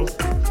bro,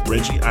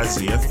 Reggie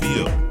Isaiah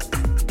Field.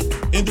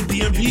 In the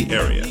DMV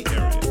area,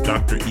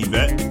 Dr.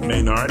 Yvette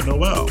Maynard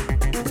Noel,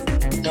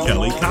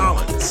 Kelly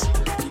Collins,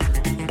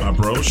 my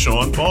bro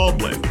Sean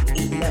Baldwin,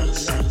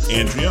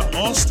 Andrea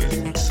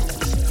Austin,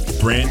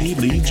 Brandy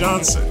Lee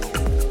Johnson,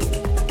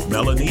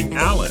 Melanie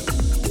Allen,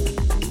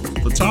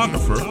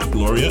 photographer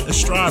Gloria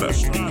Estrada,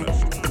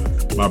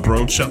 my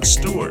bro Chuck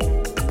Stewart,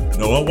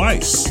 Noah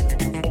Weiss,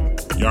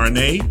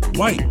 Yarnay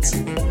White,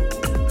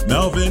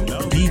 Melvin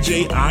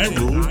DJ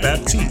Iru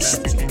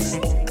Baptiste,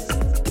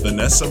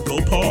 Vanessa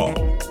Gopal,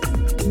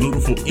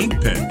 Beautiful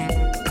Ink Pen,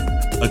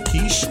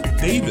 Akish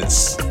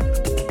Davis,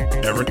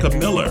 Erica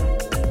Miller,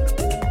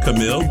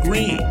 Camille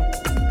Green,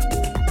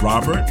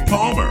 Robert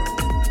Palmer,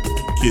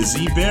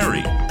 Kizzy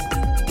Berry,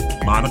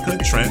 Monica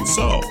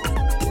Transo,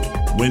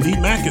 Wendy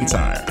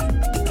McIntyre,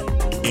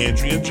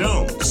 Andrea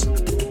Jones,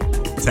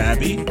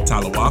 Tabby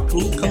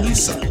Talawaku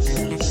Kalisa,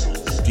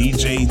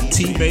 DJ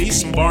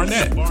T-Bass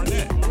Barnett,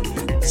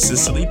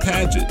 Cicely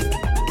Paget,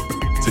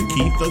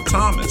 Takitha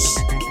Thomas,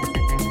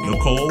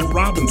 Nicole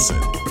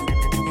Robinson,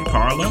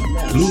 Carla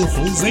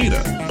Beautiful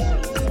Zeta,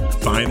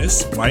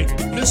 Finest White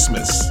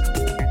Christmas,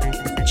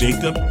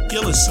 Jacob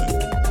Gillison,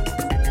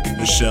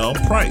 Michelle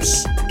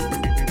Price,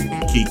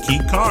 Kiki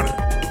Carter.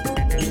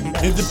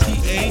 In the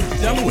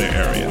PA Delaware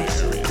area,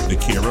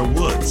 Nakira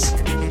Woods,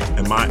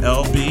 and my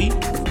LB,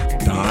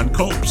 Don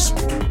Copes.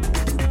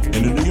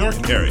 In the New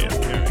York area,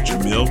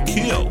 Jamil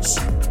Keels,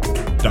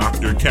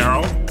 Dr.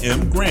 Carol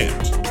M.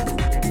 Grant,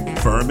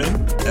 Furman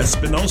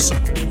Espinosa,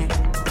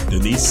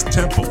 Denise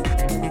Temple.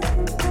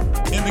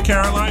 In the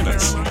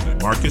Carolinas,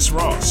 Marcus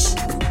Ross,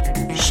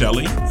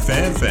 Shelly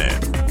Fanfan,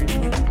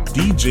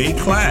 DJ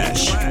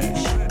Clash,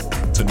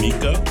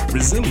 Tamika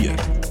Resilient,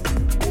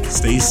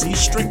 Stacy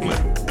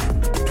Strickland.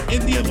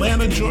 In the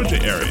Atlanta,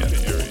 Georgia area,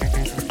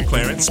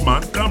 Clarence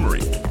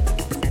Montgomery,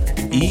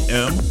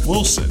 E.M.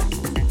 Wilson,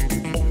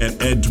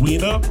 and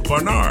Edwina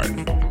Barnard.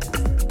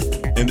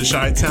 In the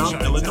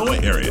Chi-Town, Illinois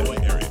area,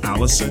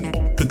 Allison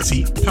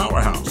Petite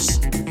Powerhouse.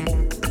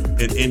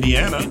 In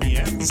Indiana,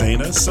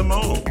 Zayna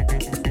Simone.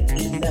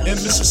 In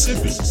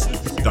Mississippi,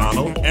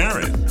 Donald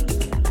Aaron.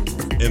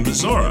 In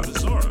Missouri,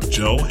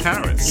 Joe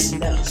Harris.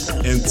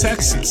 In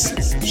Texas,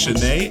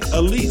 Shanae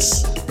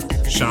Elise.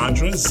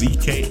 Chandra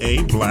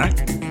ZKA Black,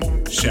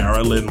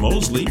 Shara Lynn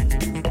Mosley,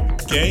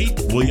 Gay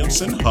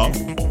Williamson Huff,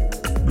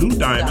 Blue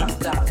Diamond,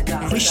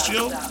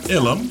 Christian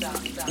Ilham,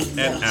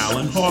 and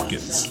Alan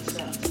Hawkins.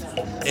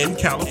 In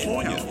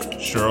California,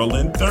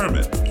 Sherilyn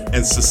Thurman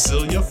and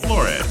Cecilia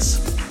Flores.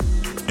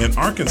 In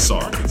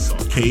Arkansas,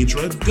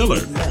 Kadra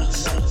Dillard.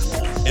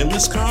 In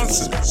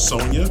Wisconsin,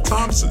 Sonia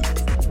Thompson.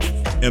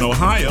 In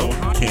Ohio,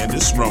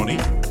 Candice Roney,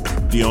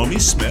 Naomi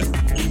Smith,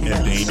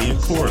 and Damian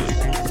Corley.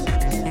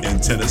 In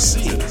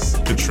Tennessee,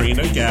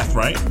 Katrina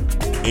Gathright,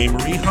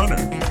 Amory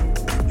Hunter.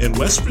 In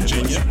West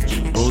Virginia,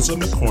 Rosa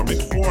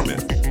McCormick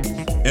Foreman.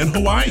 In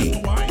Hawaii,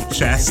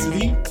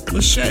 Chastity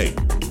Lachey.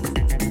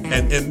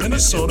 And in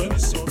Minnesota,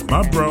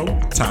 my bro,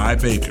 Ty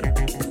Baker.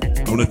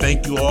 I want to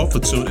thank you all for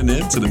tuning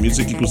in to the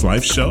Music Equals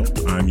Life show.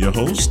 I'm your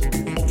host,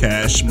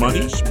 Cash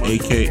Money,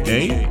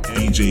 a.k.a.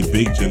 DJ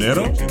Big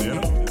Dinero.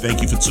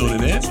 Thank you for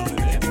tuning in.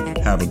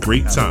 Have a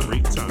great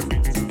time.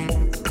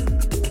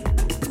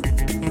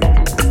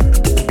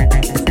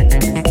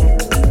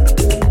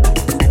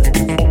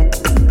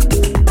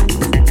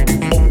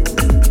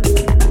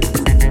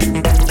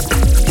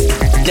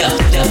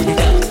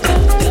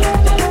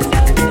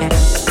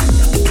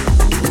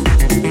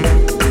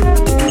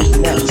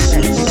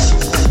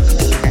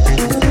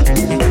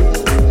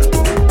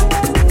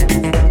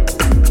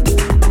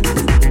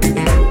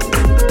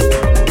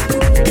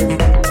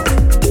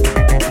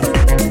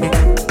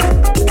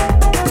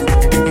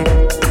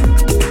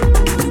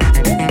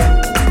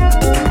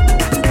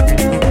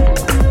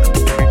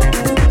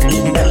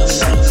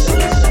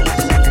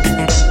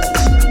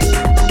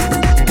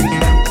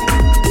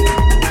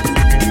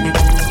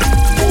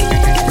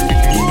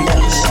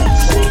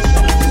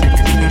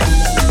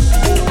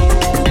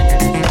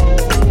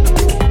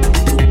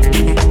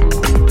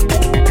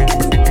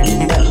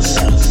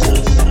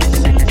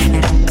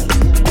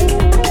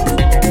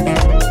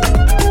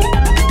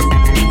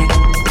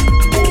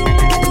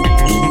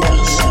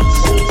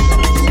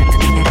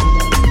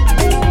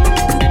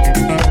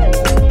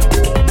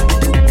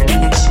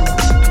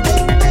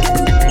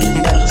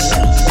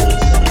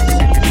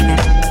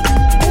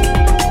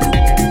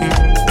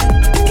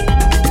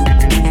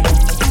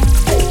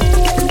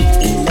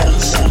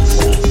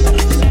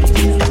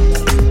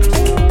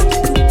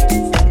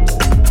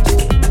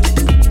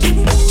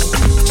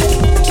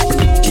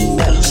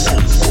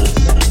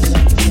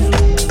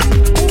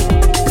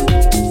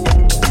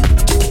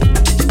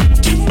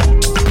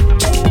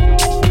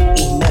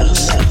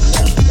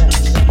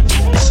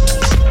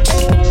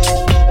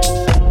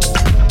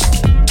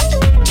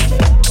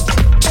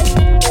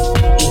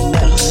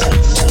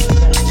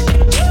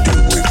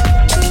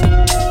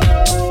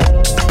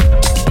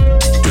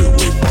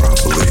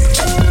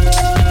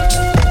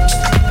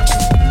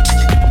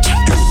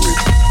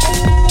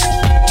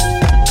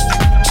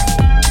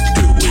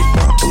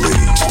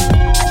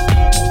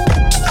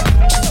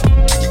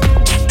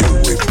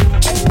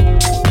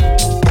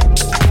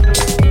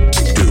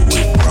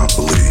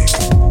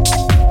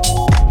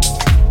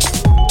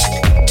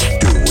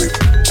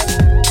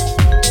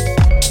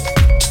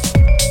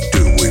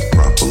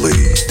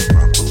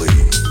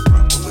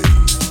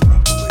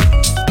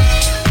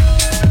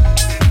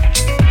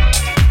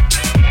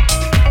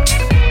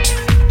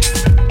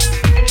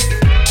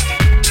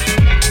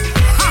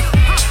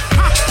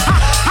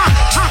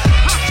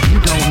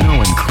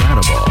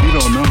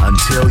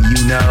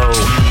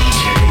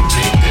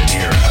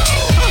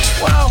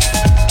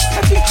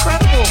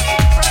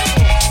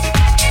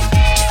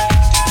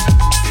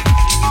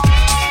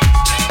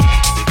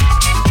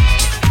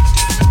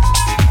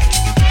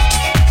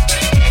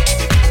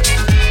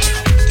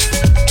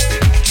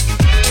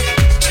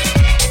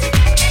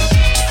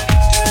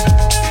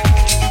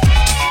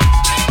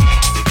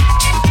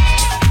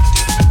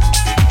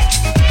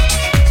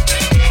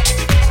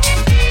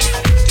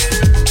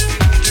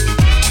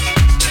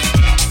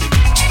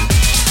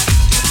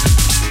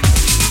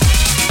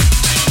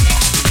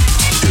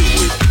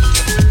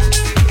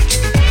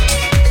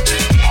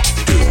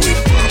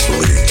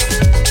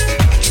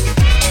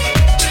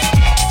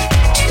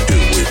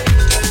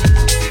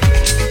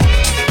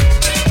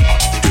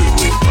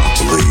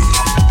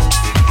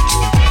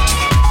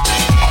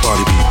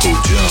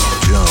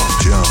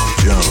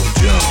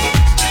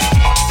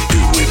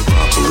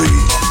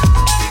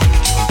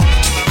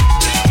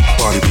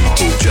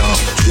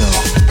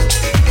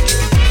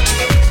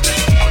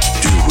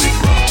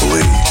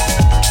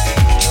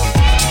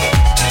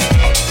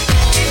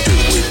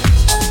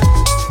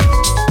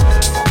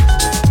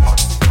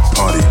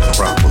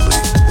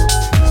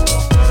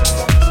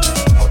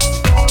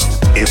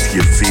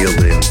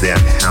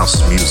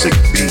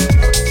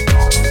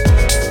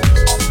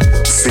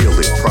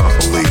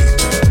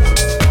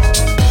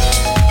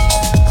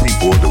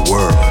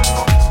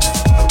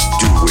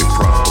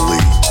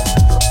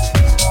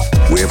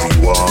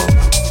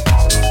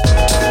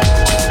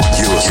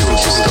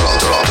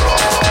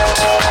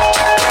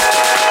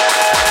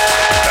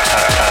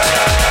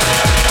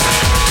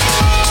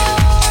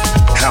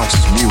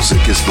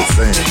 Music is the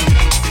thing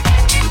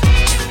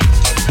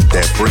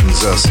that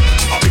brings us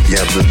together.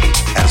 together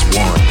as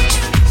one.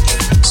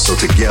 So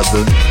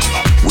together,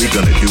 we're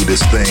gonna do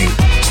this thing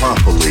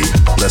properly.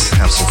 Let's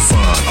have some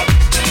fun.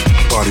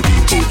 Party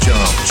people,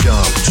 jump,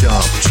 jump,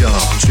 jump,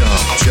 jump, jump,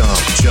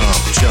 jump, jump,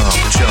 jump,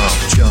 jump,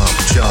 jump,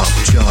 jump,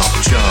 jump,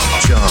 jump,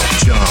 jump,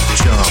 jump,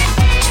 jump.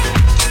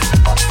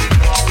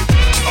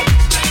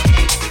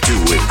 Do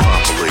it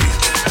properly.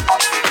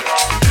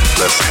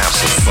 Let's have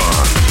some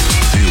fun.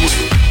 Do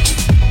it.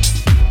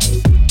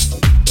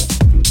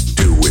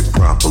 Do it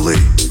properly.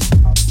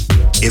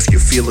 If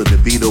you're feeling the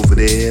beat over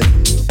there,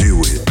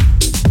 do it.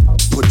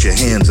 Put your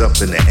hands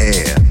up in the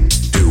air.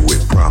 Do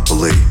it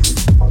properly.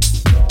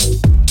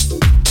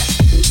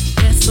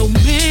 There's so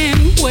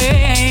many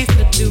ways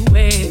to do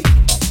it.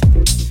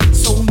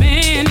 So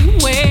many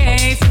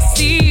ways to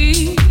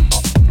see.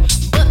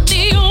 But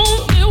the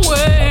only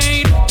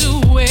way to do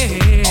it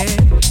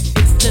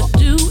is to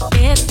do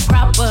it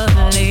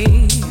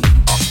properly.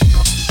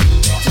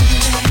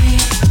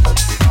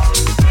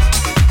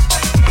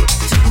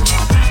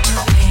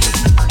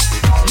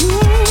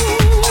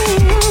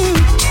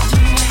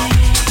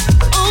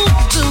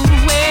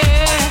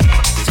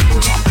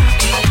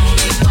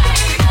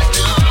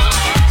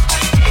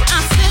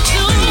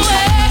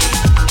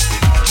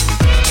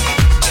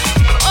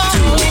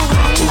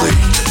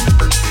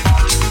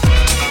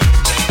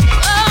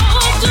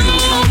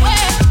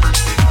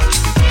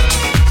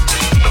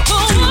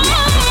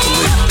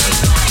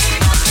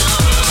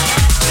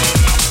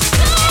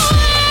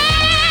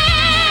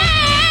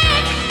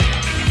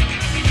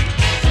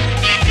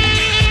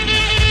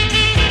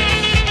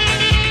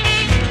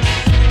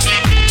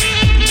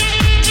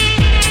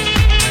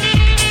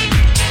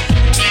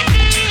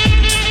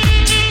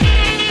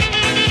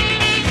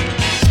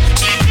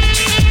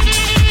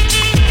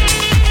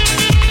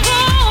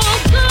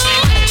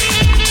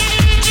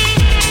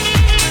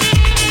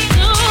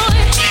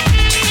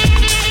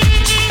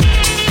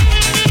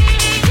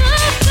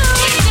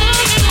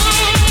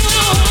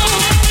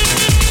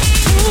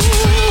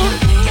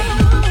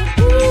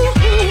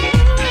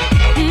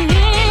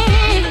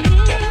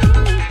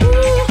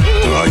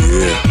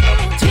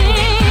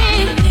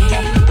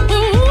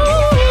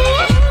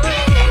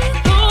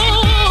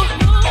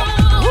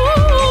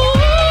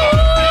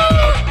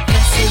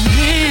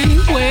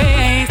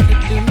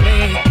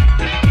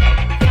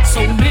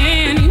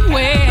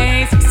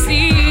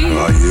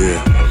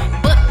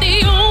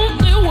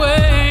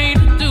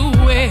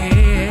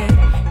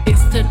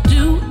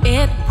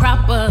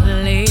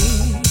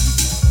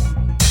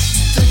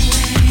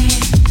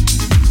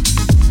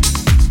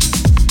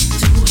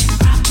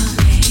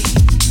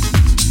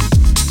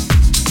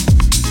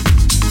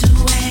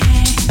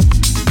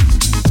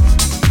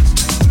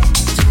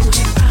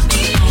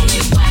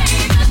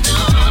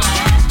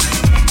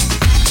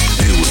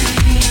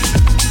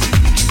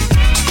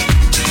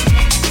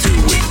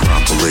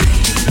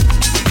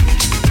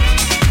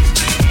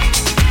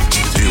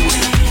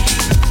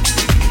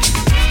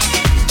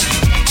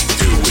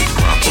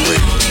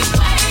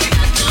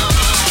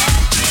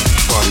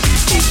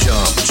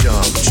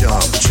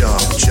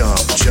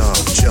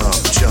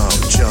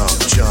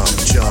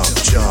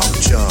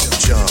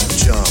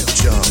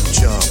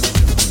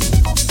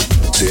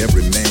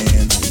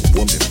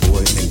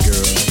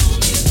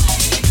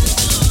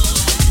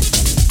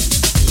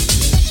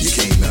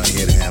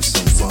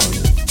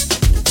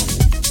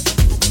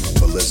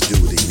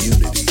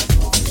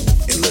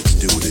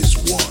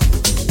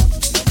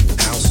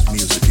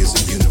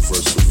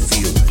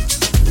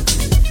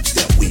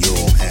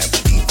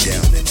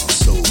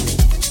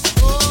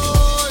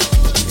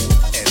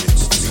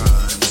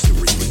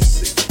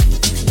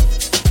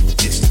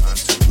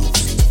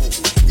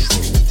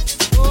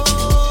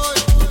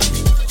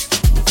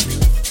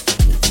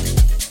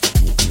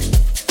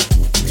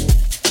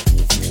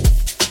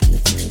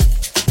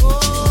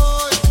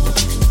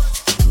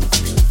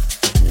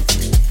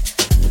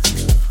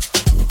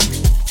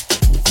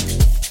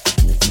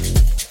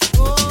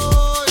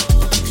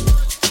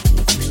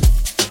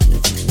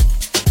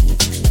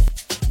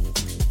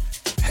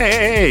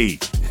 Hey,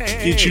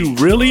 did you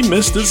really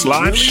miss this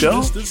live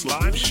show?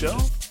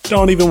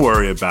 Don't even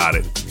worry about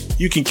it.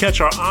 You can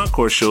catch our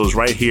encore shows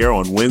right here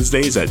on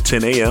Wednesdays at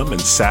 10 a.m. and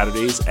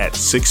Saturdays at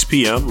 6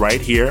 p.m. right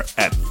here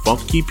at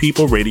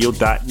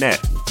funkypeopleradio.net.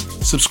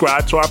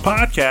 Subscribe to our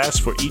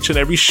podcast for each and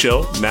every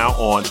show now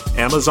on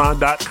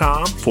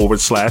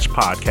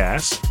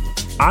amazon.com/podcast,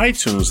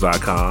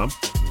 iTunes.com,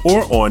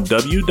 or on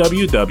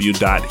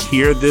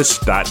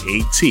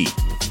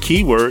www.hearthis.at.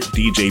 Keyword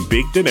DJ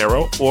Big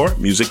Dinero or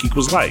Music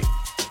Equals Life.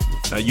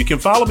 Now you can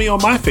follow me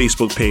on my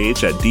Facebook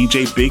page at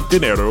DJ Big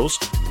Dinero's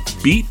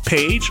Beat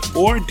Page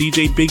or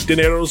DJ Big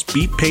Dinero's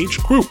Beat Page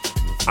Group.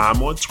 I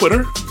am on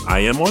Twitter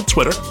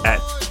at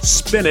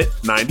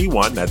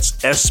Spinit91, that's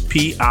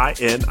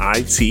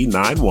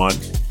SPINIT91,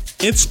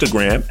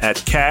 Instagram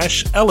at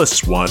Cash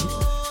Ellis1,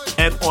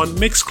 and on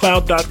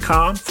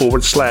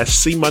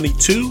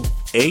Mixcloud.com/CMoney2,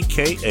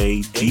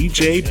 aka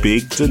DJ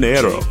Big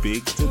Dinero.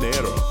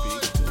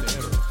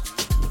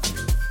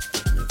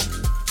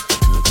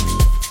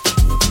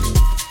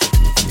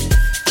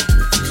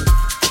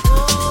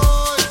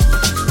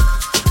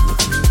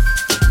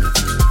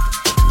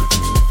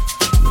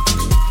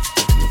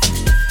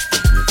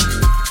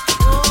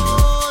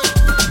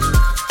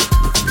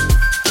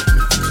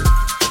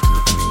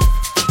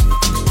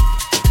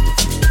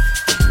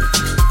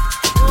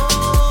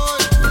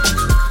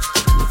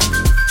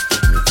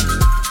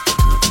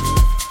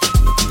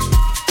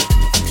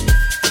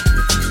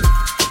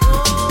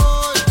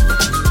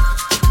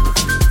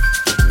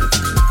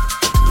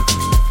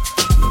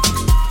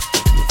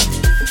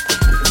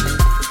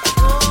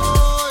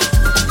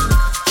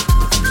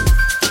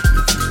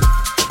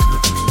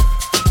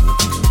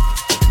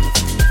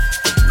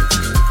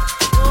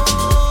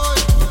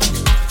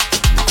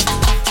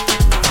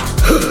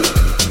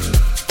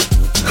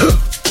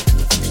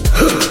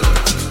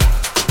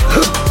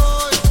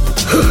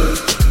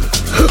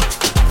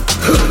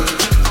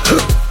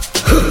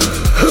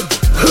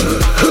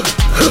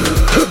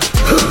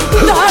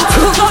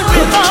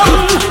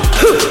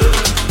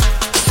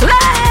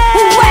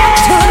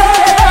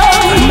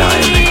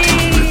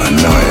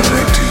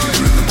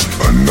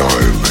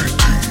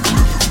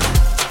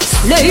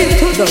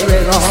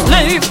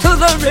 Slave to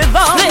the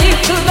rhythm.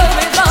 Slave to the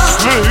rhythm.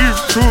 Slave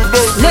to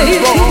the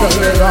Slave to the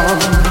rhythm.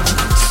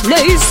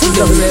 Slave to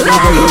the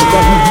rhythm.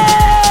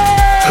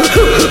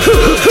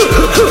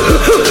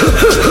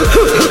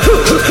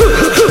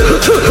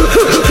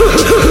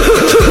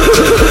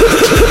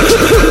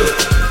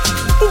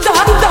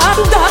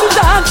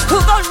 Dance to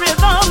the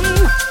rhythm.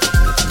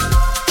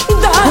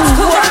 Dance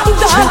to the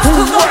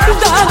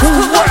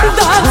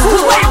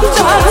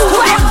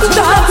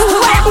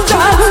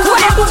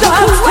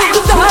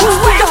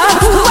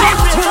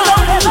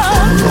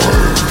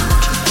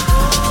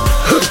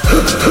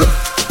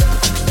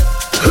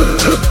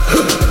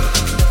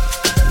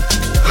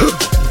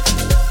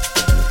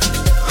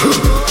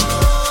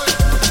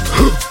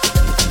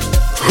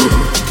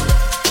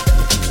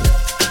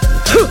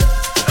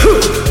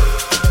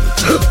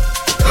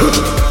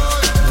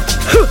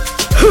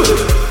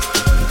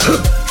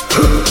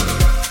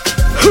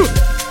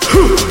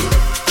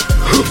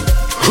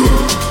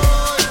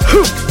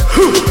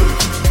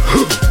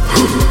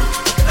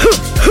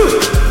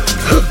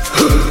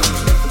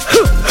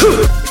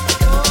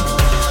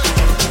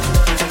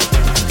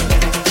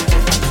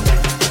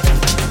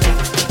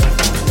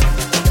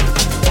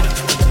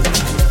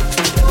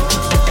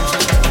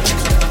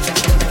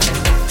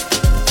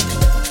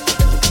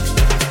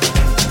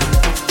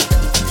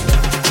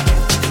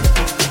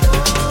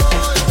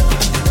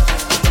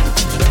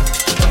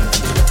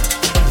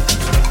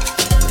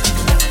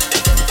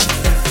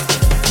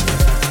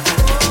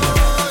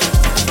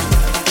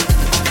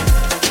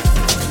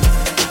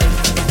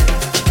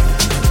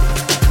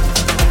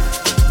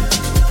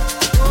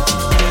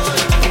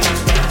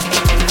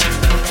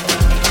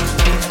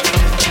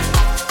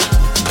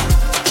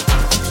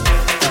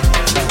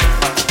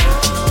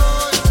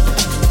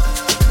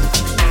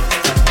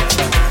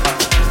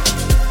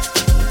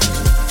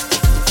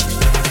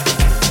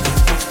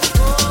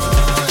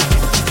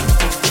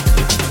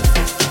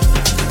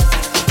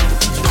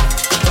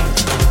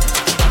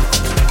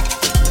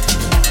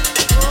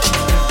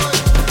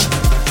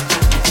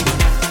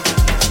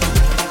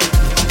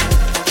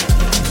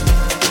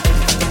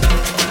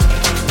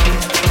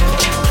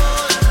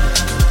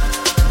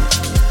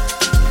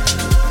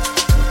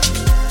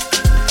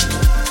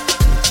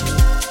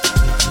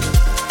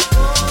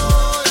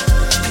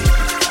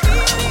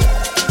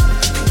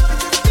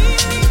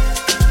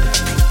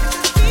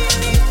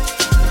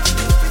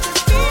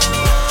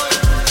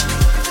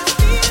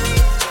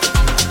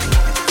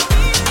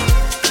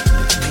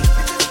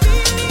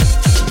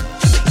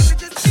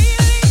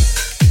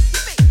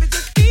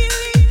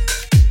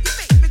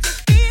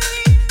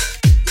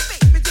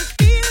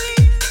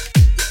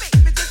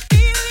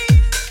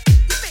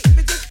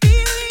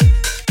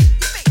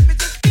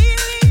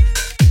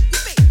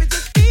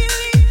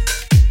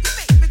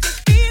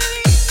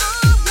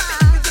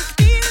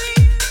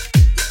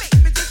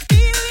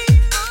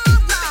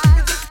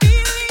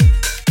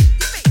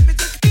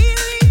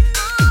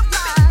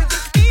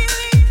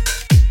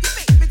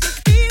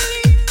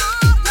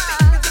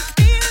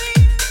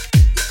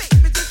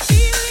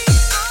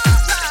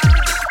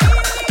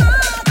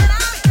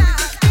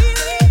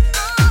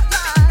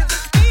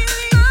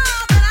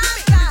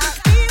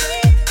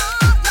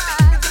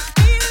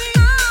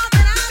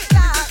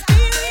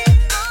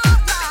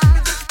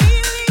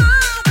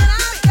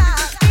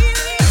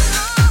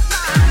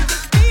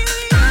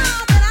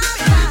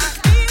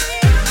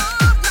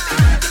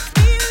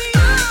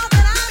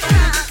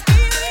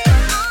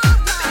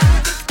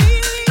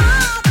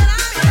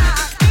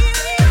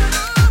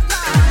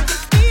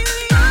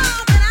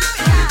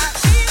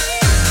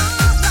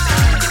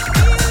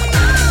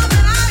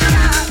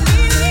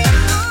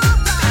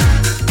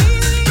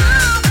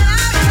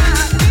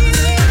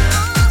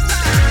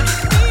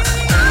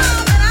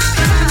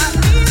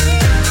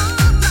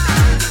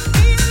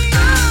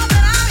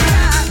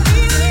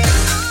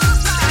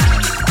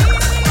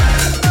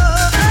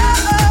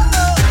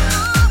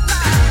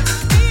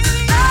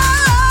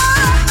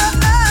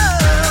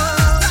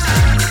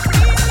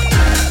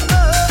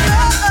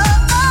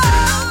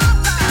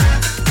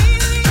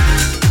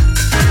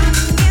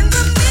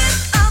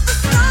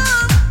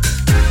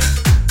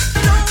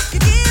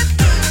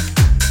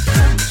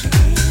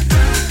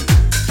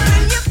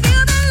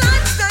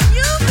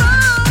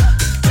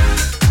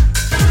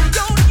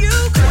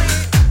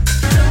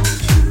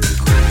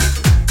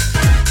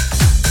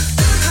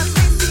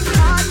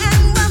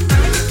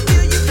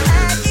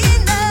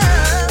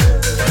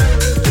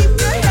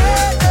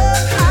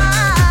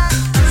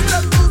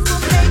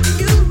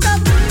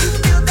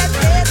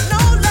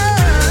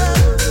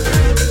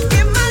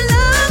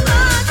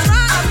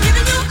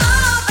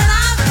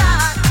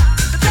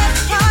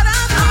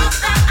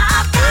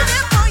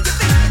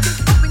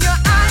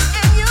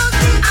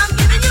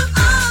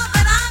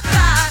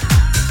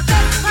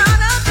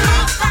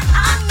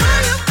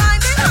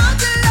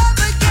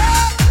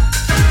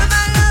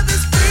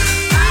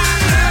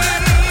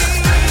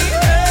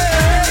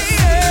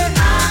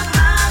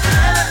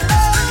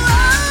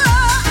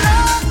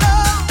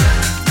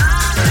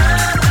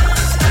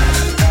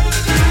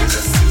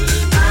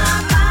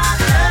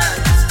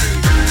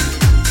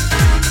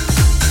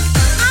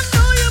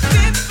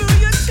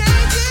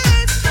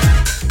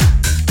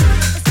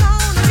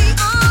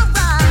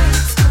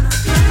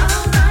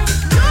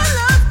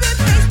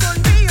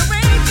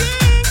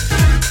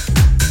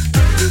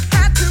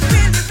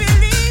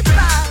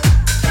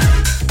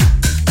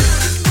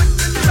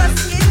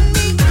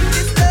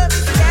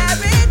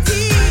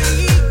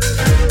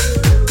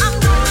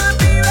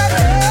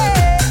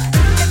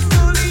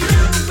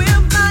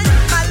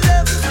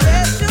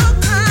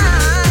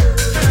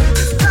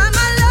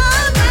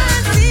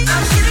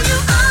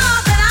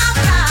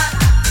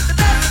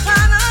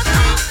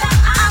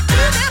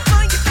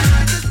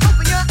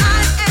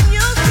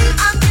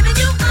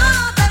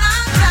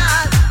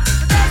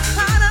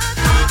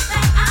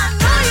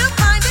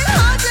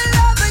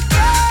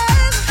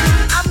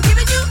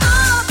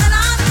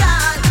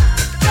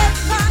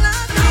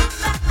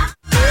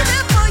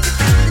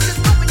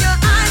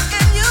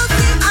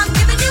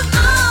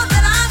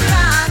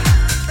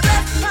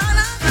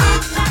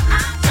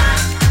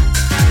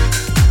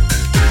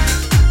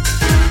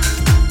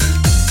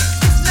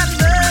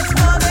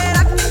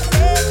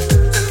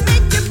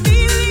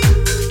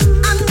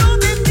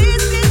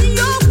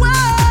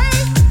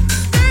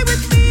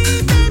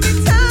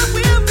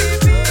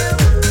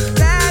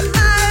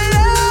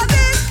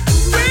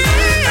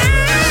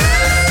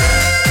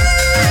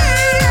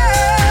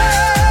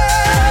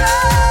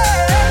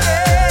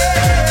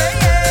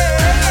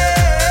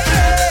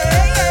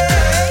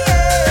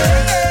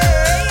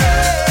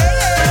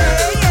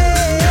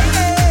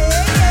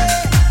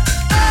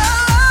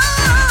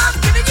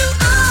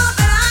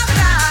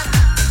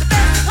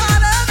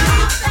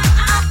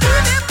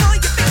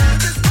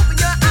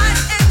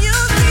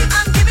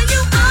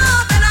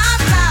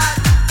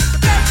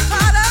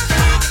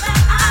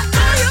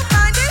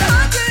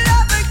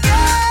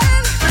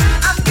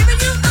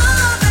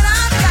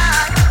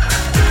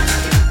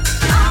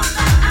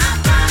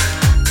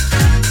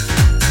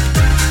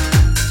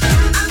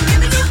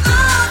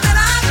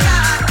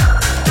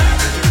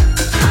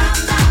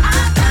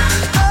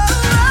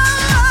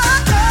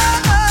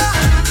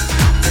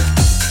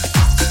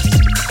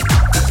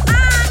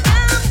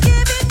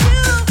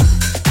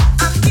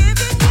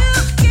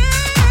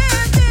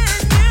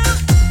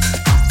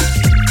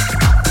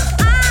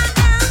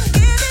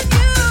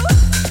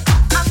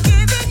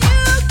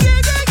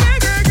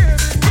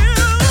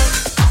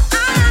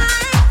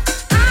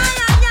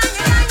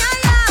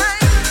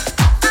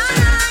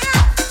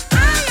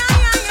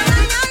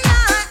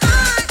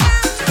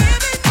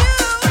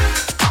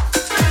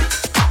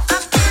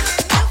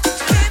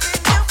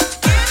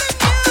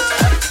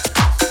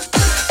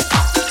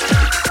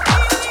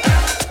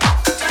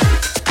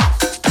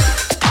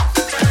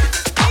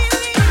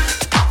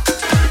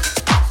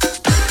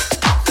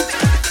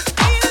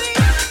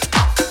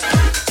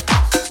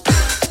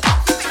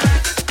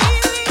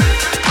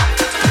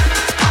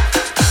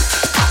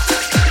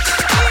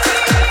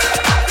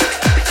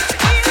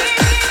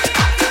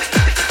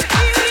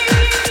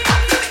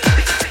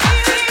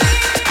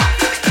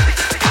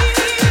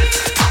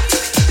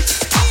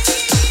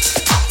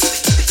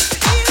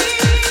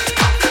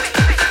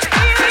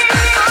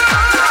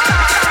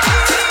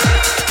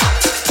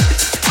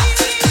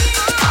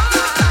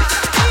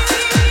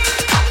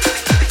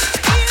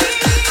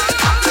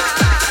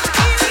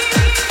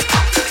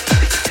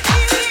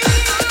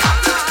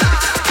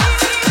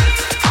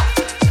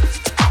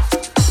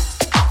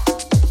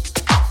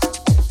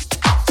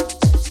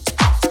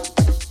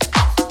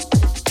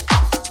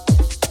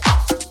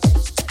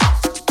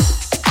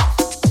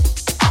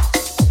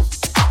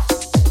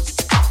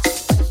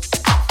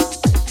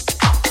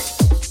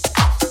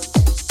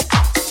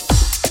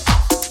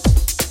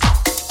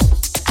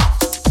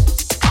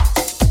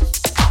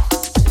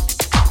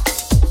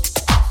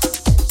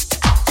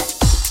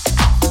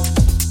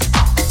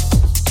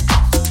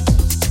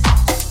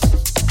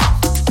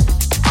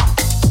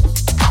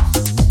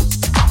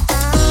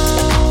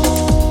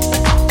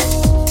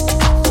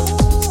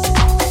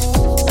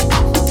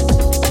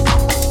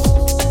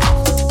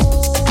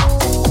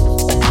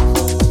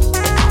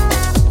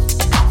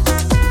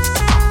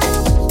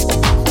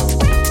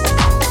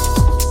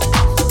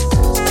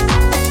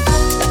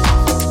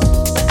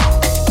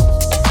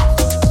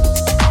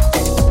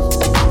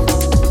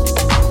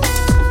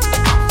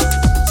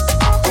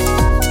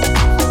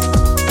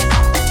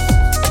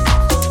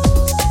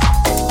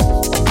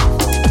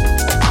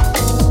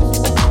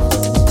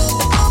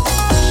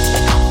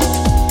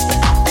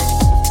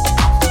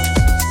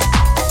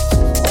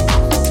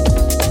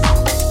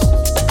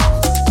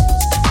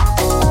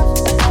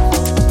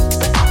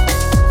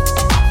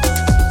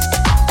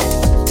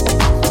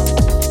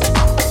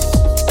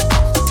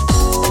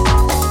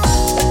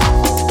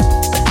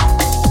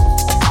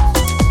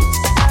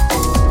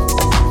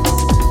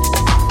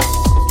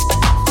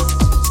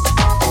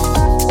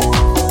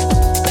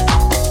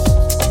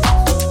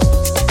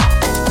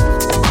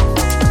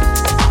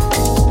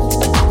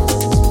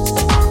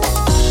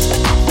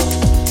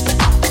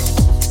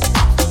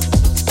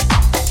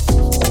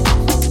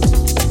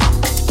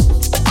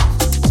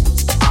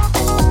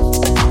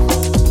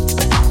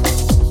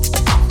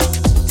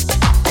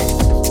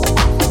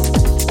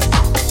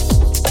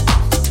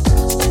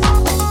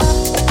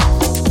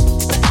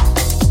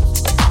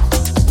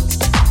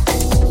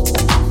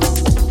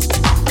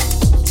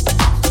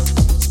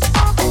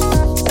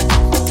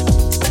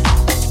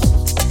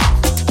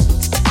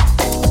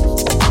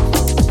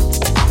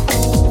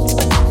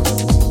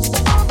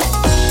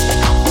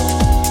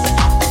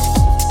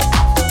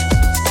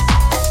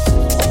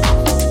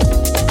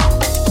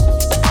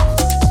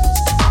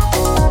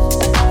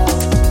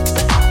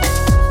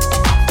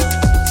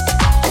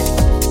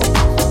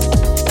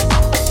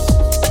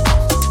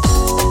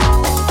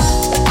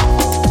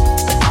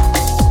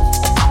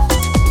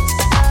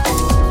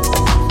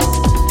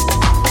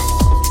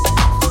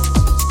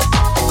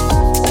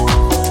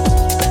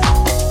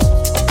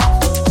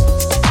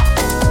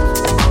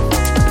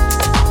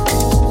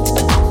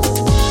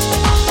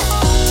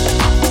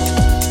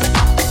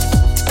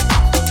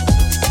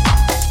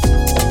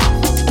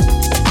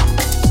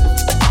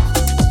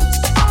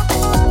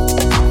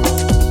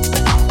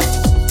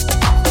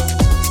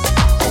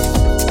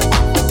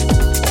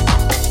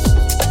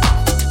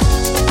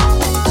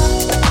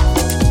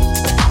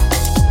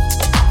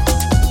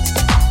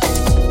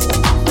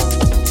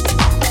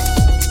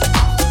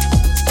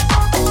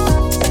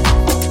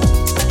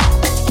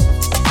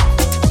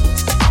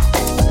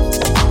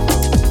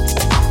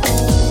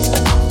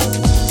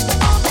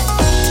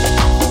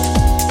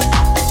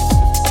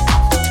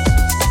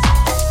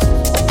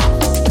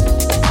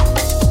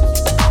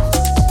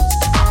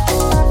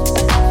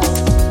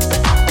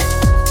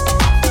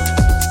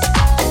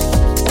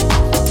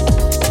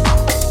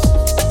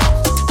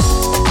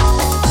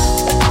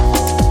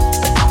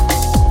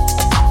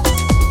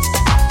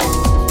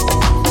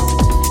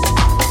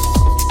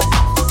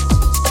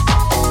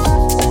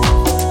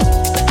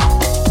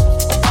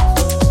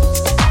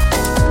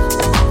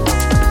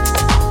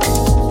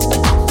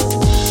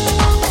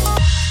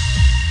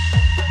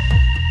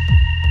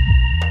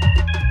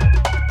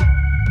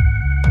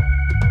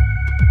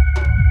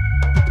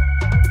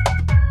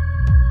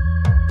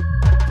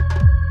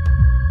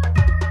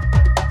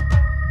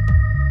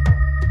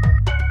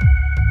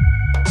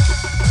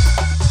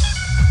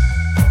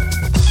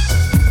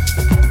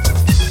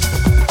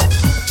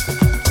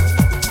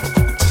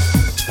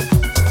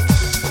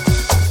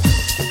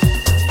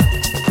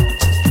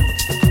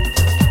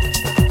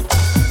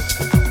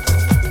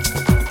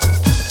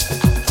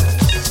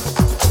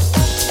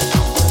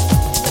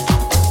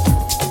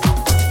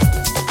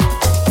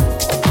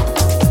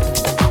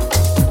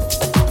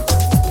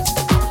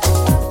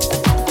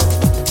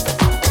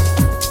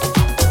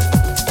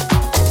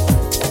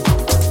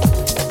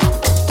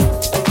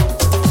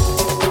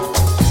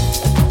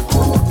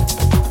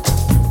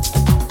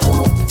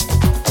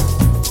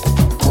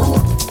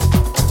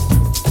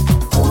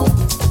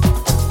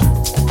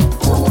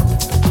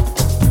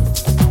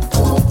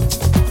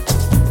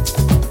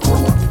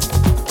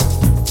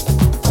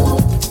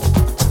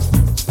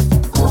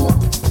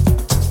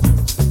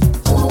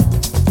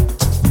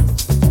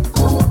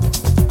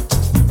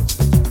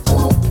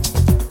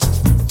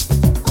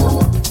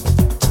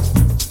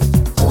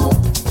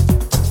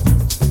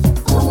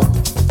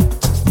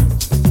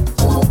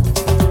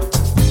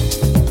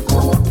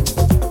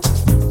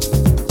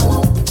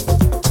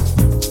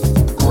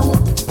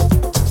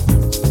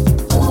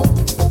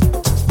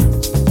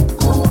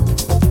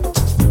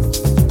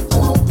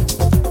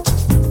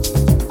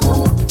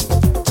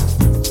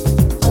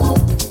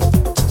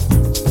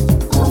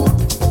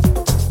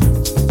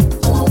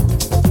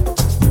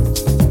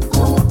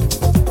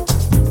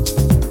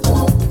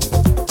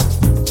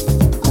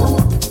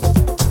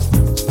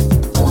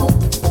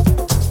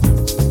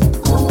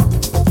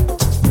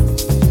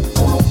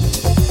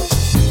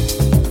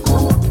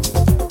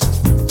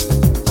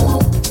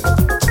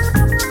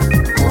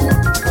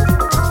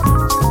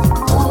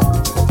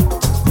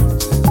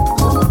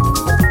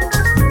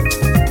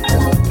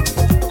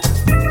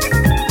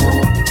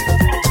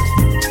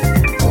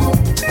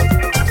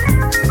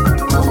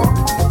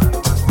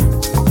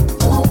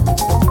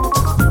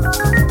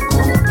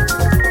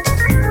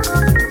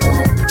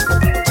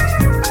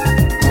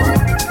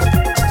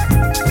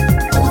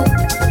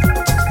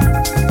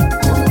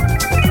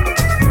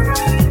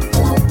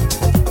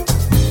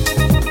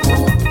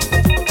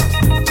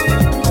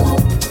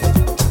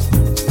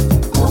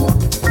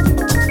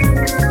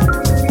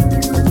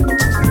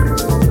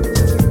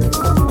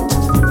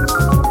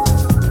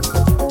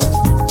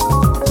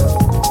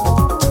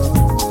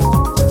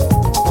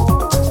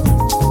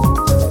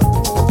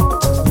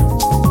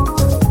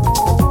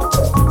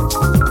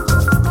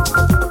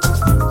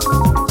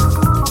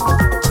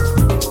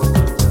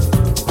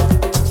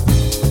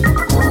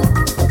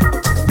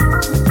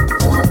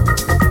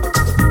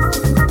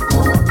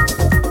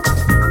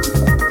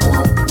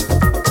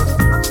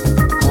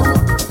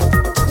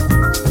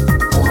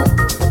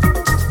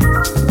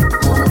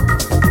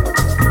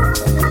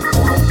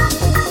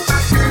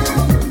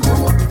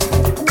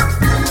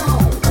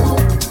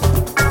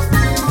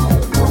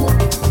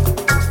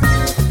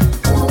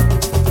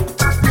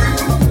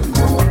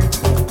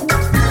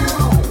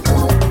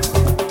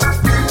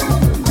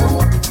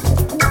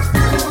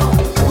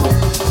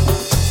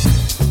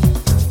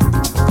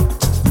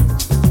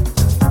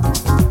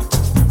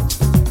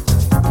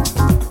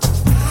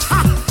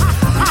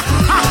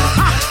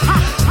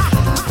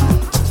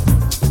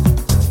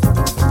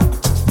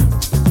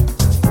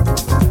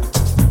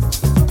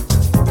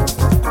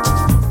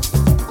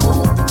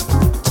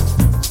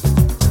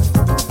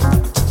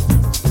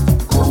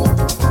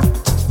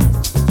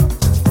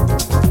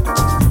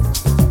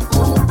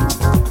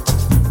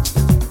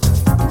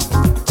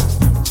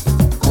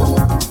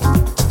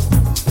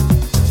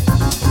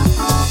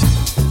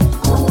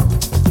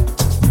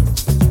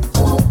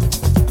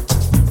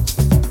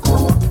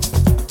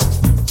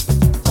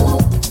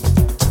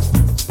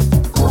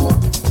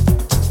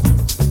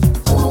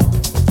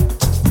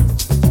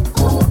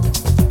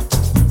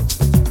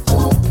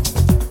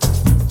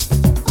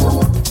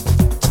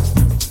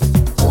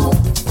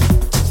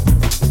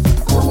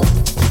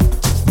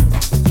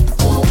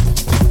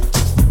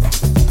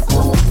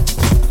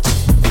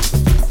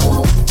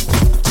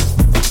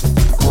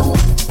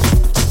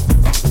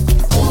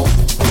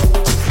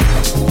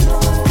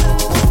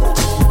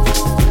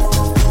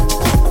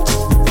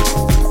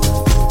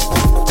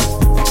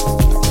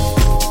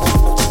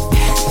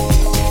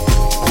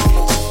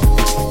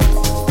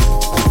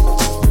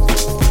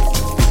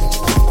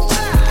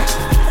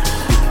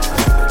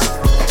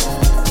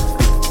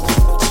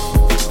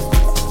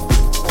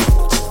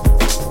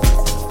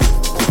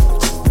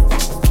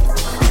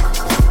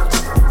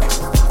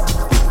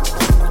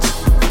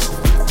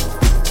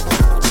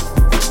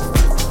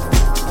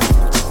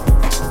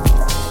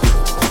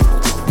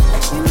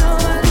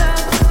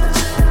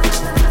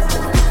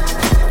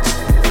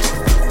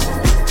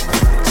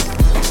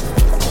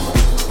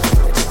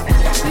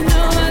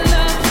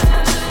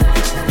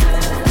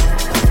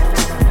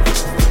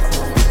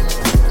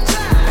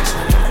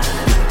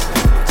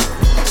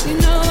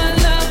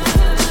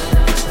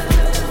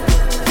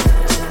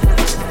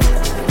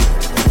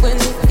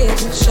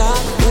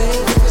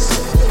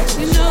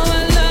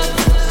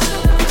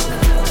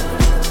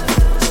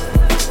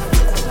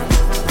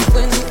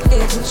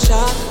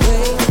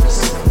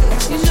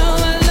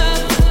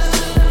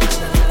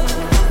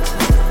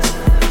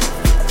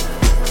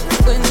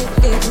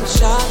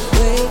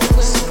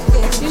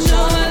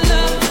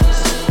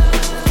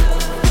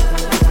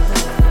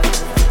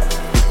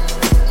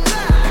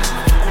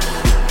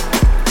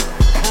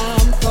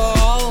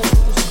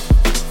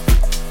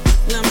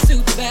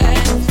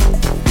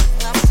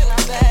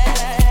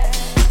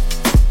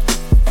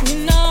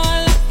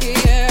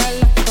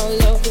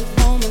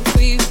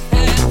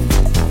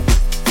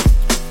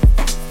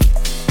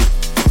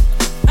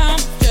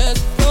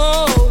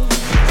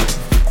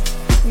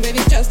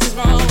just as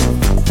wrong.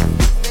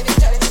 Baby,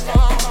 just as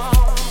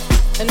wrong.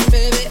 And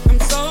baby, I'm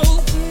so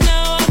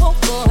now I won't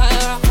go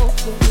higher. I hope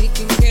that we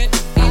can get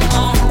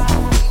on.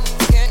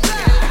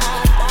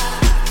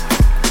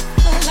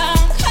 Well,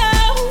 I'm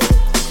cold,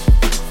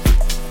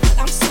 but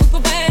I'm super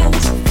bad.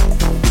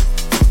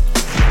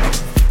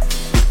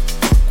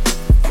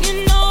 You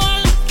know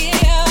I look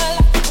at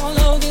like all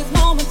of these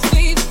moments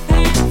we've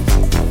had.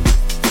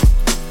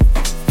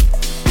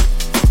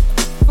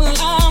 Well,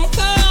 I'm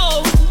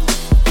cold,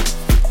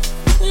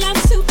 well, I'm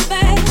too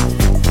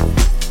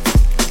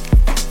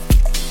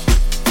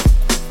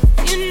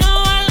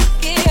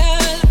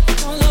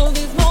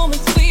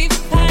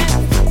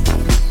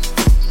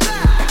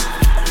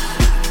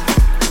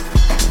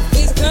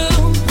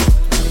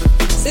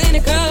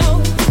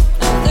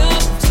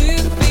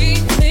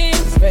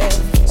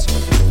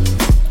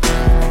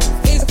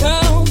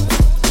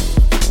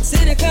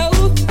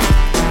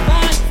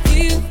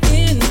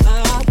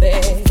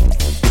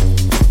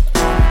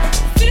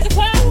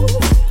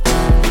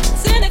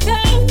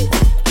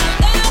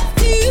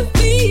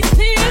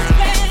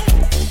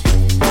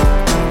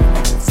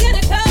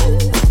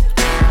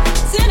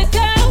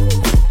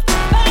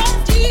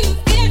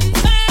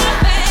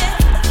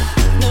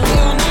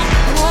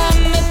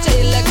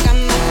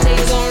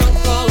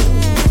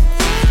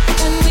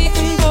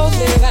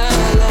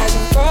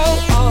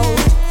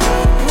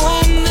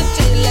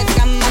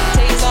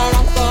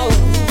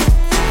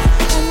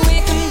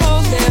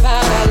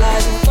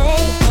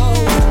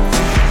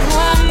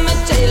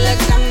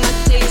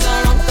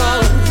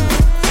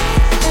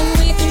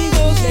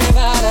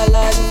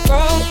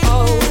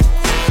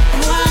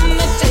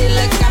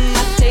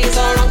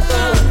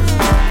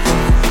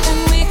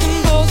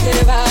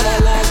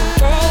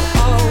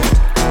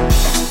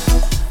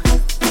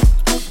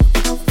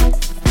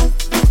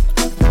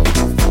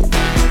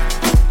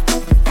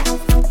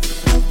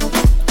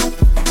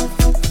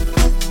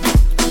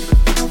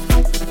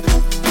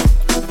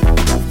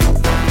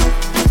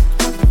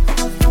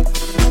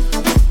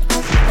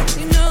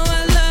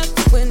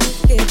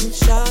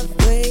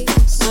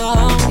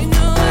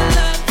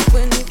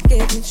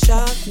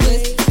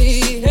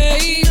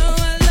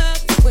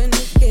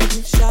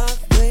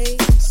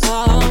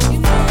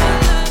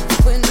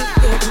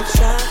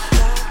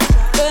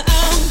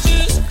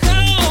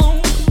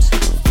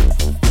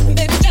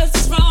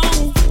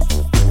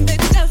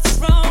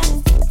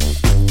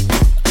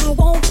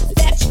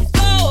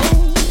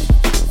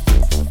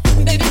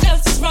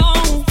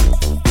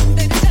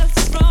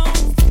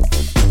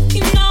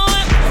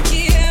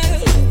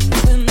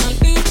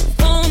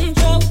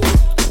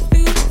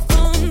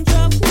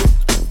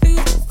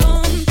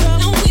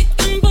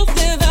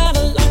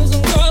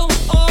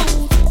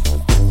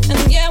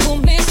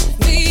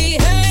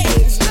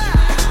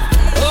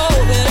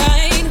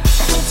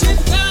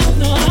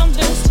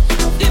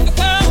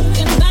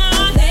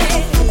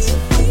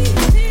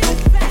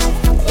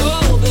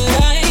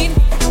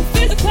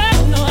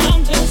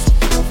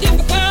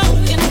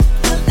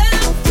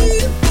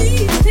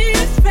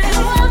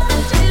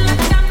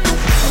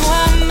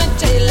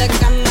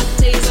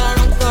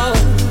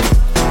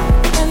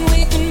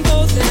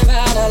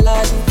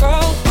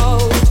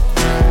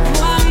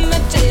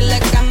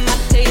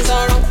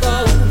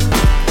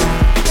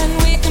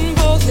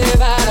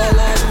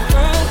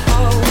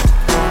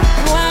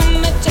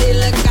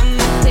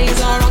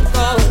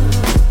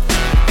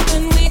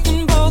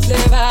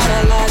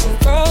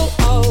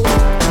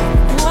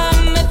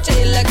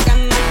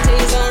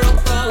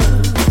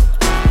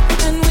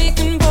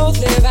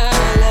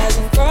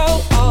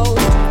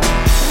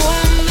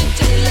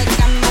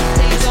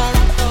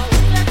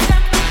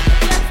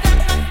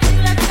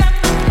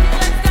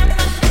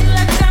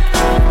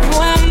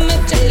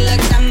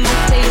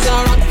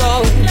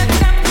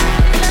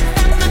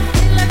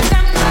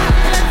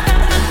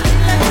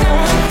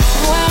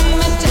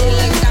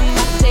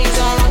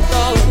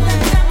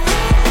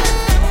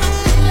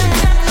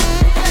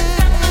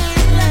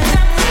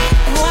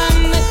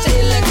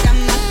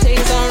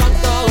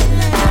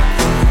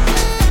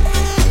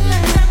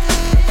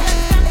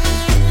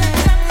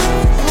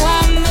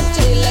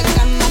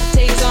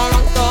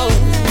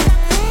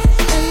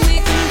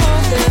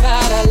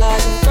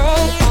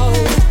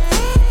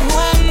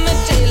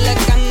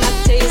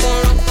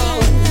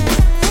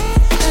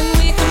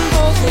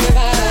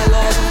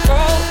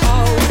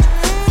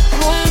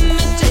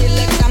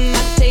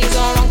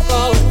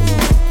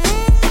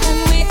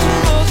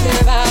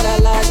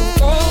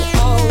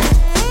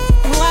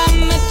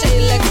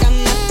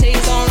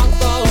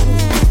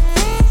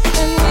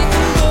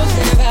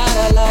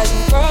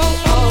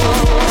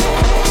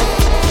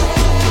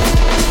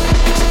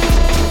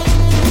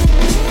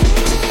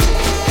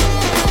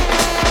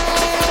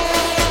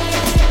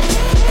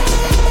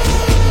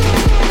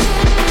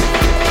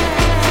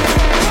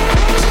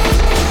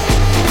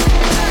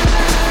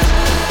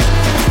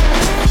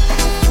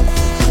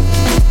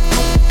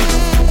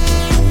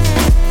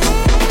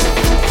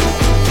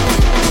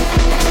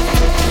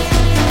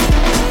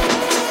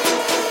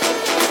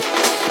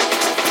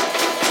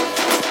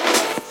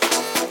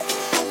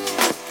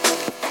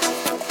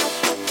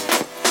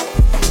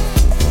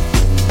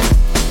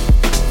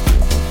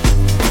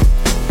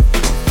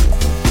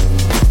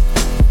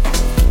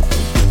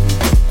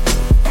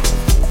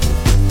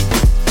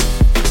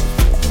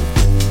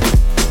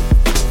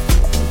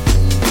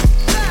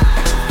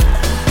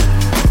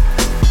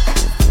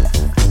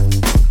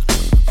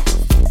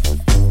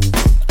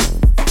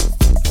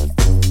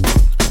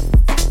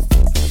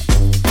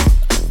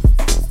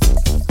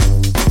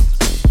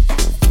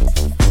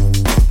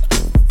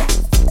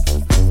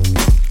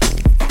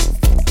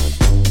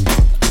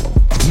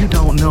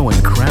don't know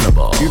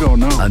incredible. You don't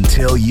know.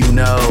 Until you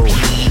know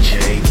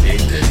DJ Big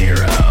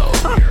Dinero.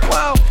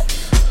 Wow,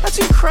 that's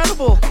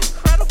incredible.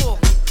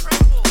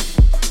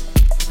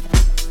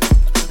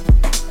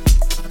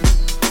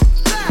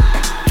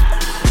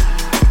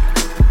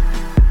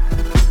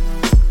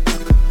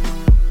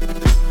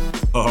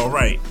 All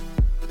right.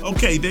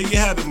 Okay, there you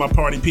have it, my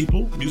party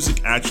people.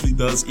 Music actually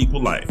does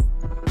equal life.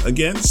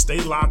 Again,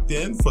 stay locked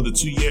in for the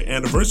 2-year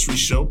anniversary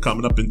show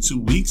coming up in 2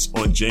 weeks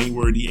on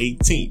January the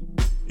 18th.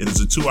 It is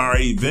a 2-hour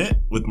event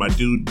with my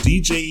dude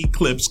DJ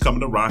Eclipse coming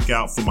to rock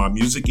out for my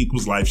Music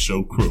Equals Life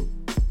show crew.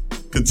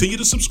 Continue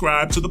to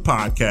subscribe to the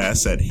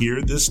podcast at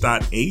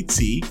hearthis.at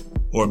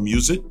or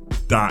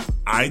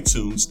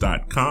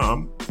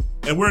music.itunes.com.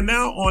 And we're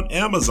now on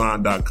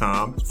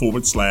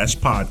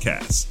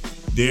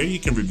amazon.com/podcast. There you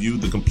can review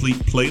the complete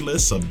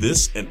playlist of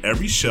this and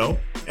every show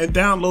and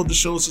download the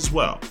shows as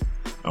well.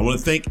 I want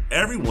to thank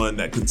everyone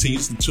that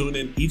continues to tune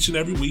in each and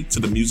every week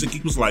to the Music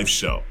Equals Life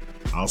show.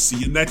 I'll see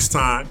you next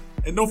time,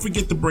 and don't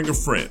forget to bring a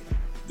friend.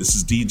 This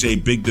is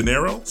DJ Big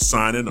Dinero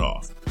signing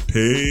off.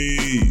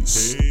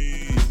 Peace.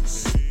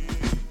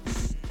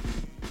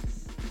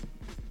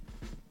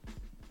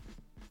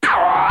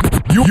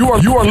 You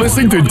are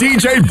listening to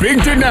DJ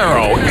Big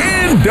Dinero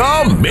in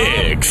the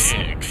mix.